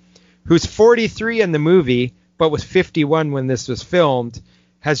character, who's 43 in the movie but was 51 when this was filmed,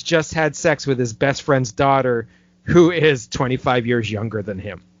 has just had sex with his best friend's daughter, who is 25 years younger than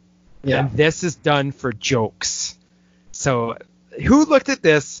him. Yeah. And this is done for jokes. So who looked at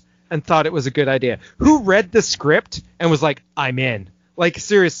this and thought it was a good idea? Who read the script and was like, I'm in? Like,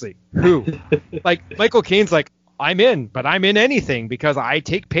 seriously, who? Like, Michael Caine's like, I'm in, but I'm in anything because I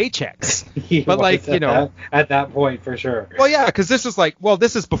take paychecks. But like, you know, at that point for sure. Well, yeah, because this is like, well,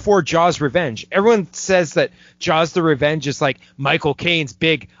 this is before Jaws Revenge. Everyone says that Jaws the Revenge is like Michael Caine's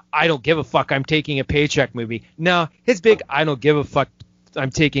big, I don't give a fuck, I'm taking a paycheck movie. No, his big, I don't give a fuck,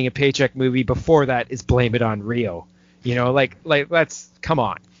 I'm taking a paycheck movie before that is Blame It on Rio. You know, like that's, come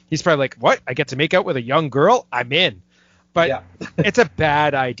on. He's probably like, what? I get to make out with a young girl? I'm in. But yeah. It's a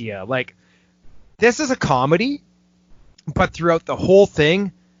bad idea. Like, this is a comedy, but throughout the whole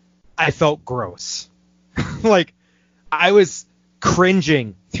thing, I felt gross. Like, I was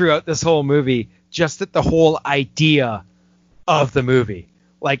cringing throughout this whole movie just at the whole idea of the movie.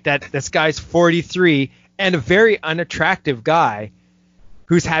 Like, that this guy's 43 and a very unattractive guy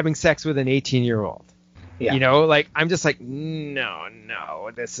who's having sex with an 18-year-old. Yeah. You know, like, I'm just like,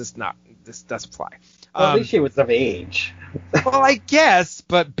 no, this doesn't fly. Well, at least she was of age. Well, I guess,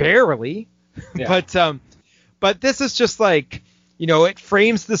 but barely. Yeah. But this is just like, you know, it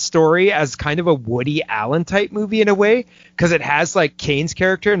frames the story as kind of a Woody Allen type movie in a way, because it has like Caine's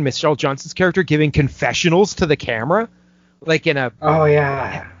character and Michelle Johnson's character giving confessionals to the camera, like in a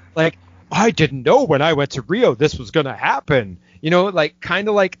like, I didn't know when I went to Rio this was gonna happen, you know, like kind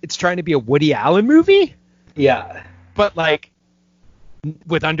of like it's trying to be a Woody Allen movie, but like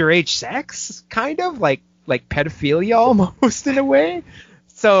with underage sex, kind of like pedophilia almost in a way.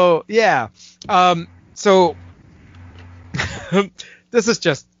 So yeah, so this is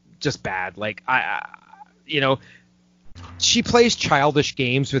just bad. Like, I you know, she plays childish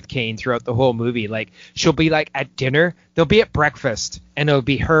games with Caine throughout the whole movie. Like, she'll be like at dinner, they'll be at breakfast, and it'll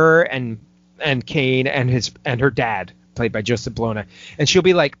be her and Caine and her dad, played by Joseph Bologna, and she'll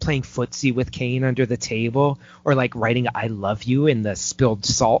be like playing footsie with Caine under the table, or like writing "I love you" in the spilled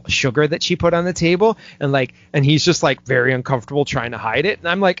sugar that she put on the table, and he's just like very uncomfortable trying to hide it, and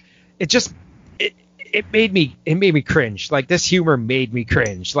I'm like, it made me cringe. Like, this humor made me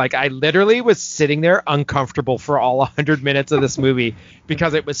cringe. Like, I literally was sitting there uncomfortable for all 100 minutes of this movie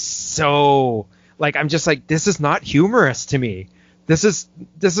because it was so, like, I'm just like, this is not humorous to me. This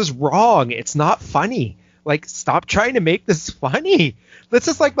is wrong. It's not funny. Like, stop trying to make this funny. This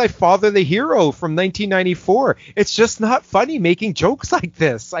is like My Father the Hero from 1994. It's just not funny making jokes like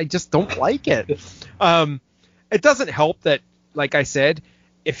this. I just don't like it. It doesn't help that, like I said,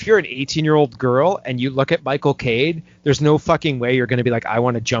 if you're an 18-year-old girl and you look at Michael Caine, there's no fucking way you're going to be like, I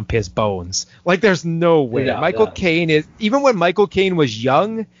want to jump his bones. Like, there's no way. Michael Caine is, even when Michael Caine was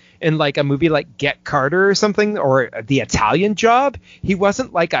young in like a movie like Get Carter or something, or The Italian Job, he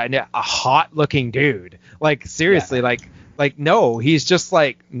wasn't like a hot looking dude. Like, seriously, like no, he's just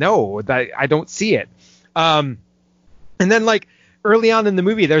like, no, that I don't see it. And then like early on in the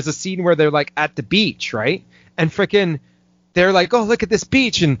movie, there's a scene where they're like at the beach, right? And frickin' they're like, oh, look at this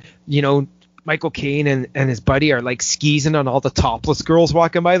beach. And, you know, Michael Caine and his buddy are like skeezing on all the topless girls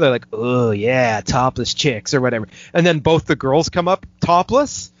walking by. They're like, oh, yeah, topless chicks or whatever. And then both the girls come up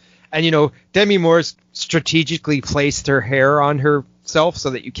topless. And, you know, Demi Moore's strategically placed her hair on herself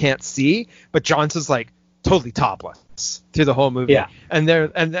so that you can't see. But Johnson's like totally topless through the whole movie. Yeah.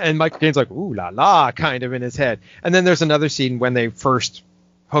 And Michael Caine's like, ooh la la, kind of in his head. And then there's another scene when they first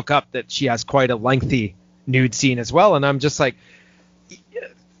hook up that she has quite a lengthy nude scene as well, and I'm just like,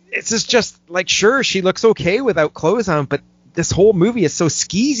 it's just like, sure, she looks okay without clothes on, but this whole movie is so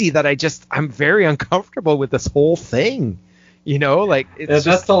skeezy that I'm very uncomfortable with this whole thing, you know, like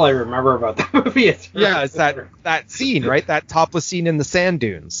that's all I remember about the movie. It's that scene, right? That topless scene in the sand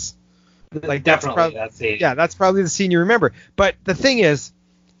dunes. Like, definitely that scene. Yeah, that's probably the scene you remember. But the thing is,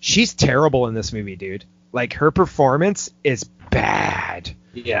 she's terrible in this movie, dude. Like, her performance is bad.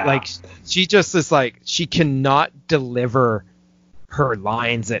 Yeah. Like, she just is like, she cannot deliver her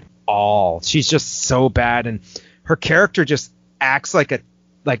lines at all. She's just so bad, and her character just acts like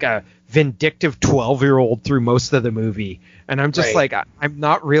a vindictive 12-year-old through most of the movie. And I'm just like, I'm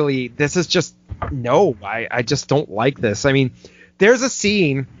not really, this is just, no, I just don't like this. I mean, there's a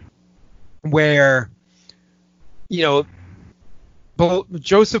scene where, you know,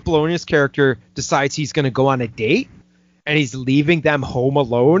 Joseph Bologna's character decides he's going to go on a date, and he's leaving them home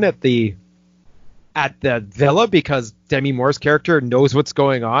alone at the villa because Demi Moore's character knows what's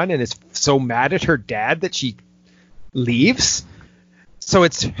going on and is so mad at her dad that she leaves. So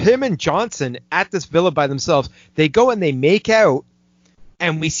it's him and Johnson at this villa by themselves. They go and they make out,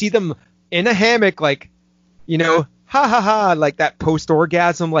 and we see them in a hammock, like, you know, ha ha ha, like that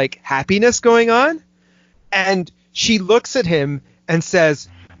post-orgasm, like, happiness going on. And she looks at him and says,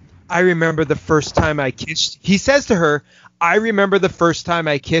 I remember the first time I kissed. He says to her, I remember the first time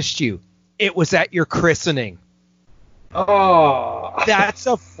I kissed you. It was at your christening. Oh. That's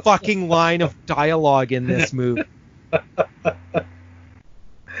a fucking line of dialogue in this movie.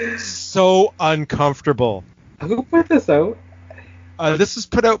 So uncomfortable. Who put this out? This was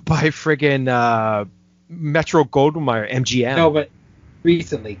put out by friggin' Metro Goldwyn Mayer, MGM. No, but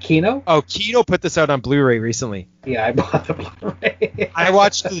recently. Kino? Oh, Kino put this out on Blu-ray recently. Yeah, I bought the Blu-ray. I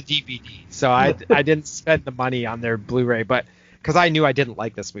watched the DVD, so I didn't spend the money on their Blu-ray, but because I knew I didn't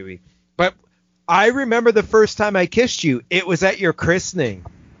like this movie. But I remember the first time I kissed you. It was at your christening.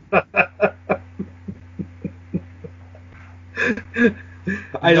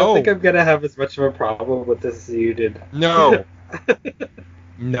 I don't think I'm going to have as much of a problem with this as you did. No.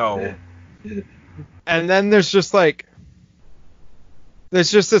 No. And then there's just like...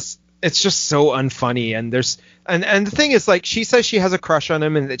 There's just this... It's just so unfunny. And there's... And the thing is, like, she says she has a crush on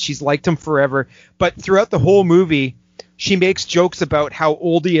him and that she's liked him forever. But throughout the whole movie, she makes jokes about how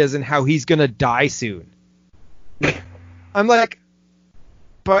old he is and how he's going to die soon. I'm like...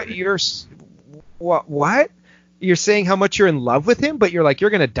 But you're... What? You're saying how much you're in love with him, but you're like, you're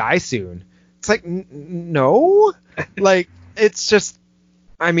going to die soon. It's like, no. Like, it's just,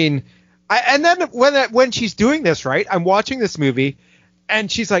 I mean, and then when she's doing this, right, I'm watching this movie,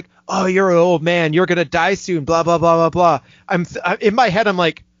 and she's like, oh, you're an old man. You're going to die soon, blah, blah, blah, blah, blah. I'm in my head, I'm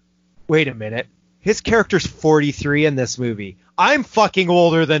like, wait a minute. His character's 43 in this movie. I'm fucking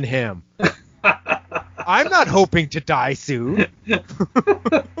older than him. I'm not hoping to die soon.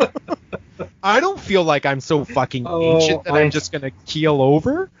 I don't feel like I'm so fucking ancient that I'm just going to keel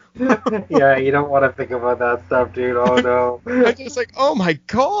over. Yeah, you don't want to think about that stuff, dude. Oh, no. I'm just like, oh, my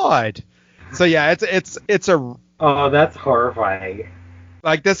God. So, yeah, it's a... Oh, that's horrifying.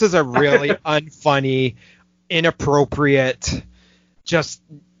 Like, this is a really unfunny, inappropriate, just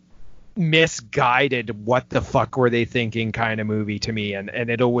misguided, what the fuck were they thinking kind of movie to me, and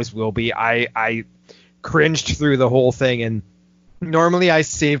it always will be. I cringed through the whole thing, and normally I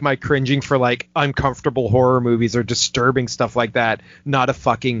save my cringing for like uncomfortable horror movies or disturbing stuff like that, not a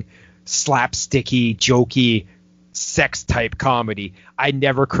fucking slapsticky, jokey, sex type comedy. I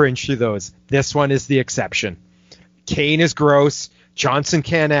never cringe through those. This one is the exception. Kane is gross. Johnson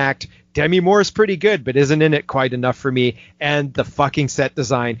can't act. Demi Moore is pretty good, but isn't in it quite enough for me. And the fucking set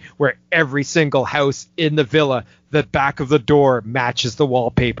design where every single house in the villa, the back of the door matches the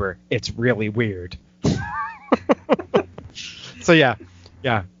wallpaper. It's really weird. So yeah,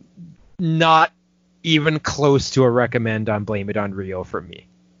 not even close to a recommend on Blame It on Rio for me.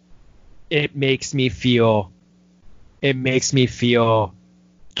 It makes me feel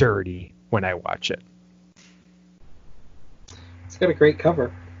dirty when I watch it. It's got a great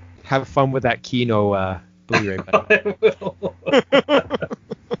cover. Have fun with that Kino Blu-ray. I will.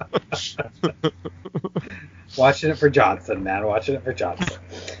 Watching it for Johnson, man. Watching it for Johnson.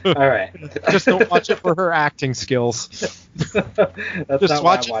 All right. Just don't watch it for her acting skills. Just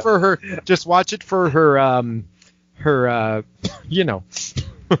watch it for her. Just watch it for her. You know.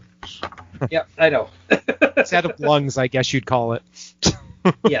 Yep, I know. Set of lungs, I guess you'd call it.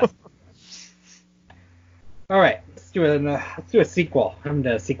 Yes. All right. Let's do a sequel. I'm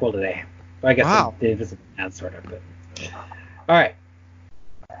doing a sequel today. Well, I guess wow. The Invisible Man, sort of. But all right.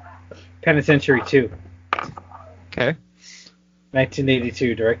 Penitentiary 2. Okay.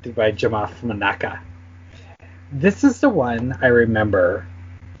 1982, directed by Jamath Manaka. This is the one I remember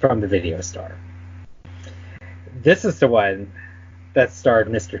from the video store. This is the one that starred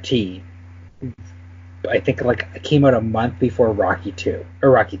Mr. T. I think like it came out a month before Rocky 2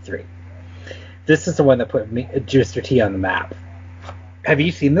 or Rocky 3. This is the one that put Mr. T on the map. Have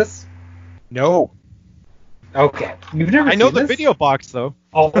you seen this? No. Okay. You've never I know seen the this? video box though.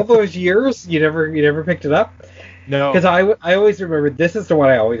 All those years you never picked it up? No. Because I always remember, this is the one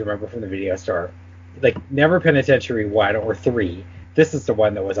I always remember from the video store. Like, never Penitentiary 1 or 3. This is the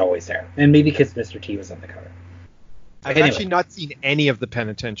one that was always there. And maybe because Mr. T was on the cover. I've actually not seen any of the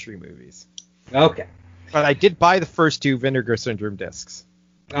Penitentiary movies. Okay. But I did buy the first 2 Vinegar Syndrome discs.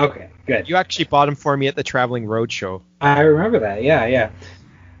 Okay, good. You actually bought them for me at the Traveling Roadshow. I remember that, yeah.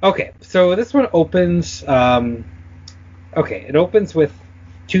 Okay, so this one opens... it opens with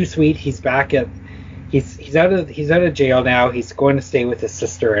Too Sweet. He's back at... He's out of jail now. He's going to stay with his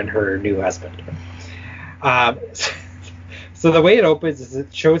sister and her new husband. So the way it opens is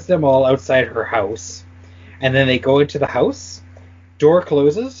it shows them all outside her house, and then they go into the house, door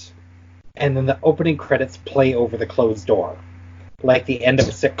closes, and then the opening credits play over the closed door, like the end of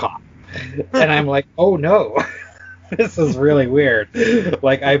a sitcom. And I'm like, oh no. this is really weird.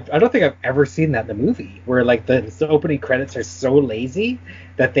 Like I don't think I've ever seen that in the movie where like the opening credits are so lazy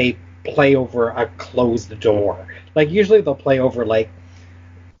that they play over a closed door. Like usually they'll play over like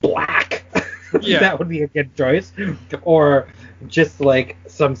black. Yeah. That would be a good choice. Or just like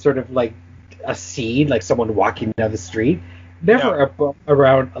some sort of like a scene, like someone walking down the street. Never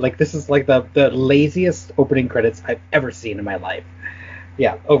around, like this is like the laziest opening credits I've ever seen in my life.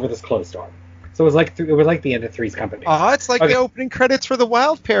 Yeah, over this closed door. So it was like the end of Three's Company. Oh, it's like the opening credits for The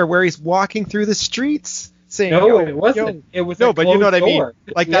Wild Pair where he's walking through the streets saying, no, it wasn't. It was no, but you know what I mean. door.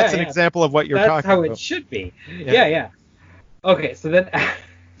 Like that's an example of what you're talking about. That's how it should be. Yeah. Okay, so then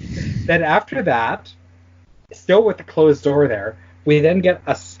then after that, still with the closed door there, we then get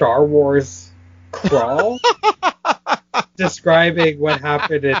a Star Wars crawl describing what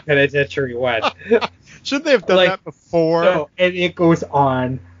happened in Penitentiary 1. Shouldn't they have done that before? No, and it goes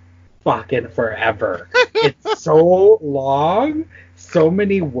on fucking forever. It's so long, so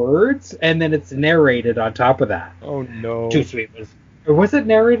many words, and then it's narrated on top of that. Oh no. Too sweet. Was it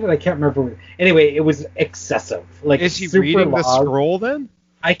narrated? I can't remember. Anyway, it was excessive. Like, is he super reading long. the scroll then?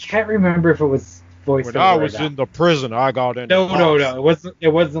 I can't remember if it was voiceover. When I was in the prison, I got in. No. It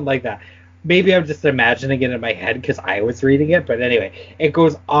wasn't like that. Maybe I'm just imagining it in my head because I was reading it. But anyway, it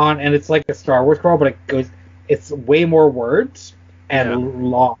goes on, and it's like a Star Wars scroll, but it's way more words and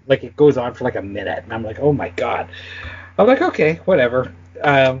long. Like it goes on for like a minute, and I'm like, oh my god. I'm like, okay, whatever.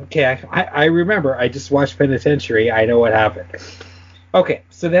 Okay, I remember. I just watched Penitentiary. I know what happened. Okay,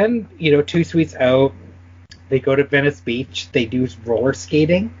 so then Two Sweets out. They go to Venice Beach. They do roller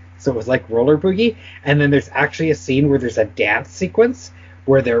skating. So it was like roller boogie. And then there's actually a scene where there's a dance sequence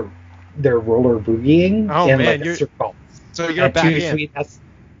where they're roller boogieing in like a circle. So you're back in.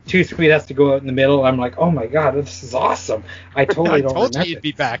 Too Sweet has to go out in the middle. I'm like, oh my god, this is awesome. I totally don't told remember. you you'd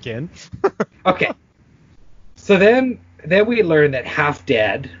be back in. Okay. So then we learn that Half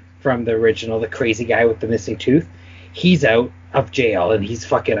Dead from the original, the crazy guy with the missing tooth, he's out of jail and he's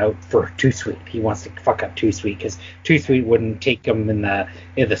fucking out for Too Sweet. He wants to fuck up Too Sweet because Too Sweet wouldn't take him in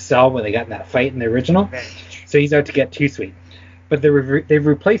the cell when they got in that fight in the original. So he's out to get Too Sweet. But they've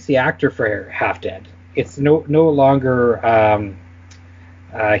replaced the actor for Half Dead. It's no longer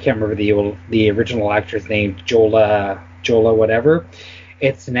I can't remember the original actor's name, Jola whatever.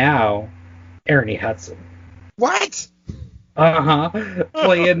 It's now Ernie Hudson. What?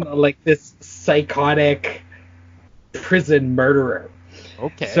 Playing like this psychotic prison murderer.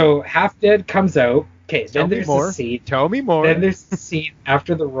 Okay. So Half Dead comes out. Okay, then there's the scene. Tell me more. Then there's the scene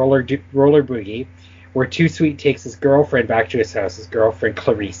after the roller boogie where Too Sweet takes his girlfriend back to his house, his girlfriend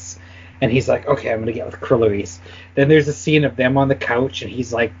Clarice. And he's like, okay, I'm going to get with Clarice. Then there's a scene of them on the couch, and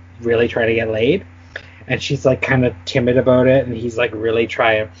he's like really trying to get laid. And she's like kind of timid about it, and he's like really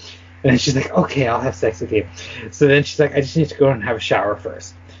trying. And then she's like, okay, I'll have sex with you. So then she's like, I just need to go and have a shower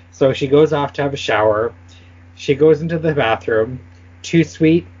first. So she goes off to have a shower. She goes into the bathroom. Too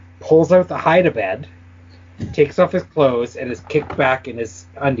Sweet pulls out the hide-a-bed, takes off his clothes, and is kicked back in his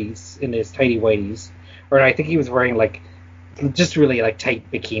undies, in his tighty whities. Or I think he was wearing like just really like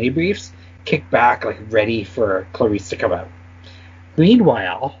tight bikini briefs, kicked back like ready for Clarice to come out.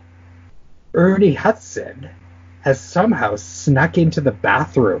 Meanwhile, Ernie Hudson has somehow snuck into the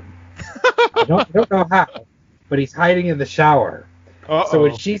bathroom. I don't know how, but he's hiding in the shower. Uh-oh. So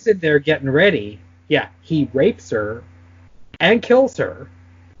when she's in there getting ready, he rapes her and kills her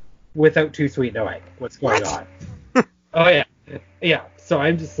without Too Sweet knowing what's going on. Oh yeah. So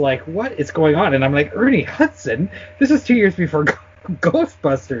I'm just like, what is going on? And I'm like, Ernie Hudson? This is 2 years before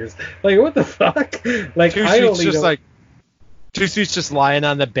Ghostbusters. Like, what the fuck? Like, Too Sweet's just lying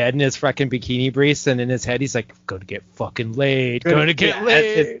on the bed in his fucking bikini briefs, and in his head he's like, going to get fucking laid. Going to get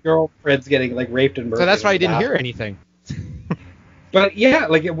laid. As his girlfriend's getting like raped and murdered. So that's why I didn't hear anything. But yeah,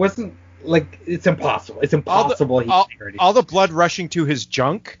 like it wasn't like it's impossible. It's impossible. All the blood rushing to his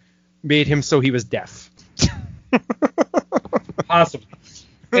junk made him so he was deaf. Possibly.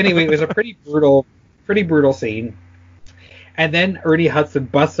 Anyway, it was a pretty brutal scene. And then Ernie Hudson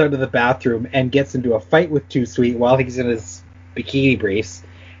busts out of the bathroom and gets into a fight with Too Sweet while he's in his bikini briefs.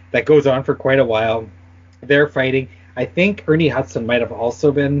 That goes on for quite a while. They're fighting. I think Ernie Hudson might have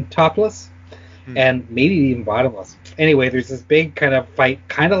also been topless and maybe even bottomless. Anyway, there's this big kind of fight,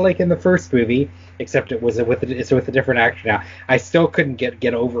 kind of like in the first movie, except it's with a different actor now. I still couldn't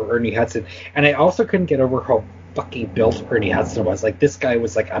get over Ernie Hudson, and I also couldn't get over how fucking built Ernie Hudson was. Like, this guy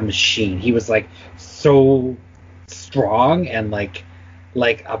was like a machine. He was like so strong and like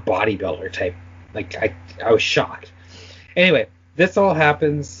a bodybuilder type. Like, I was shocked. Anyway, this all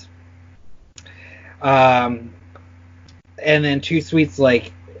happens, and then Too Sweet's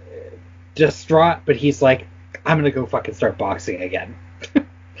like distraught, but he's like, I'm going to go fucking start boxing again.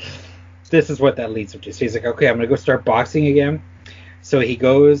 This is what that leads him to. So he's like, okay, I'm going to go start boxing again. So he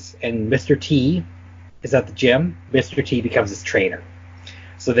goes, and Mr. T is at the gym. Mr. T becomes his trainer.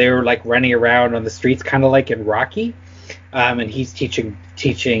 So they were like running around on the streets, kind of like in Rocky. And he's teaching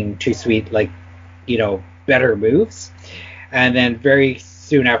Too Sweet, like, you know, better moves. And then very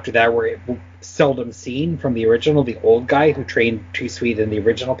soon after that, we're seldom seen from the original, the old guy who trained Too Sweet in the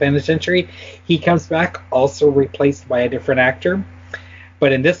original Penitentiary. He comes back, also replaced by a different actor.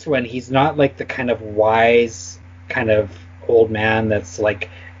 But in this one, he's not like the kind of wise kind of old man that's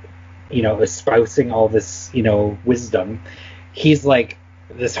like, you know, espousing all this, you know, wisdom. He's like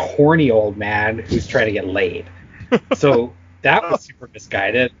this horny old man who's trying to get laid. So that was super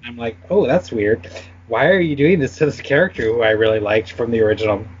misguided. I'm like, oh, that's weird. Why are you doing this to this character who I really liked from the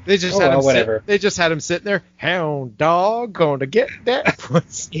original? They just they just had him sitting there, hound dog, going to get that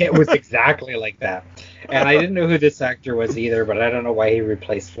pussy. It was exactly like that. And I didn't know who this actor was either, but I don't know why he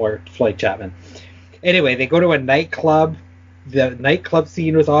replaced Floyd Chapman. Anyway, they go to a nightclub. The nightclub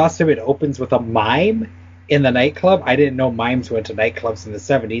scene was awesome. It opens with a mime in the nightclub. I didn't know mimes went to nightclubs in the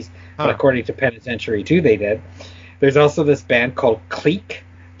 70s, but according to Penitentiary 2, they did. There's also this band called Clique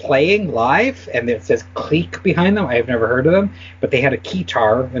playing live, and it says Clique behind them. I've never heard of them, but they had a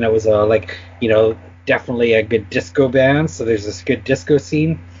keytar, and it was definitely a good disco band. So there's this good disco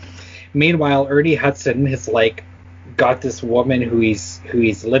scene. Meanwhile, Ernie Hudson has like got this woman who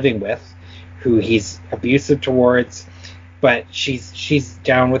he's living with, who he's abusive towards, but she's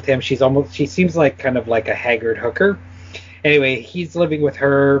down with him. she seems like kind of like a haggard hooker. Anyway, he's living with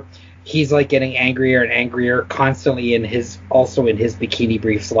her. He's like getting angrier and angrier, constantly in his bikini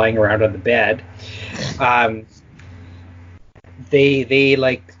briefs lying around on the bed. They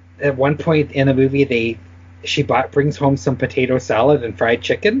like at one point in the movie she brings home some potato salad and fried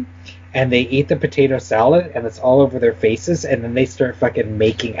chicken, and they eat the potato salad and it's all over their faces, and then they start fucking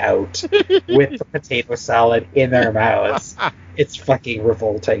making out with the potato salad in their mouths. It's fucking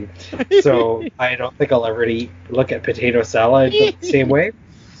revolting. So I don't think I'll ever look at potato salad the same way.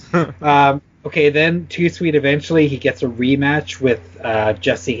 Okay, then Too Sweet eventually he gets a rematch with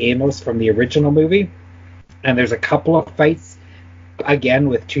Jesse Amos from the original movie, and there's a couple of fights again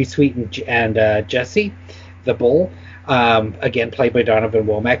with Too Sweet and Jesse the Bull, again played by Donovan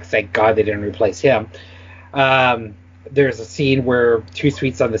Womack. Thank God they didn't replace him. There's a scene where Too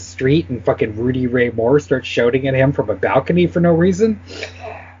Sweet's on the street and fucking Rudy Ray Moore starts shouting at him from a balcony for no reason.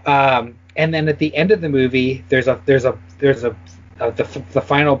 And then at the end of the movie, the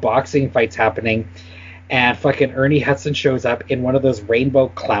final boxing fight's happening, and fucking Ernie Hudson shows up in one of those rainbow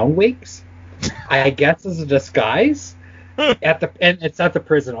clown wigs, I guess as a disguise. And it's at the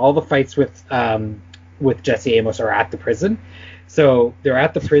prison. All the fights with Jesse Amos are at the prison. So they're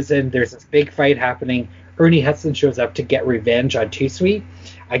at the prison. There's this big fight happening. Ernie Hudson shows up to get revenge on Too Sweet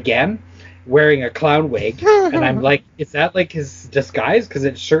again, wearing a clown wig. And I'm like, is that like his disguise? Because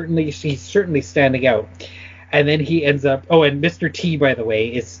he's certainly standing out. And then he ends up... Oh, and Mr. T, by the way,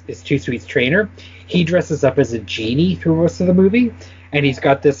 is Too Sweet's trainer. He dresses up as a genie through most of the movie. And he's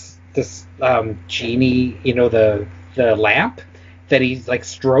got this genie, you know, the lamp that he like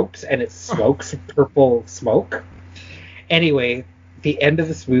strokes, and it smokes purple smoke. Anyway, the end of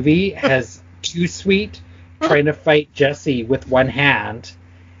this movie has Too Sweet trying to fight Jesse with one hand,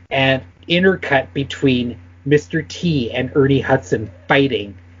 and intercut between Mr. T and Ernie Hudson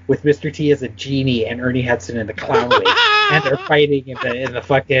fighting, with Mr. T as a genie and Ernie Hudson in the clown wig, and they're fighting in the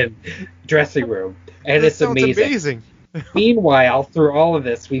fucking dressing room, and it's amazing. Meanwhile, through all of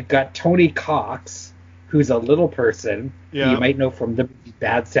this, we've got Tony Cox, who's a little person who you might know from the movie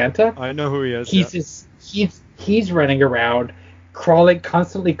Bad Santa. I know who he is. He's running around,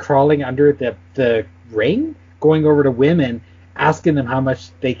 constantly crawling under the ring, going over to women, asking them how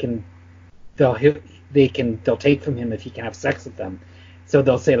much they'll take from him if he can have sex with them. So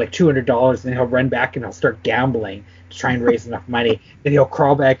they'll say like $200, and then he'll run back and he'll start gambling to try and raise enough money. Then he'll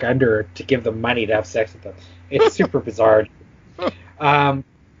crawl back under to give them money to have sex with them. It's super bizarre.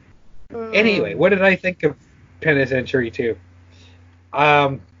 Anyway, what did I think of Penitentiary 2?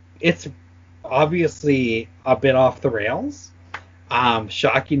 It's obviously a bit off the rails.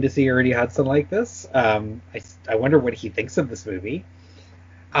 Shocking to see Ernie Hudson like this. I wonder what he thinks of this movie.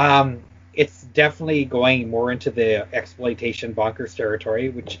 It's definitely going more into the exploitation bonkers territory,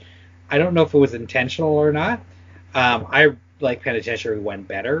 which I don't know if it was intentional or not. I like Penitentiary 1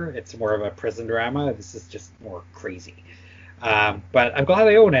 better. It's more of a prison drama. This is just more crazy. But I'm glad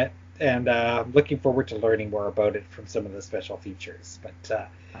I own it. and I'm looking forward to learning more about it from some of the special features. But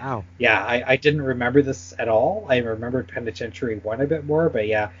Wow. yeah, I didn't remember this at all. I remembered Penitentiary 1 a bit more, but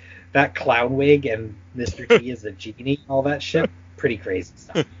yeah, that clown wig and Mr. T as a genie, all that shit, pretty crazy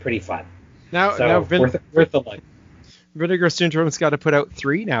stuff. Pretty fun. Now Worth the look. Vinegar Syndrome's got to put out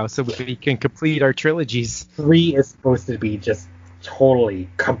 3 now so we can complete our trilogies. 3 is supposed to be just totally,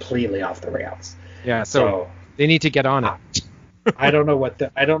 completely off the rails. Yeah, so they need to get on it. I don't know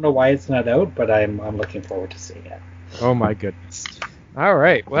why it's not out, but I'm looking forward to seeing it. Oh my goodness. All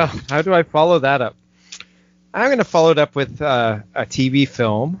right. Well, how do I follow that up? I'm going to follow it up with a TV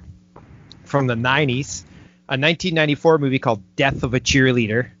film from the 90s, a 1994 movie called Death of a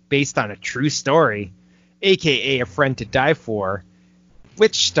Cheerleader, based on a true story, aka A Friend to Die For,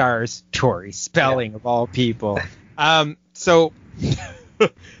 which stars Tori Spelling of all people. So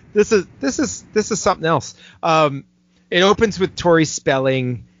this is something else. It opens with Tori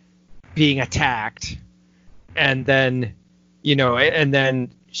Spelling being attacked, and then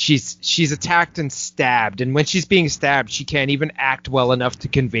she's attacked and stabbed, and when she's being stabbed, she can't even act well enough to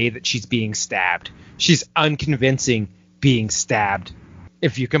convey that she's being stabbed. She's unconvincing being stabbed,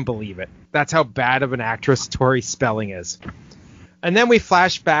 if you can believe it. That's how bad of an actress Tori Spelling is. And then we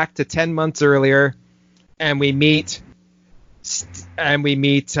flash back to 10 months earlier, and we meet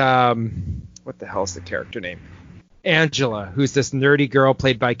what the hell's the character name? Angela, who's this nerdy girl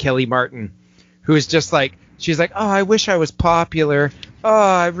played by Kelly Martin, who is just like, she's like, oh, I wish I was popular. Oh,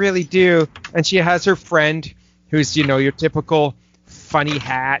 I really do. And she has her friend who's, your typical funny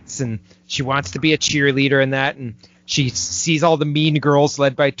hats, and she wants to be a cheerleader and that, and she sees all the mean girls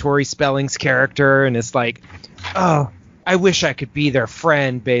led by Tori Spelling's character, and it's like, oh, I wish I could be their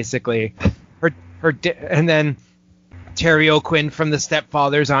friend, basically. And then Terry O'Quinn from The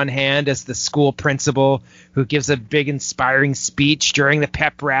Stepfather's on hand as the school principal, who gives a big inspiring speech during the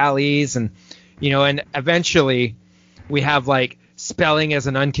pep rallies, and and eventually we have like Spelling as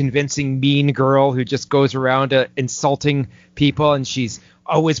an unconvincing mean girl who just goes around insulting people, and she's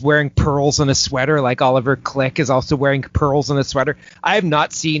always wearing pearls on a sweater, like Oliver Click is also wearing pearls on a sweater. I have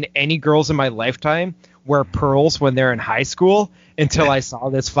not seen any girls in my lifetime wear pearls when they're in high school until I saw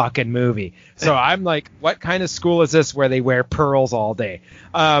this fucking movie. So I'm like, what kind of school is this where they wear pearls all day?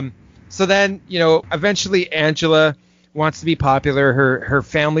 So then, eventually Angela wants to be popular. Her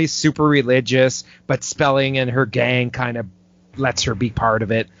family's super religious, but Spelling and her gang kind of lets her be part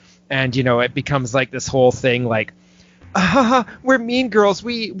of it. And, it becomes like this whole thing like, we're mean girls.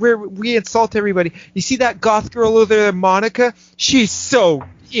 We insult everybody. You see that goth girl over there, Monica? She's so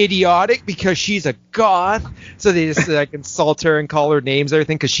idiotic because she's a goth. So they just like insult her and call her names and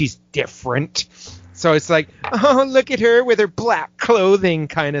everything because she's different. So it's like, oh, look at her with her black clothing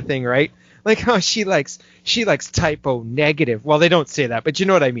kind of thing, right? Like, oh, she likes typo negative. Well, they don't say that, but you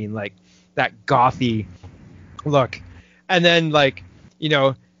know what I mean, like that gothy look. And then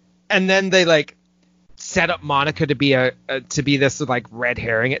and then they like set up Monica to be this like red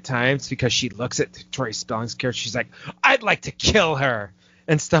herring at times because she looks at Tori Spelling's character. She's like, I'd like to kill her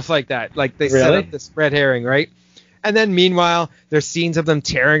and stuff like that. Like they set up this red herring, right? And then meanwhile, there's scenes of them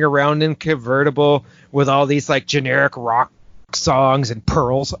tearing around in convertible with all these like generic rock songs and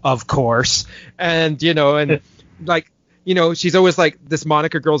pearls, of course. And like, she's always like, this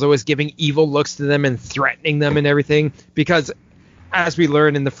Monica girl's always giving evil looks to them and threatening them and everything because, as we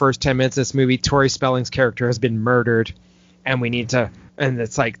learn in the first 10 minutes of this movie, Tori Spelling's character has been murdered, and and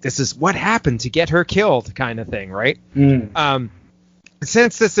it's like, this is what happened to get her killed kind of thing, right?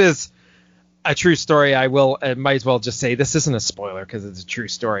 Since this is a true story, I might as well just say this isn't a spoiler because it's a true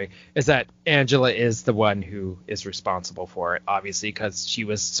story, is that Angela is the one who is responsible for it, obviously, because she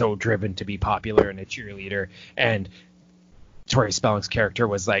was so driven to be popular and a cheerleader, and Tori Spelling's character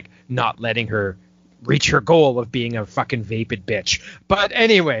was like not letting her reach her goal of being a fucking vapid bitch. But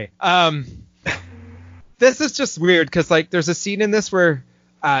anyway, this is just weird because like there's a scene in this where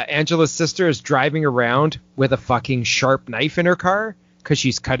Angela's sister is driving around with a fucking sharp knife in her car because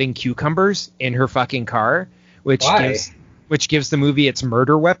she's cutting cucumbers in her fucking car, which gives the movie its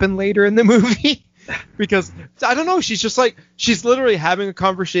murder weapon later in the movie. Because I don't know, she's literally having a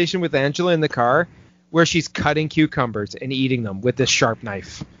conversation with Angela in the car where she's cutting cucumbers and eating them with this sharp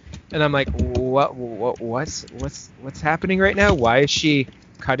knife. And I'm like, what's happening right now? Why is she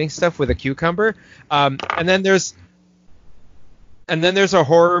cutting stuff with a cucumber? And then there's a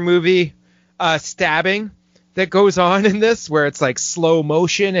horror movie stabbing that goes on in this where it's like slow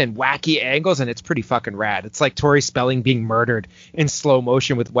motion and wacky angles, and it's pretty fucking rad. It's like Tori Spelling being murdered in slow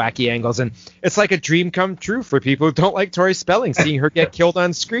motion with wacky angles, and it's like a dream come true for people who don't like Tori Spelling, seeing her get killed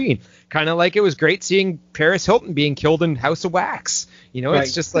on screen. Kind of like it was great seeing Paris Hilton being killed in House of Wax.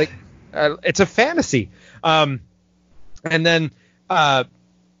 It's just like It's a fantasy. And then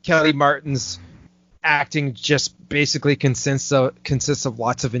Kelly Martin's acting just basically consists of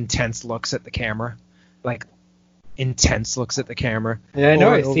lots of intense looks at the camera, like intense looks at the camera. Yeah, I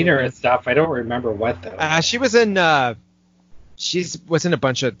know I've seen her and stuff. I don't remember what though. She was in a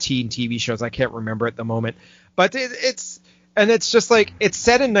bunch of teen TV shows. I can't remember at the moment, but it's just like it's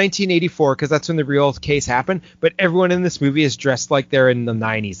set in 1984 because that's when the real case happened. But everyone in this movie is dressed like they're in the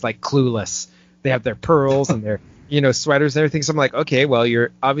 90s, like Clueless. They have their pearls and their sweaters and everything. So I'm like, okay, well,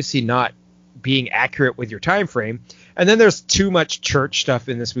 you're obviously not being accurate with your time frame. And then there's too much church stuff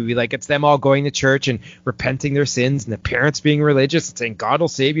in this movie. Like it's them all going to church and repenting their sins and the parents being religious and saying God will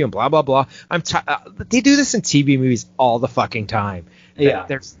save you and blah, blah, blah. They do this in TV movies all the fucking time. Yeah.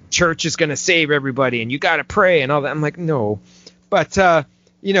 There's church is going to save everybody and you got to pray and all that. I'm like, no. But, and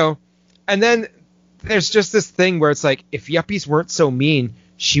then there's just this thing where it's like, if yuppies weren't so mean,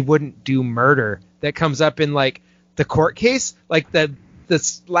 she wouldn't do murder. That comes up in like the court case. Like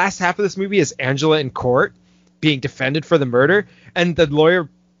this last half of this movie is Angela in court being defended for the murder, and the lawyer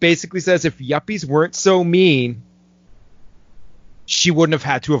basically says if yuppies weren't so mean, she wouldn't have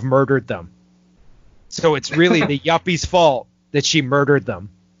had to have murdered them. So it's really the yuppies' fault that she murdered them.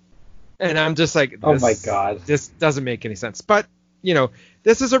 And I'm just like, oh my God, this doesn't make any sense. But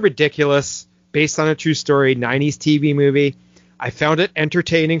this is a ridiculous, based on a true story, 90s TV movie. I found it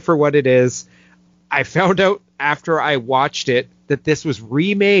entertaining for what it is. I found out after I watched it that this was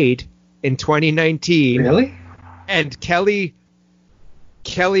remade in 2019. Really? And Kelly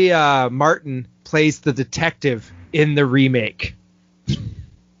Martin plays the detective in the remake.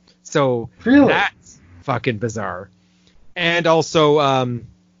 So really? That's fucking bizarre. And also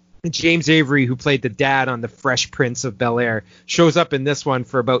James Avery, who played the dad on The Fresh Prince of Bel-Air, shows up in this one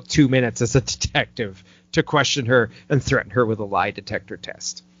for about 2 minutes as a detective to question her and threaten her with a lie detector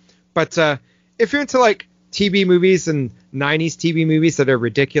test. But if you're into like TV movies and 90s TV movies that are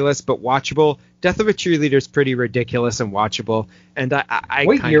ridiculous but watchable, Death of a Cheerleader is pretty ridiculous and watchable. And I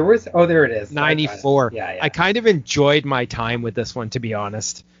what year was? Oh, there it is. 94. Yeah. I kind of enjoyed my time with this one, to be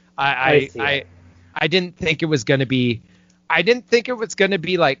honest. I didn't think it was going to be. I didn't think it was going to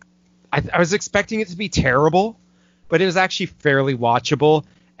be like. I was expecting it to be terrible, but it was actually fairly watchable.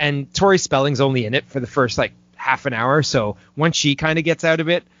 And Tori Spelling's only in it for the first like half an hour, so once she kind of gets out of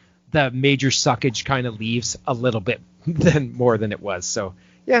it, the major suckage kind of leaves a little bit more than it was. So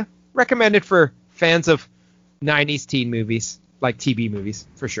yeah, recommended for fans of 90s teen movies, like TV movies,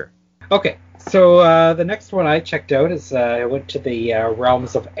 for sure. Okay, so the next one I checked out is I went to the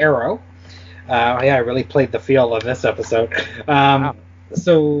realms of Arrow. I really played the feel of this episode. Wow.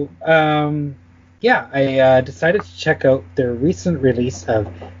 So I decided to check out their recent release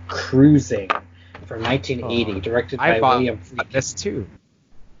of Cruising from 1980, directed by William Friedkin. This too.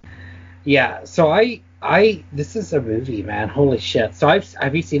 Yeah, so this is a movie, man. Holy shit. So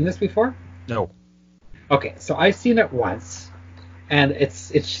have you seen this before? No. Okay, so I've seen it once, and it's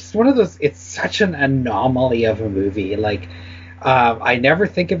just one of those. It's such an anomaly of a movie. Like, I never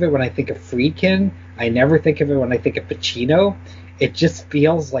think of it when I think of Friedkin. I never think of it when I think of Pacino. It just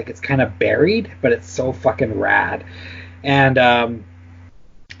feels like it's kind of buried, but it's so fucking rad. And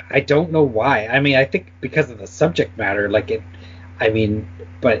I don't know why. I mean, I think because of the subject matter, like it. I mean,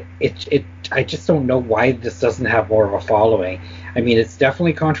 but it. I just don't know why this doesn't have more of a following. I mean, it's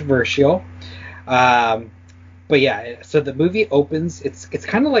definitely controversial. But yeah, so the movie opens. It's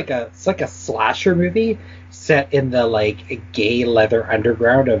kind of like a slasher movie set in the like gay leather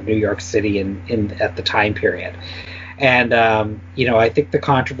underground of New York City in at the time period. And I think the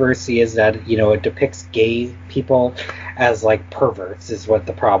controversy is that it depicts gay people as like perverts is what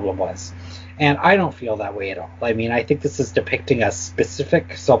the problem was. And I don't feel that way at all. I mean, I think this is depicting a specific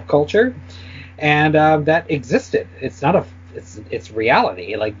subculture, and that existed. It's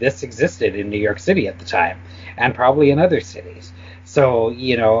reality. Like this existed in New York City at the time, and probably in other cities. So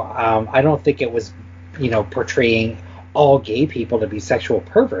I don't think it was portraying all gay people to be sexual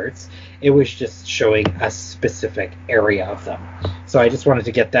perverts. It was just showing a specific area of them. So I just wanted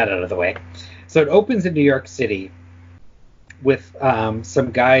to get that out of the way. So it opens in New York City with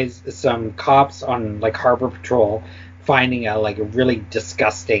some cops on like harbor patrol finding a really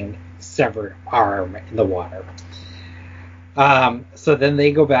disgusting severed arm in the water. So then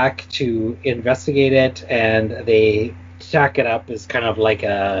they go back to investigate it, and they tack it up as kind of like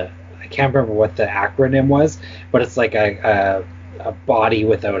I can't remember what the acronym was, but it's like a body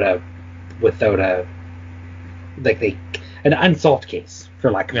without a an unsolved case, for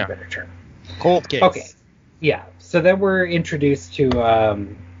lack of a better term. Cold case. Okay. Yeah. So then we're introduced to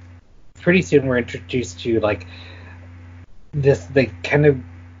pretty soon we're introduced to like this the kind of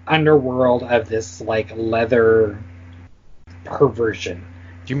underworld of this like leather perversion.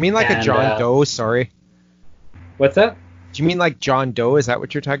 Do you mean like a John Doe? Sorry. What's that? Do you mean like John Doe? Is that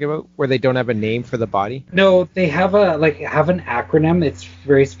what you're talking about? Where they don't have a name for the body? No, they have an acronym. It's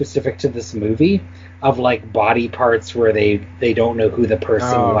very specific to this movie of like body parts where they don't know who the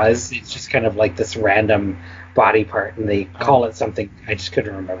person was. It's just kind of like this random body part, and they call it something. I just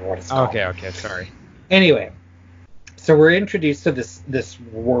couldn't remember what it's called. Okay, sorry. Anyway, so we're introduced to this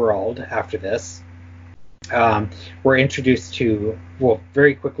world after this. We're introduced to,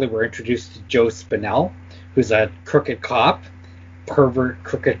 very quickly we're introduced to Joe Spinell, who's a pervert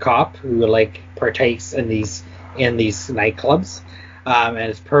crooked cop who like partakes in these nightclubs, and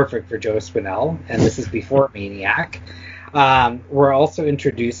it's perfect for Joe Spinell. And this is before Maniac. We're also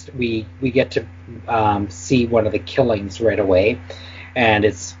introduced. We get to see one of the killings right away, and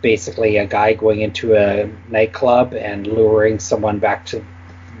it's basically a guy going into a nightclub and luring someone back to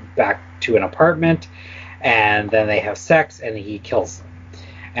an apartment, and then they have sex and he kills them.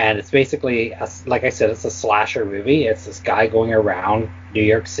 And it's basically, like I said, it's a slasher movie. It's this guy going around New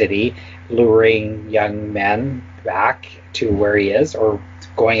York City luring young men back to where he is, or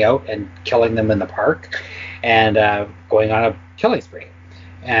going out and killing them in the park, and going on a killing spree.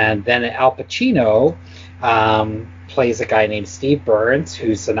 And then Al Pacino plays a guy named Steve Burns,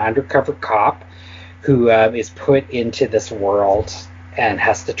 who's an undercover cop who is put into this world and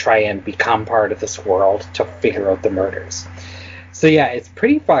has to try and become part of this world to figure out the murders. So yeah, it's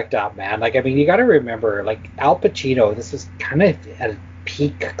pretty fucked up, man. Like, I mean, you got to remember, like, Al Pacino, this was kind of at a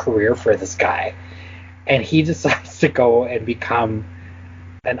peak career for this guy, and he decides to go and become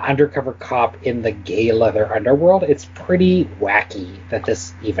an undercover cop in the gay leather underworld. It's pretty wacky that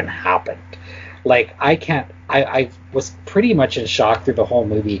this even happened. Like, I was pretty much in shock through the whole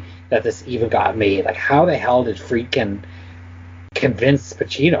movie that this even got made. Like, how the hell did freaking convince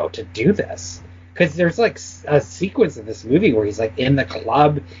Pacino to do this? Because there's like a sequence in this movie where he's like in the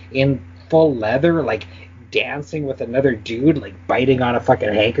club in full leather, like dancing with another dude, like biting on a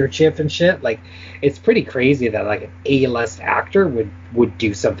fucking handkerchief and shit. Like, it's pretty crazy that like an A-list actor would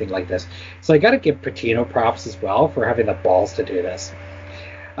do something like this. So I got to give Pacino props as well for having the balls to do this.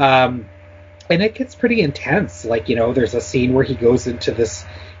 And it gets pretty intense. Like, you know, there's a scene where he goes into this,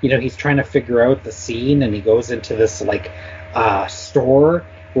 you know, he's trying to figure out the scene, and he goes into this like store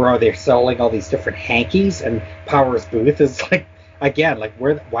where they're selling all these different hankies, and Powers Booth is like, again, like,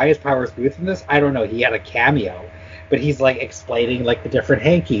 why is Powers Booth in this? I don't know. He had a cameo, but he's like explaining like the different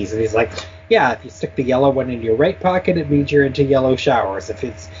hankies, and he's like, yeah, if you stick the yellow one in your right pocket, it means you're into yellow showers. If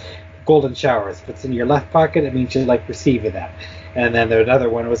it's golden showers, if it's in your left pocket, it means you like receiving them. And then another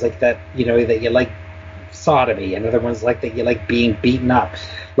one was like that, you know, that you like sodomy. Another one's like that you like being beaten up.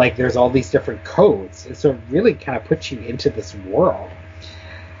 Like, there's all these different codes, and so it really kind of puts you into this world.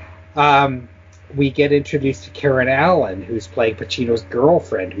 We get introduced to Karen Allen, who's playing Pacino's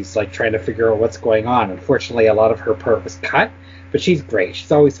girlfriend, who's like trying to figure out what's going on. Unfortunately, a lot of her part was cut, but she's great.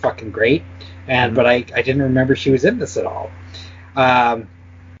 She's always fucking great. But I didn't remember she was in this at all.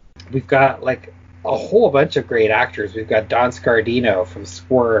 We've got like a whole bunch of great actors. We've got Don Scardino from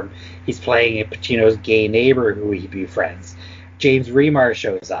Squirm. He's playing Pacino's gay neighbor who he befriends. James Remar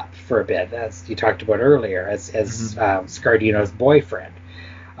shows up for a bit, as you talked about earlier, as Scardino's boyfriend.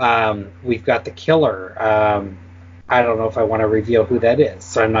 We've got the killer. I don't know if I want to reveal who that is,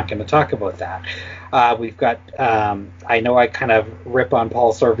 so I'm not going to talk about that. We've got, I know I kind of rip on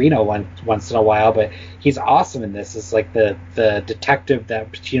Paul Sorvino once in a while, but he's awesome in this. It's like the detective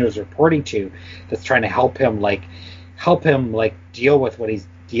that Pacino's reporting to, that's trying to help him deal with what he's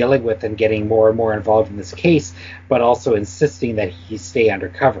dealing with and getting more and more involved in this case, but also insisting that he stay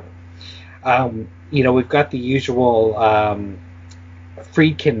undercover. You know, we've got the usual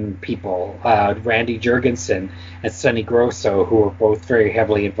Friedkin people, Randy Jurgensen and Sonny Grosso, who are both very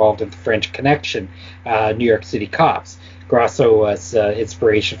heavily involved in the French Connection, New York City cops. Grosso was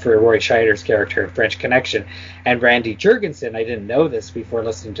inspiration for Roy Scheider's character in French Connection. And Randy Jurgensen, I didn't know this before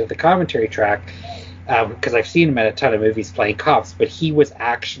listening to the commentary track, because I've seen him in a ton of movies playing cops, but he was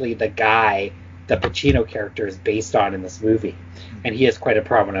actually the guy the Pacino character is based on in this movie. And he has quite a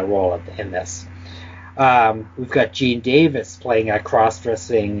prominent role in this. We've got Gene Davis playing a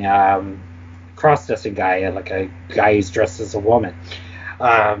cross-dressing guy, like a guy who's dressed as a woman.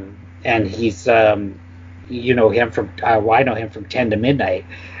 And he's, you know him from, I know him from 10 to Midnight,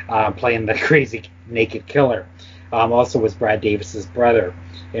 playing the crazy naked killer. Also was Brad Davis's brother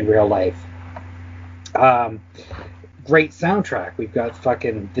in real life. Great soundtrack. We've got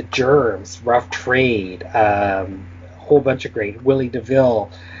fucking The Germs, Rough Trade, a whole bunch of great, Willie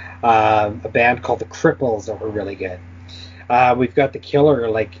DeVille, a band called The Cripples that were really good. We've got the killer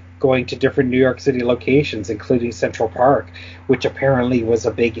like going to different New York City locations, including Central Park, which apparently was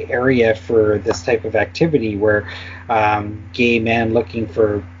a big area for this type of activity where gay men looking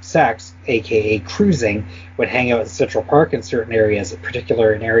for sex, aka cruising, would hang out in Central Park in certain areas. In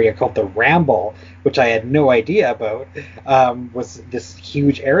particular, an area called the Ramble, which I had no idea about, was this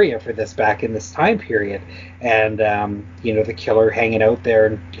huge area for this back in this time period. And, the killer hanging out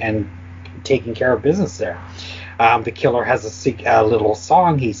there and taking care of business there. The killer has a little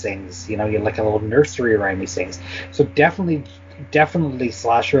song he sings, like a little nursery rhyme he sings. So definitely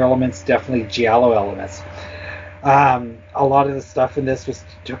slasher elements, definitely giallo elements. A lot of the stuff in this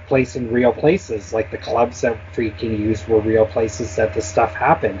took place in real places, like the clubs that Friedkin used were real places that this stuff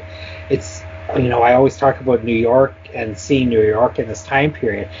happened. It's, I always talk about New York and seeing New York in this time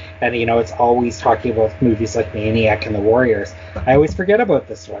period, and it's always talking about movies like Maniac and The Warriors. I always forget about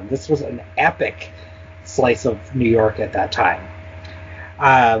this one. This was an epic slice of New York at that time.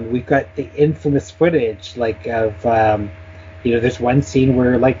 We've got the infamous footage, like of there's one scene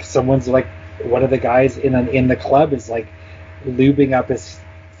where like someone's like one of the guys in the club is like lubing up his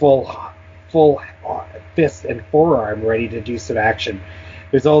full fist and forearm ready to do some action.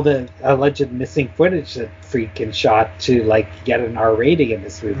 There's all the alleged missing footage that Friedkin shot to like get an R rating in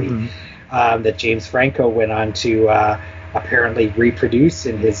this movie, that James Franco went on to apparently reproduce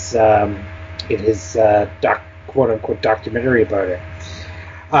in his quote unquote documentary about it.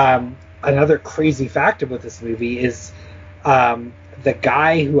 Another crazy fact about this movie is the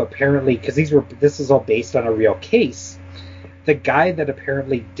guy who apparently, because this is all based on a real case, the guy that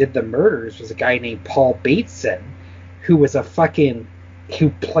apparently did the murders was a guy named Paul Bateson, who was who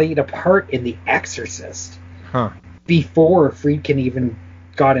played a part in The Exorcist before Friedkin even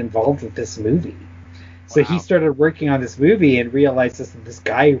got involved with this movie. So he started working on this movie and realized that this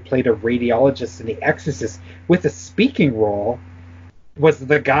guy who played a radiologist in The Exorcist with a speaking role was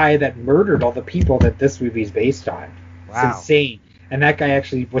the guy that murdered all the people that this movie is based on. Wow. It's insane. And that guy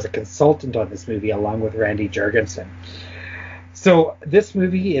actually was a consultant on this movie along with Randy Jurgensen. So this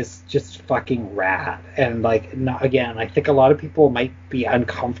movie is just fucking rad. And again, I think a lot of people might be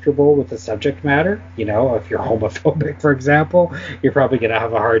uncomfortable with the subject matter. If you're homophobic, for example, you're probably going to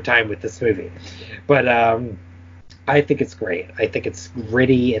have a hard time with this movie. But I think it's great. I think it's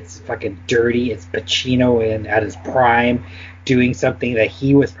gritty. It's fucking dirty. It's Pacino at his prime doing something that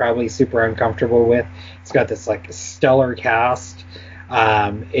he was probably super uncomfortable with. It's got this like stellar cast.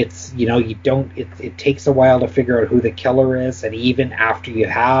 It's it takes a while to figure out who the killer is, and even after you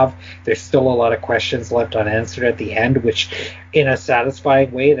have, there's still a lot of questions left unanswered at the end, which in a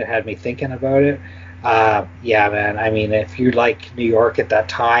satisfying way that had me thinking about it. Yeah, man, I mean, if you like New York at that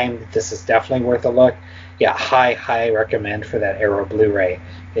time, this is definitely worth a look. Yeah, high recommend for that Arrow Blu-ray.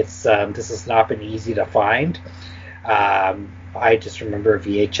 It's this has not been easy to find. I just remember a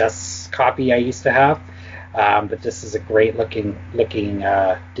VHS copy I used to have. But this is a great looking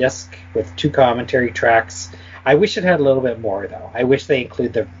disc with 2 commentary tracks. I wish it had a little bit more though. I wish they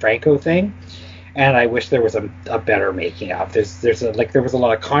include the Franco thing, and I wish there was a better making of. There was a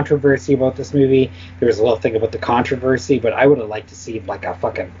lot of controversy about this movie. There was a little thing about the controversy, but I would have liked to see like a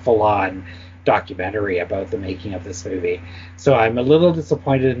fucking full on documentary about the making of this movie. So I'm a little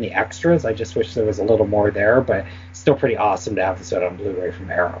disappointed in the extras. I just wish there was a little more there, but still pretty awesome to have this out on Blu-ray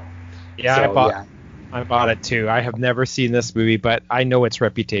from Arrow. Yeah, so, I bought it too. I have never seen this movie, but I know its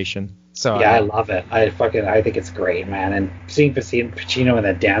reputation. So yeah, I love it. I think it's great, man. And seeing Pacino in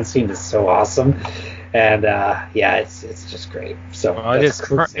that dance scene is so awesome. And it's just great. So it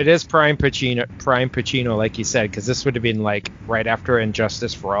is prime Pacino, like you said, because this would have been like right after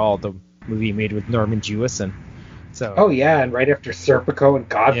Injustice for All, the movie made with Norman Jewison. So and right after Serpico and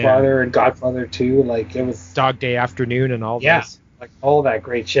Godfather and Godfather 2, like it was Dog Day Afternoon and all this. Like all that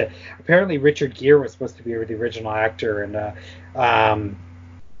great shit. Apparently Richard Gere was supposed to be the original actor, and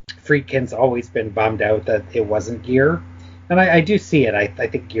Friedkin's always been bummed out that it wasn't Gere. And I do see it. I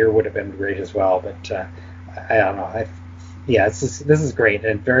think Gere would have been great as well, but I don't know. This is great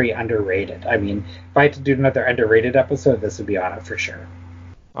and very underrated. I mean, if I had to do another underrated episode, this would be on it for sure.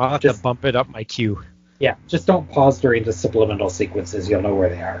 I'll have to bump it up my queue. Yeah, just don't pause during the subliminal sequences. You'll know where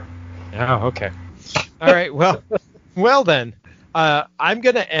they are. Oh, okay. All right, well then. I'm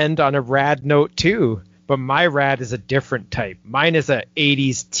going to end on a rad note too, but my rad is a different type. Mine is a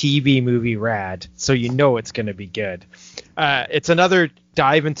 80s TV movie rad, so you know it's going to be good. It's another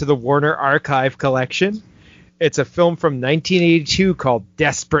dive into the Warner Archive collection. It's a film from 1982 called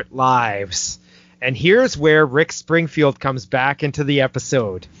Desperate Lives. And here's where Rick Springfield comes back into the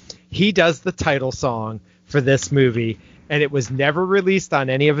episode. He does the title song for this movie, and it was never released on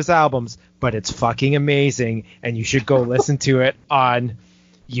any of his albums, but it's fucking amazing, and you should go listen to it on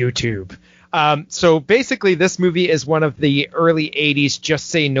YouTube. So basically, this movie is one of the early 80s just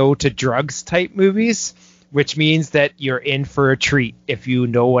say no to drugs type movies, which means that you're in for a treat if you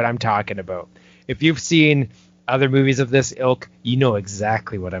know what I'm talking about. If you've seen other movies of this ilk, you know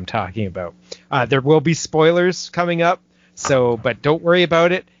exactly what I'm talking about. There will be spoilers coming up, but don't worry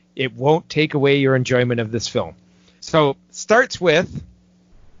about it. It won't take away your enjoyment of this film. So starts with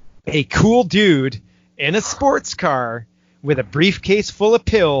a cool dude in a sports car with a briefcase full of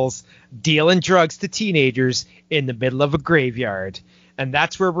pills dealing drugs to teenagers in the middle of a graveyard. And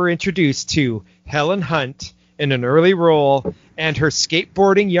that's where we're introduced to Helen Hunt in an early role and her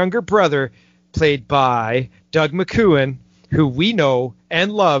skateboarding younger brother, played by Doug McKeown, who we know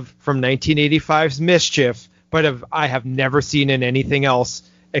and love from 1985's Mischief, but I have never seen in anything else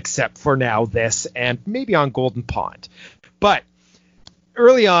except for now this and maybe on Golden Pond. But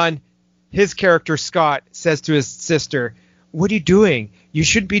early on, his character Scott says to his sister, "What are you doing? You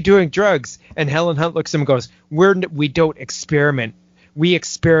shouldn't be doing drugs." And Helen Hunt looks at him and goes, "We don't experiment. We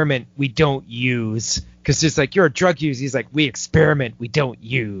experiment. We don't use." Because it's like, you're a drug user. He's like, "We experiment. We don't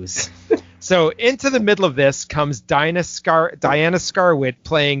use." So into the middle of this comes Diana Scarwood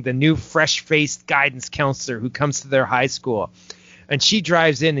playing the new fresh-faced guidance counselor who comes to their high school. And she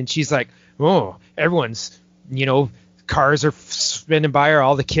drives in and she's like, "Oh, everyone's, cars are spinning by her.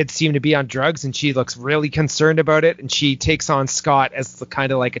 All the kids seem to be on drugs." And she looks really concerned about it. And she takes on Scott as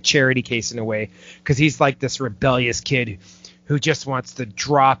kind of like a charity case in a way, because he's like this rebellious kid who just wants to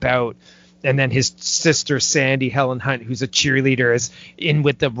drop out. And then his sister, Sandy, Helen Hunt, who's a cheerleader, is in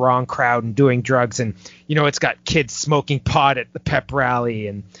with the wrong crowd and doing drugs. And, it's got kids smoking pot at the pep rally.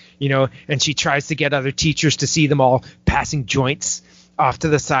 And, and she tries to get other teachers to see them all passing joints off to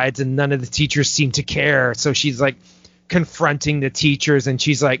the sides. And none of the teachers seem to care. So she's like confronting the teachers. And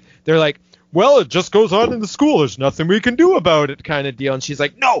they're like, "Well, it just goes on in the school. There's nothing we can do about it," kind of deal. And she's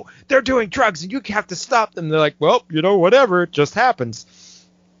like, "No, they're doing drugs and you have to stop them." They're like, "Well, whatever. It just happens."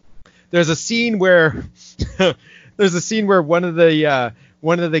 There's a scene where one of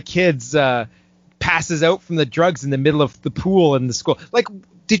the kids passes out from the drugs in the middle of the pool in the school. Like,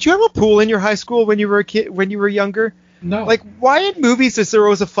 did you have a pool in your high school when you were a kid, when you were younger? No. Like, why in movies is there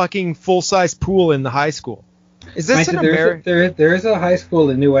always a fucking full-size pool in the high school? Is this in America? There is a high school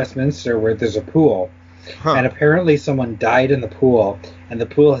in New Westminster where there's a pool, and apparently someone died in the pool, and the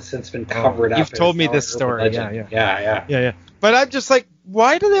pool has since been covered up. You've told me this story. Yeah. But I'm just like,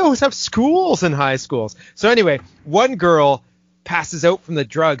 why do they always have schools in high schools? So anyway, one girl passes out from the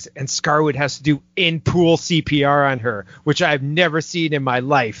drugs and Scarwood has to do in-pool CPR on her, which I've never seen in my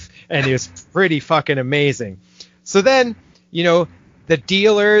life. And it was pretty fucking amazing. So then, the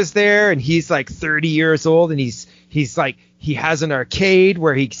dealer is there and he's like 30 years old and he's like, he has an arcade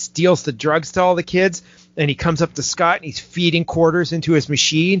where he steals the drugs to all the kids. And he comes up to Scott and he's feeding quarters into his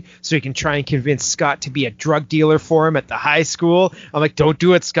machine so he can try and convince Scott to be a drug dealer for him at the high school. I'm like, "Don't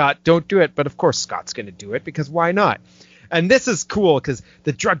do it, Scott. Don't do it." But of course Scott's going to do it, because why not? And this is cool because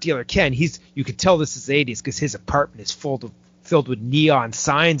the drug dealer Ken, you can tell this is 80s because his apartment is filled with neon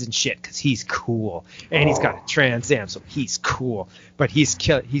signs and shit because he's cool. And he's got a Trans Am, so he's cool. But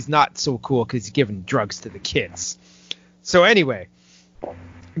he's not so cool because he's giving drugs to the kids. So anyway,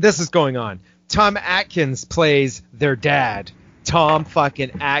 this is going on. Tom Atkins plays their dad. Tom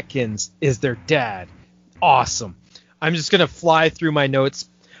fucking Atkins is their dad. Awesome. I'm just going to fly through my notes.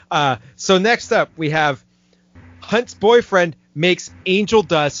 So next up, we have Hunt's boyfriend makes angel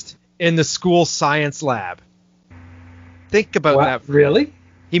dust in the school science lab. Think about that. Really?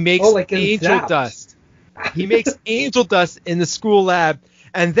 He makes angel dust. He makes angel dust in the school lab,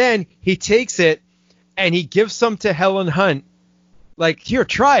 and then he takes it and he gives some to Helen Hunt. Like, "Here,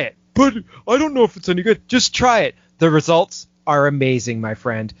 try it. But I don't know if it's any good. Just try it." The results are amazing, my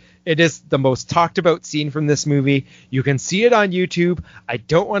friend. It is the most talked about scene from this movie. You can see it on YouTube. I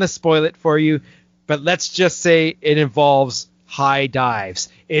don't want to spoil it for you, but let's just say it involves high dives.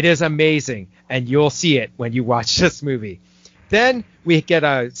 It is amazing, and you'll see it when you watch this movie. Then we get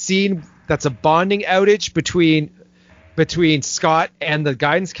a scene that's a bonding outage between Scott and the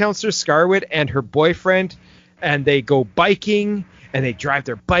guidance counselor, Scarwood, and her boyfriend, and they go biking. And they drive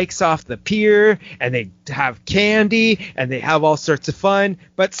their bikes off the pier, and they have candy, and they have all sorts of fun.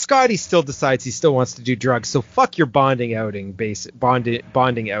 But Scotty still decides he still wants to do drugs, so fuck your bonding outing.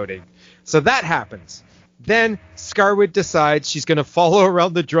 So that happens. Then Scarwood decides she's going to follow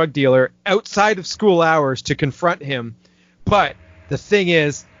around the drug dealer outside of school hours to confront him. But the thing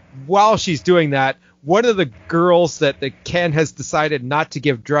is, while she's doing that, one of the girls that the Ken has decided not to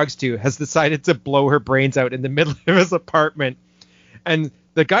give drugs to has decided to blow her brains out in the middle of his apartment. And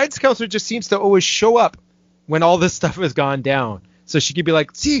the guidance counselor just seems to always show up when all this stuff has gone down. So she could be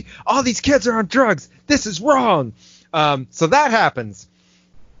like, see, all these kids are on drugs. This is wrong. So that happens.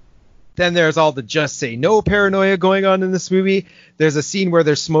 Then there's all the just say no paranoia going on in this movie. There's a scene where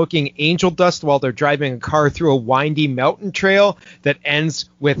they're smoking angel dust while they're driving a car through a windy mountain trail that ends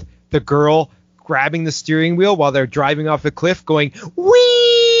with the girl grabbing the steering wheel while they're driving off a cliff going,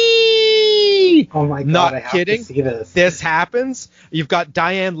 wee! Oh my God, Not I have kidding. to see this. This happens. You've got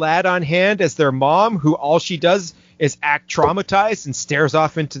Diane Ladd on hand as their mom, who all she does is act traumatized and stares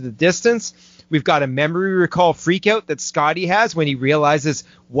off into the distance. We've got a memory recall freakout that Scotty has when he realizes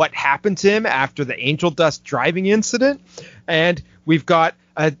what happened to him after the angel dust driving incident. And we've got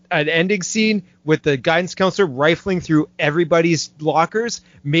an ending scene with the guidance counselor rifling through everybody's lockers,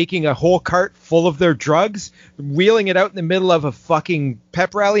 making a whole cart full of their drugs, wheeling it out in the middle of a fucking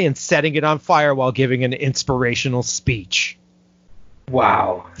pep rally and setting it on fire while giving an inspirational speech.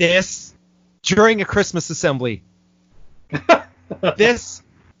 Wow. This, during a Christmas assembly. This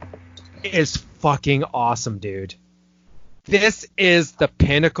is fucking awesome, dude. This is the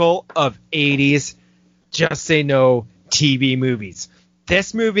pinnacle of 80s Just Say No TV movies.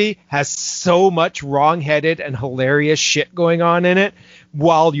 This movie has so much wrong-headed and hilarious shit going on in it,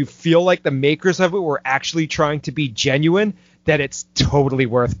 while you feel like the makers of it were actually trying to be genuine, that it's totally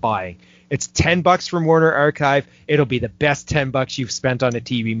worth buying. It's $10 from Warner Archive. It'll be the best $10 you've spent on a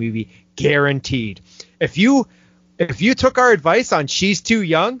TV movie, guaranteed. If you took our advice on She's Too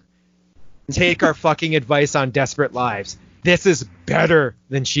Young, take our fucking advice on Desperate Lives. This is better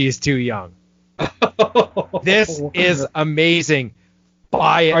than She's Too Young. This is amazing.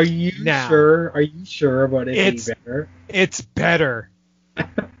 Buy it. Are you now. sure? Are you sure about it being better? It's better.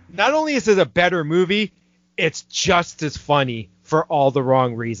 Not only is it a better movie, it's just as funny for all the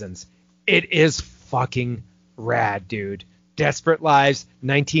wrong reasons. It is fucking rad, dude. Desperate Lives,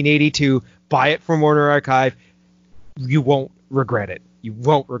 1982. Buy it from Warner Archive. You won't regret it. You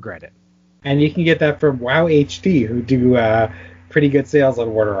won't regret it. And you can get that from Wow HD, who do pretty good sales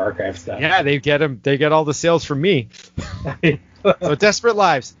on Warner Archive stuff. Yeah, they get all the sales from me. So Desperate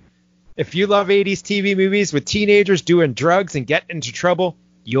Lives. If you love 80s TV movies with teenagers doing drugs and getting into trouble,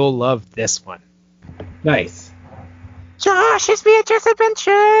 you'll love this one. Nice. Josh's VHS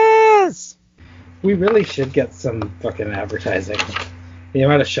Adventures! We really should get some fucking advertising. The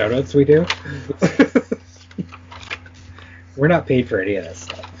amount of shoutouts we do. We're not paid for any of this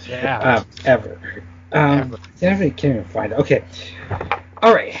stuff. Yeah. Ever. I can't even find it. Okay.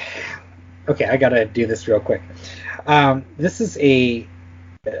 All right. Okay, I gotta do this real quick. This is a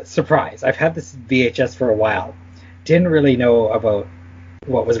surprise. I've had this VHS for a while. Didn't really know about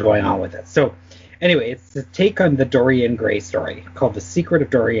what was going on with it. So, anyway, it's a take on the Dorian Gray story called The Secret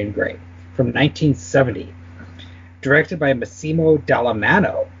of Dorian Gray from 1970, directed by Massimo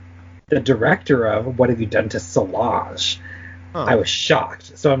Dallamano, the director of What Have You Done to Solange? Huh. I was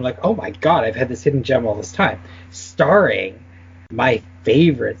shocked. So I'm like, oh my God, I've had this hidden gem all this time. Starring my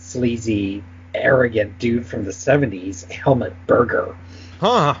favorite sleazy, arrogant dude from the 70s, Helmut Berger.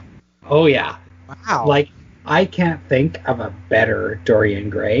 Huh. Oh, yeah. Wow. Like, I can't think of a better Dorian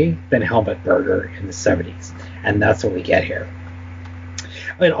Gray than Helmut Berger in the 70s. And that's what we get here.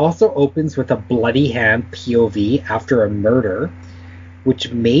 It also opens with a bloody hand POV after a murder,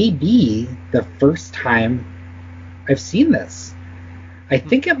 which may be the first time I've seen this. I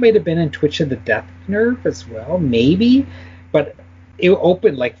think it might have been in Twitch of the Death Nerve as well, maybe, but it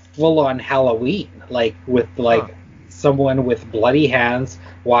opened like full on Halloween, like with someone with bloody hands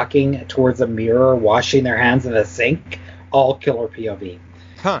walking towards a mirror, washing their hands in a sink, all killer POV.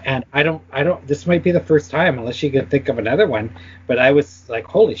 Huh. And I don't. This might be the first time, unless you can think of another one. But I was like,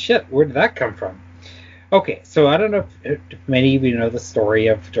 holy shit, where did that come from? Okay, so I don't know if many of you know the story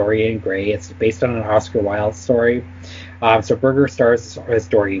of Dorian Gray. It's based on an Oscar Wilde story. So Berger stars as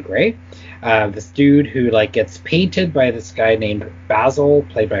Dorian Gray, this dude who gets painted by this guy named Basil,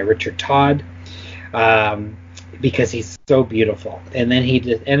 played by Richard Todd, because he's so beautiful. And then he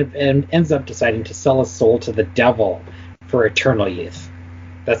ends up deciding to sell his soul to the devil for eternal youth.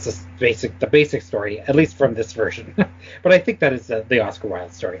 That's the basic story, at least from this version. But I think that is the Oscar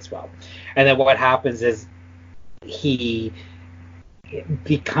Wilde story as well. And then what happens is he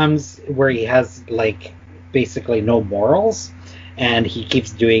becomes where he has basically no morals, and he keeps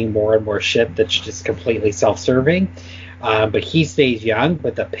doing more and more shit that's just completely self-serving. But he stays young,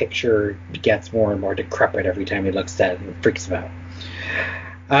 but the picture gets more and more decrepit every time he looks at it and freaks him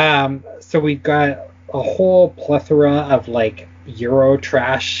out. So we've got a whole plethora of Euro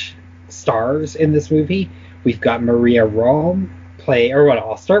trash stars in this movie. We've got Maria Rome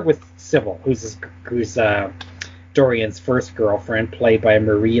I'll start with Sybil, who's Dorian's first girlfriend, played by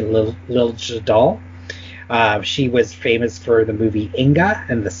Marie Liljadal. She was famous for the movie Inga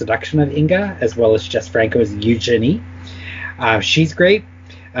and The Seduction of Inga, as well as Jess Franco's Eugenie. She's great.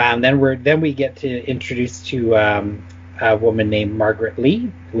 Then we get to introduce to a woman named Margaret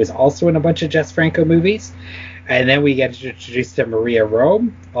Lee, who was also in a bunch of Jess Franco movies. And then we get introduced to Maria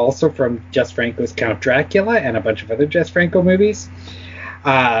Rome, also from Jess Franco's Count Dracula and a bunch of other Jess Franco movies.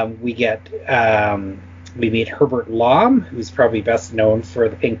 We meet Herbert Lom, who's probably best known for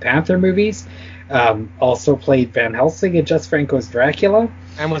the Pink Panther movies. Also played Van Helsing in Jess Franco's Dracula.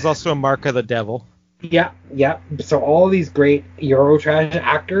 And was also a Mark of the Devil. Yeah. So all these great Eurotrash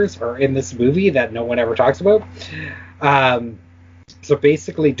actors are in this movie that no one ever talks about. So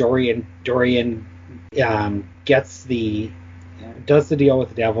basically, Dorian does the deal with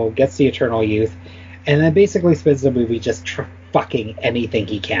the devil, gets the eternal youth, and then basically spends the movie just fucking anything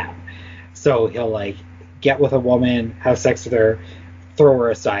he can. So he'll like get with a woman, have sex with her, throw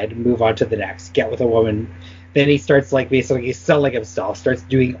her aside, and move on to the next. Get with a woman, then he starts like basically selling himself, starts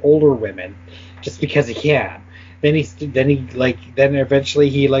doing older women just because he can. Then eventually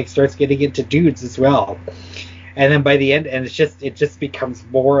he like starts getting into dudes as well. And then by the end, and it just becomes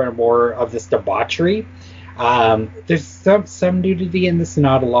more and more of this debauchery. There's some nudity in this,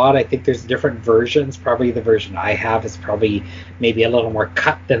 not a lot. I think there's different versions. Probably the version I have is probably maybe a little more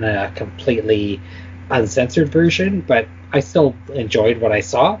cut than a completely uncensored version, but I still enjoyed what I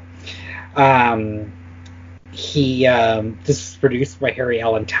saw. This was produced by Harry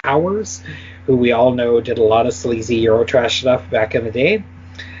Allen Towers, who we all know did a lot of sleazy Eurotrash stuff back in the day.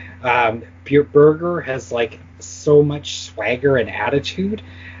 Berger has like so much swagger and attitude,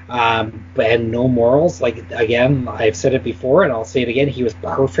 and no morals. Like, again, I've said it before and I'll say it again, he was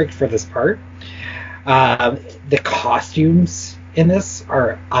perfect for this part. The costumes in this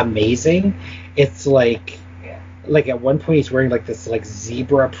are amazing. It's like at one point he's wearing like this like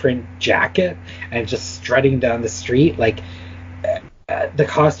zebra print jacket and just strutting down the street. Like the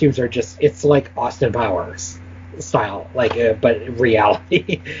costumes are just, it's like Austin Powers style, like but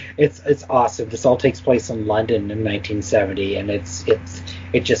reality. it's awesome. This all takes place in London in 1970, and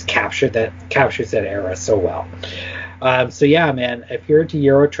it just captures that era so well. So yeah, man, if you're into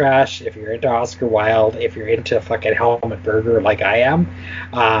Eurotrash, if you're into Oscar Wilde, if you're into fucking Helmut Berger like I am,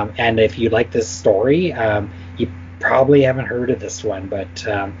 and if you like this story, you probably haven't heard of this one, but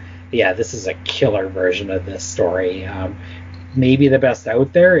yeah, this is a killer version of this story. Maybe the best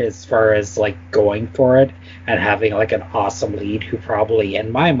out there as far as like going for it and having like an awesome lead who probably,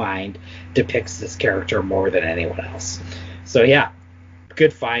 in my mind, depicts this character more than anyone else. So yeah,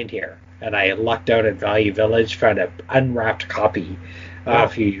 good find here. And I lucked out at Value Village, found an unwrapped copy a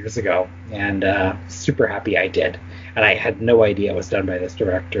few years ago, and super happy I did. And I had no idea it was done by this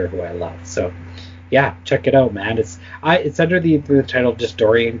director who I love. So yeah, check it out, man. It's under the title just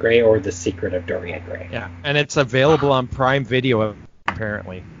Dorian Gray or The Secret of Dorian Gray. Yeah, and it's available on Prime Video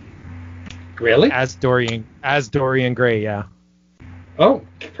apparently. Really? As Dorian Gray, yeah. Oh,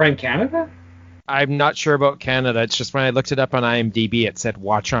 Prime Canada? I'm not sure about Canada. It's just when I looked it up on IMDb, it said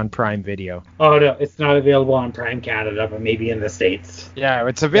watch on Prime Video. Oh no, it's not available on Prime Canada, but maybe in the States. Yeah,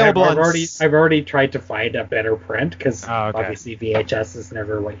 it's available. I've already tried to find a better print because obviously VHS is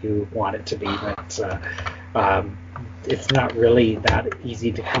never what you want it to be, but it's not really that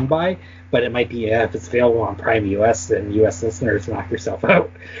easy to come by. But it might be if it's available on Prime US, then US listeners, knock yourself out.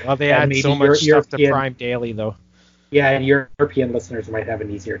 Well, they add so much stuff to Prime Daily, though. Yeah, and European listeners might have an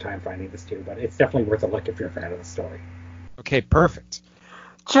easier time finding this too, but it's definitely worth a look if you're a fan of the story. Okay, perfect.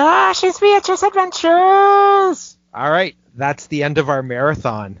 Josh's VHS Adventures! All right, that's the end of our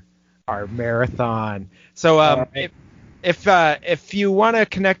marathon. So if you want to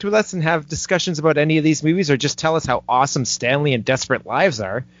connect with us and have discussions about any of these movies, or just tell us how awesome Stanley and Desperate Lives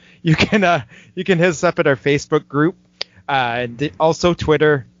are, you can hit us up at our Facebook group, and also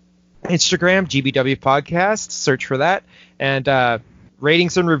Twitter, Instagram, GBW Podcast, search for that, and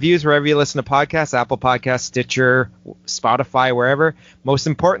ratings and reviews wherever you listen to podcasts, Apple Podcasts, Stitcher, Spotify, wherever. Most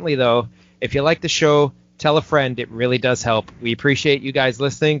importantly, though, if you like the show, tell a friend. It really does help. We appreciate you guys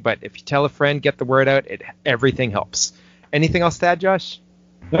listening, but if you tell a friend, get the word out, everything helps. Anything else to add, Josh?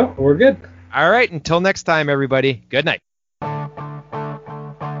 No, we're good. All right, until next time, everybody. Good night.